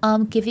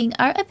giving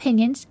our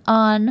opinions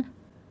on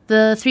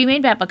the 3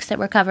 main Bat books that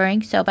we're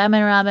covering. So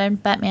Batman and Robin,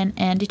 Batman,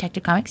 and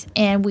Detective Comics.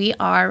 And we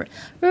are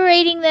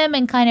rating them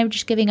and kind of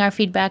just giving our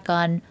feedback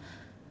on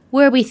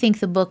where we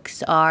think the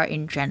books are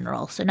in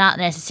general. So not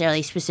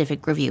necessarily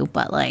specific review,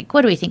 but like,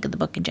 what do we think of the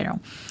book in general?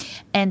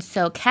 And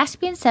so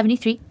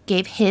Caspian73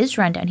 gave his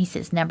rundown. He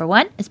says, number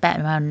 1 is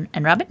Batman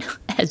and Robin,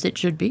 as it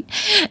should be.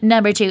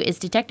 Number 2 is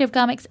Detective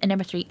Comics. And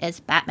number 3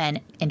 is Batman.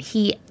 And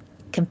he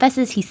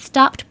confesses he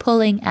stopped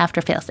pulling after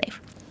Failsafe.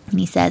 And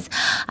he says,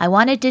 I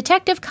wanted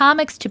Detective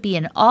Comics to be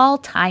an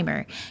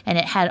all-timer, and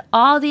it had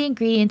all the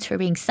ingredients for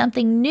being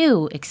something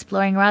new,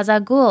 exploring Ra's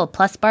al Ghul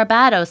plus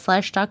Barbados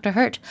 / Dr.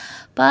 Hurt,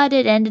 but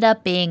it ended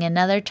up being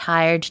another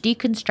tired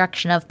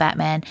deconstruction of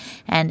Batman,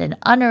 and an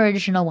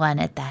unoriginal one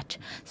at that.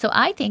 So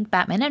I think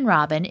Batman and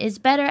Robin is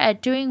better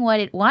at doing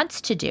what it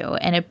wants to do,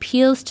 and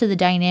appeals to the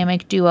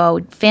dynamic duo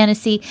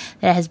fantasy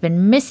that has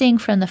been missing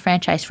from the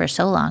franchise for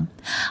so long.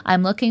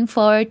 I'm looking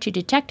forward to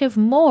Detective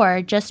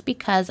more just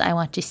because I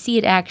want to see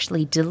it actually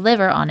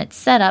deliver on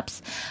its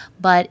setups,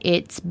 but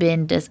it's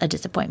been a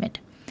disappointment.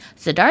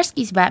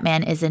 Zdarsky's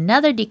Batman is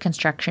another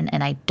deconstruction,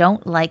 and I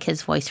don't like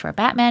his voice for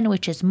Batman,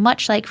 which is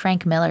much like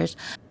Frank Miller's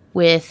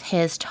with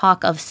his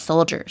talk of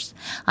soldiers.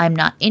 I'm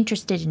not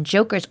interested in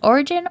Joker's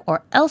origin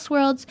or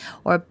Elseworlds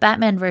or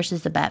Batman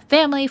versus the Bat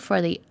Family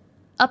for the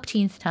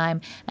upteenth time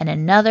and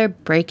another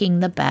Breaking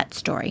the Bat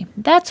story.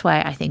 That's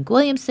why I think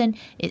Williamson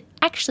is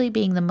actually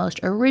being the most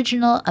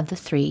original of the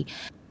 3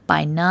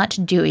 by not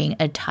doing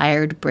a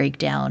tired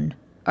breakdown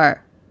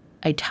or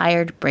a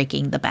tired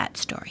Breaking the Bat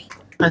story.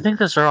 I think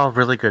those are all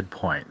really good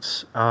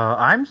points.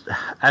 I'm,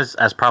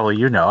 as probably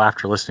you know,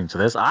 after listening to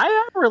this, I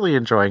am really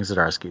enjoying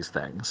Zdarsky's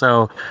thing.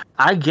 So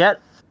I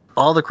get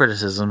all the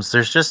criticisms,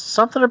 there's just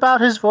something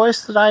about his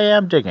voice that I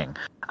am digging.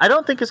 I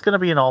don't think it's going to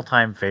be an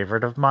all-time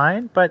favorite of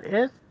mine, but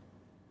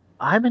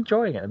I'm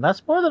enjoying it, and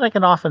that's more than I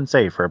can often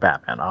say for a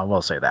Batman. I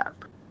will say that.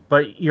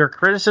 But your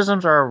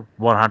criticisms are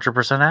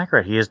 100%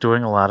 accurate. He is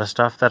doing a lot of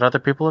stuff that other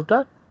people have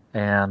done.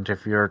 And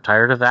if you're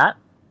tired of that,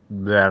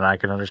 then I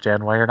can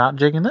understand why you're not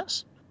digging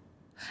this.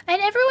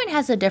 And everyone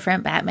has a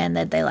different Batman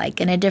that they like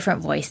and a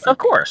different voice. Of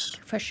course.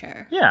 For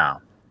sure. Yeah.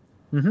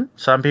 Mm-hmm.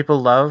 Some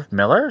people love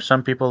Miller.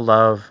 Some people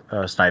love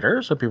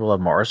Snyder. Some people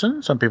love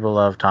Morrison. Some people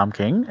love Tom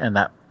King. And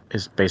that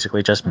is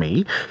basically just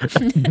me.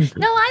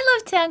 No, I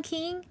love Tom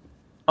King.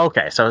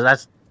 Okay, so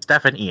that's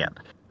Steph and Ian.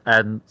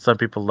 And some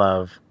people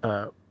love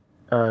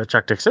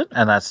Chuck Dixon,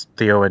 and that's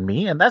Theo and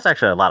me, and that's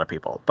actually a lot of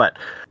people. But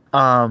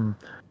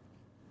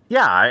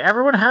yeah,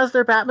 everyone has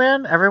their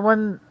Batman.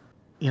 Everyone,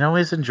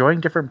 is enjoying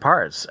different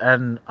parts,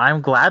 and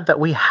I'm glad that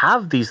we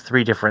have these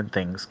 3 different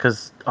things.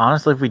 Because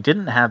honestly, if we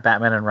didn't have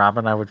Batman and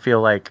Robin, I would feel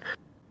like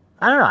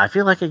I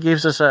feel like it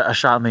gives us a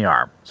shot in the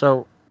arm.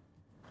 So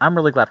I'm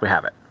really glad we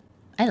have it.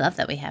 I love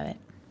that we have it.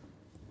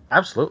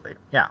 Absolutely,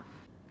 yeah.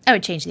 I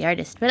would change the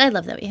artist, but I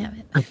love that we have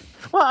it.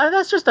 Well,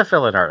 that's just a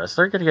fill-in artist.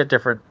 They're going to get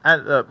different.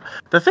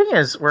 The thing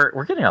is,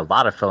 we're getting a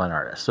lot of fill-in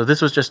artists. So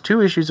this was just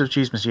 2 issues of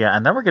Cheese Messiah,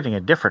 and then we're getting a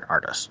different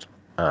artist.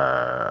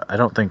 I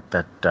don't think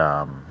that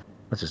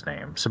what's his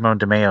name, Simone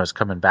DeMeo is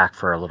coming back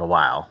for a little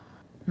while.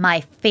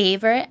 My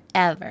favorite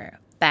ever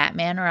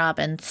Batman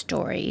Robin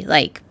story,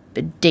 like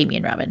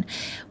Damian Robin,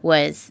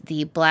 was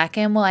the black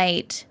and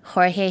white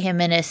Jorge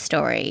Jimenez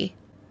story,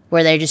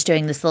 where they're just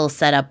doing this little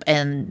setup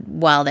and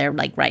while they're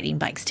like riding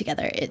bikes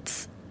together.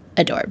 It's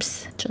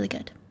adorbs. It's really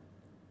good.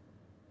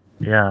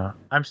 Yeah.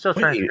 I'm still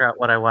trying to figure out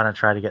what I want to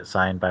try to get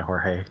signed by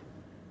Jorge.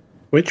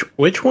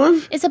 Which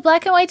one? It's a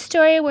black and white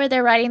story where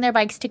they're riding their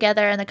bikes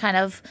together and they're kind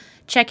of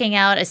checking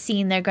out a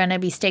scene they're going to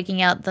be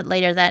staking out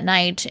later that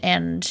night,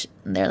 and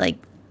they're like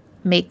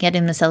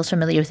getting themselves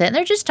familiar with it. And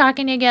they're just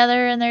talking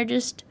together and they're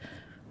just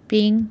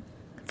being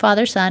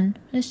father-son.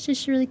 It's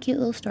just a really cute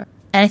little story.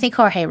 And I think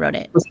Jorge wrote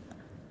it.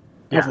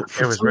 Yeah,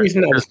 for some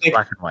reason, I was thinking,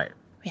 black and white.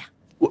 Yeah.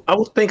 I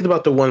was thinking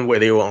about the one where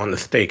they were on the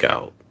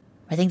stakeout.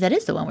 I think that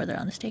is the one where they're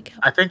on the stakeout.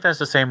 I think that's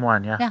the same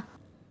one, yeah. Yeah.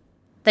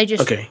 They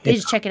just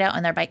check it out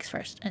on their bikes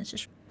first, and it's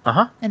just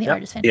and the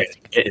art is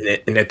fantastic. Yeah,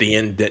 and at the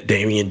end, that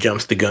Damian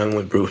jumps the gun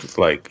when Bruce is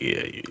like,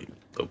 "Yeah, you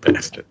little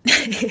bastard."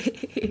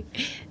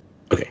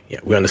 Okay, yeah,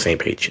 we're on the same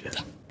page.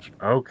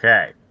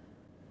 Okay,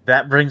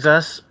 that brings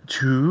us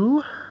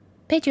to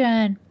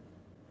Patreon.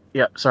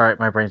 Yep, sorry,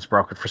 my brain's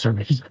broken for some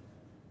reason.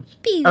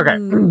 Pew. Okay,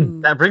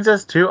 that brings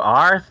us to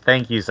our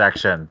thank you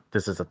section.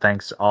 This is a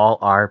thanks to all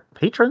our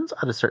patrons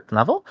at a certain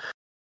level.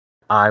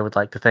 I would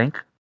like to thank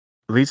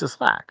Lisa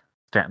Slack,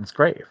 Stanton's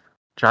Grave,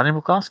 Johnny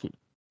McCloskey,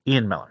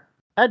 Ian Miller,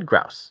 Ed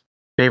Grouse,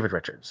 David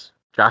Richards,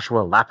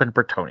 Joshua Lappin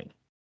Bertoni,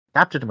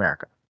 Captain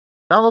America,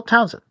 Donald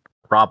Townsend,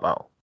 Rob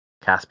O,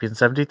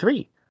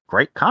 Caspian73,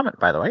 great comment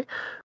by the way,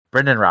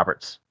 Brendan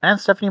Roberts, and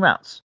Stephanie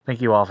Mounts.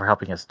 Thank you all for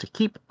helping us to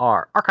keep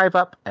our archive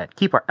up and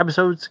keep our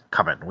episodes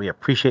coming. We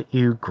appreciate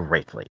you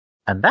greatly.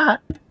 And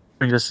that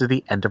brings us to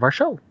the end of our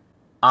show.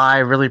 I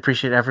really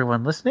appreciate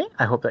everyone listening.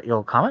 I hope that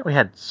you'll comment. We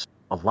had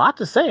a lot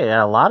to say,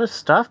 a lot of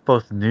stuff,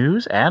 both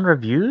news and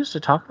reviews to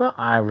talk about.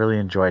 I really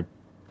enjoyed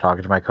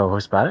talking to my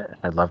co-host about it.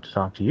 I'd love to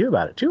talk to you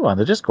about it too on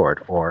the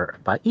Discord or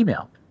by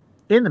email.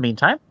 In the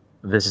meantime,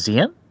 this is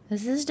Ian.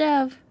 This is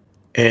Dev.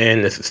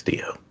 And this is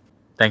Theo.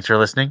 Thanks for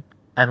listening,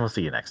 and we'll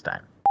see you next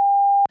time.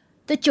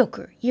 The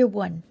Joker, Year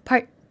 1,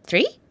 Part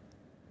 3?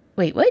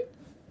 Wait, what?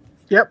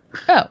 Yep.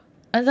 Oh,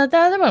 I thought the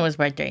other one was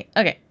Part 3.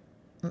 Okay.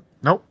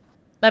 Nope.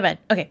 My bad.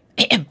 Okay.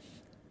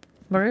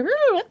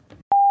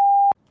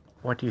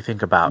 What do you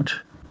think about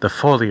the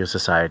Folio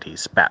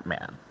Society's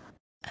Batman?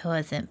 I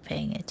wasn't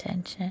paying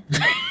attention.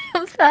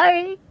 I'm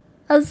sorry.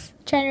 I was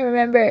trying to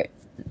remember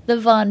the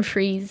Von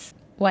Fries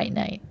White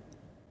Knight.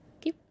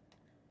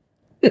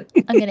 I'm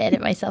going to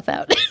edit myself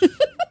out.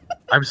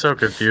 I'm so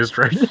confused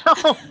right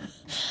now.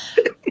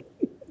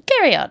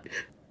 Carry on.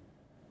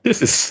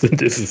 This is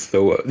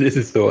so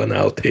an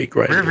outtake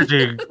right now.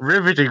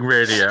 Riveting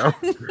radio.